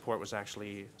 And that report was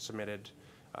actually submitted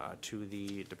to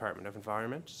the Department of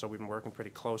Environment. So we've been working pretty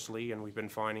closely, and we've been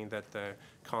finding that the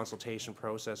consultation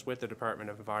process with the Department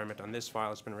of Environment on this file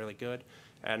has been really good.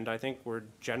 And I think we're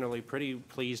generally pretty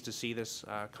pleased to see this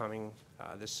coming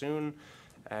this soon.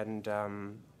 And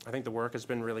I think the work has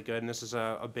been really good, and this is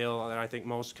a bill that I think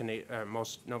most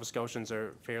Nova Scotians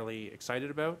are fairly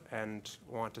excited about and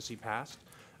want to see passed.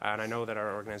 And I know that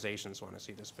our organizations want to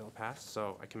see this bill passed,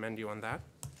 so I commend you on that.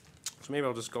 So maybe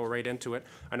I'll just go right into it.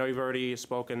 I know you've already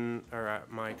spoken, or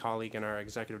my colleague and our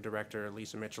executive director,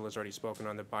 Lisa Mitchell, has already spoken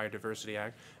on the Biodiversity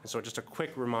Act. And so just a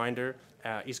quick reminder,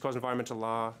 East Coast Environmental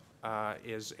Law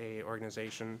is a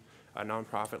organization, a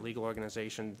nonprofit legal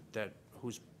organization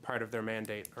whose part of their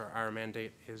mandate, or our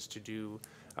mandate, is to do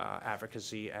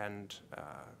advocacy and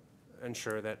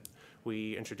ensure that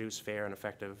we introduce fair and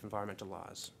effective environmental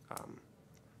laws.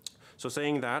 So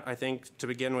saying that, I think to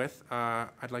begin with,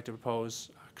 I'd like to propose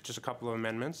just a couple of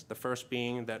amendments. The first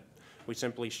being that we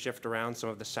simply shift around some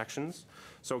of the sections.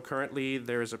 So currently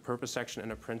there is a purpose section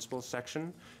and a principles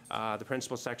section. The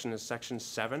principles section is section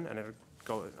 7, and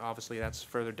obviously that's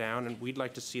further down, and we'd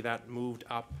like to see that moved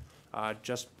up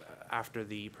just after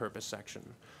the purpose section.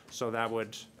 So that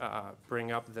would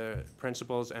bring up the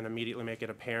principles and immediately make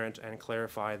it apparent and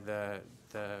clarify the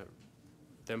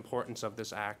importance of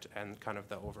this act and kind of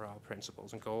the overall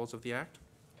principles and goals of the act.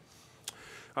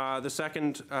 The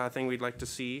second thing we'd like to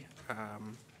see,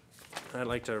 I'd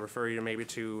like to refer you maybe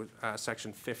to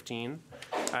section 15.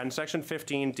 And section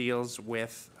 15 deals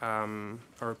with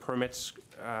or permits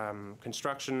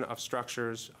construction of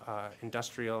structures,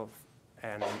 industrial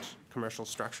and commercial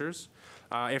structures,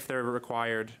 if they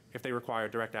require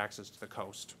direct access to the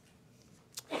coast.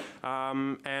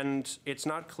 And it's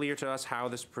not clear to us how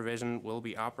this provision will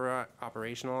be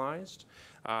operationalized.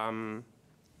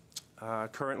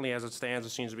 Currently, as it stands, it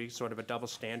seems to be sort of a double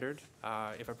standard.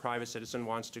 If a private citizen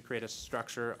wants to create a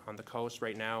structure on the coast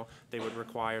right now, they would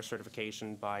require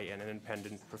certification by an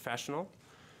independent professional.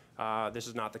 This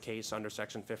is not the case under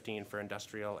Section 15 for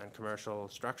industrial and commercial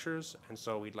structures, and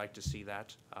so we'd like to see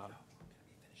that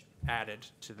added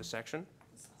to the section.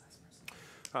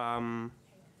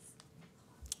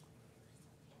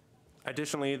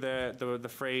 Additionally, the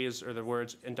phrase or the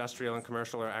words industrial and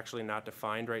commercial are actually not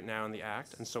defined right now in the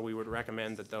Act, and so we would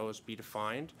recommend that those be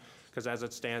defined, because as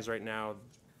it stands right now,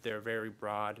 they're very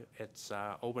broad. It's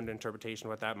open to interpretation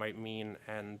what that might mean,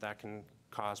 and that can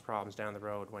cause problems down the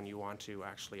road when you want to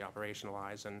actually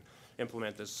operationalize and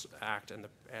implement this Act and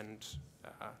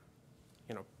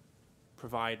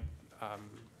provide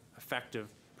effective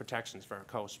protections for our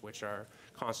coast, which are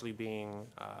constantly being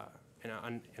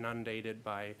inundated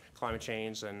by climate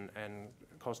change and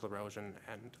coastal erosion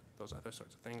and those other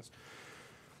sorts of things.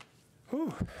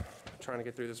 Whew. Trying to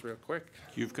get through this real quick.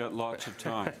 You've got lots of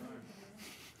time.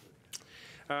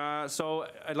 So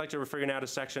I'd like to refer you now to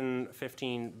section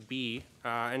 15B,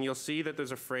 and you'll see that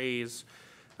there's a phrase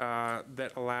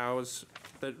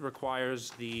that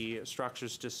requires the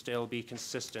structures to still be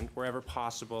consistent wherever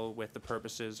possible with the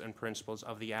purposes and principles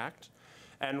of the Act.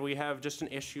 And we have just an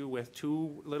issue with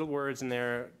two little words in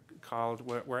there called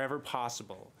wherever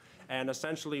possible. And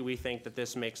essentially we think that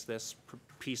this makes this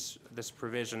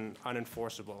provision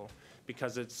unenforceable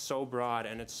because it's so broad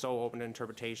and it's so open to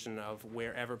interpretation of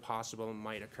wherever possible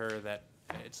might occur that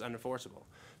it's unenforceable.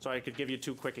 So I could give you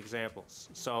two quick examples.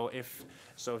 So if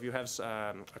you have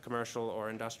a commercial or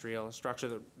industrial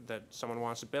structure that someone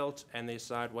wants to build and they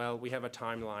decide, well, we have a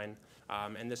timeline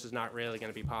and this is not really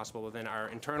going to be possible within our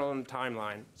internal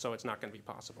timeline, so it's not going to be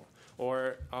possible.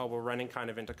 Or, oh, we're running kind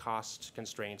of into cost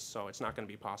constraints, so it's not going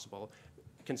to be possible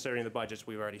considering the budgets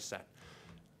we've already set.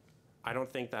 I don't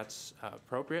think that's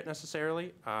appropriate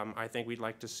necessarily. I think we'd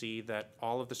like to see that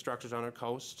all of the structures on our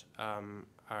coast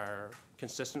are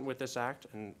consistent with this Act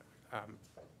and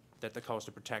that the coast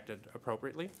are protected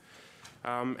appropriately.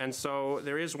 And so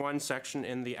there is one section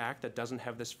in the Act that doesn't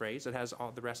have this phrase. It has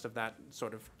all the rest of that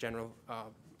sort of general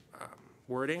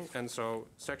wording. And so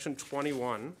section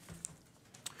 21,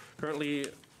 currently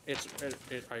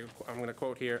I'm going to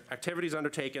quote here, activities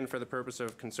undertaken for the purpose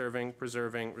of conserving,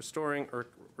 preserving, restoring, or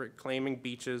reclaiming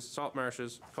beaches, salt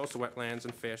marshes, coastal wetlands,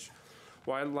 and fish,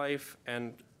 wildlife,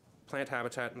 and plant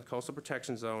habitat in the coastal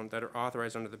protection zone that are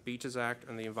authorized under the Beaches Act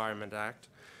and the Environment Act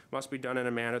must be done in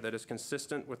a manner that is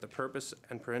consistent with the purpose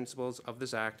and principles of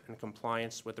this Act and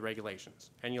compliance with the regulations.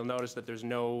 And you'll notice that there's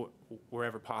no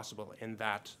wherever possible in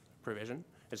that provision.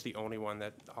 It's the only one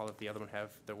that all of the other ones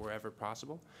have the wherever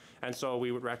possible. And so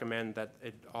we would recommend that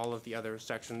all of the other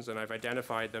sections, and I've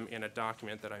identified them in a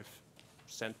document that I've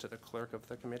sent to the clerk of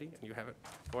the committee, and you have it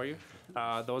for you,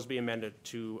 those be amended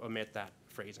to omit that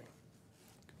phrasing.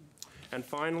 And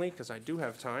finally, because I do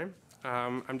have time,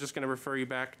 I'm just going to refer you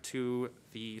back to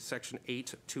the section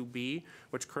 8.2b,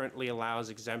 which currently allows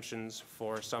exemptions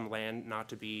for some land not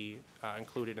to be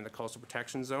included in the coastal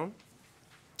protection zone.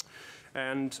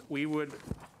 And we would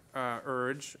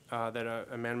urge that an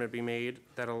amendment be made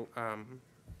that'll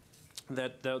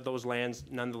those lands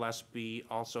nonetheless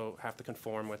also have to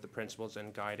conform with the principles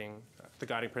and guiding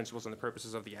principles and the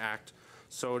purposes of the Act,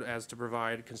 so as to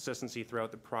provide consistency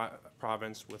throughout the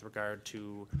province with regard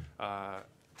to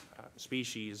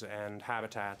species and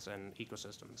habitats and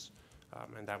ecosystems,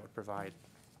 and that would provide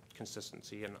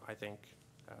consistency, and I think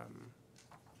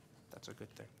that's a good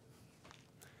thing.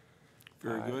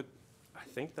 Very good. I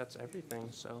think that's everything,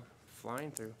 so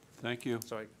flying through. Thank you.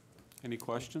 So any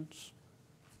questions?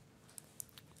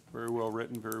 Very well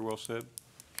written, very well said.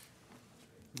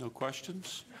 No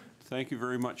questions? Thank you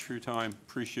very much for your time.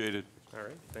 Appreciate it. All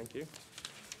right, thank you.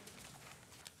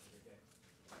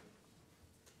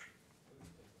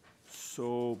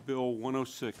 So, Bill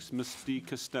 106, Ms.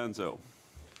 DiCostanzo.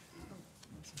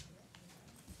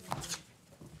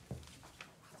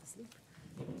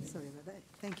 Sorry about that.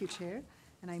 Thank you, Chair.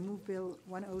 And I move Bill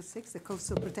 106, the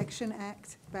Coastal Protection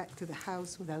Act, back to the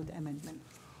House without amendment.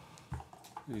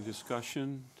 Any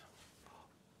discussion?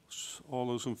 All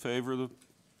those in favor,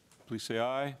 please say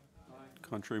aye. Aye.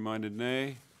 Contrary-minded,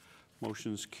 nay.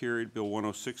 Motion's carried. Bill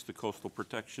 106, the Coastal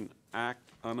Protection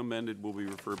Act, unamended, will be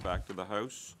referred back to the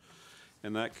House.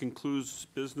 And that concludes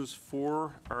business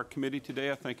for our committee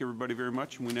today. I thank everybody very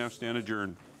much, and we now stand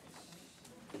adjourned.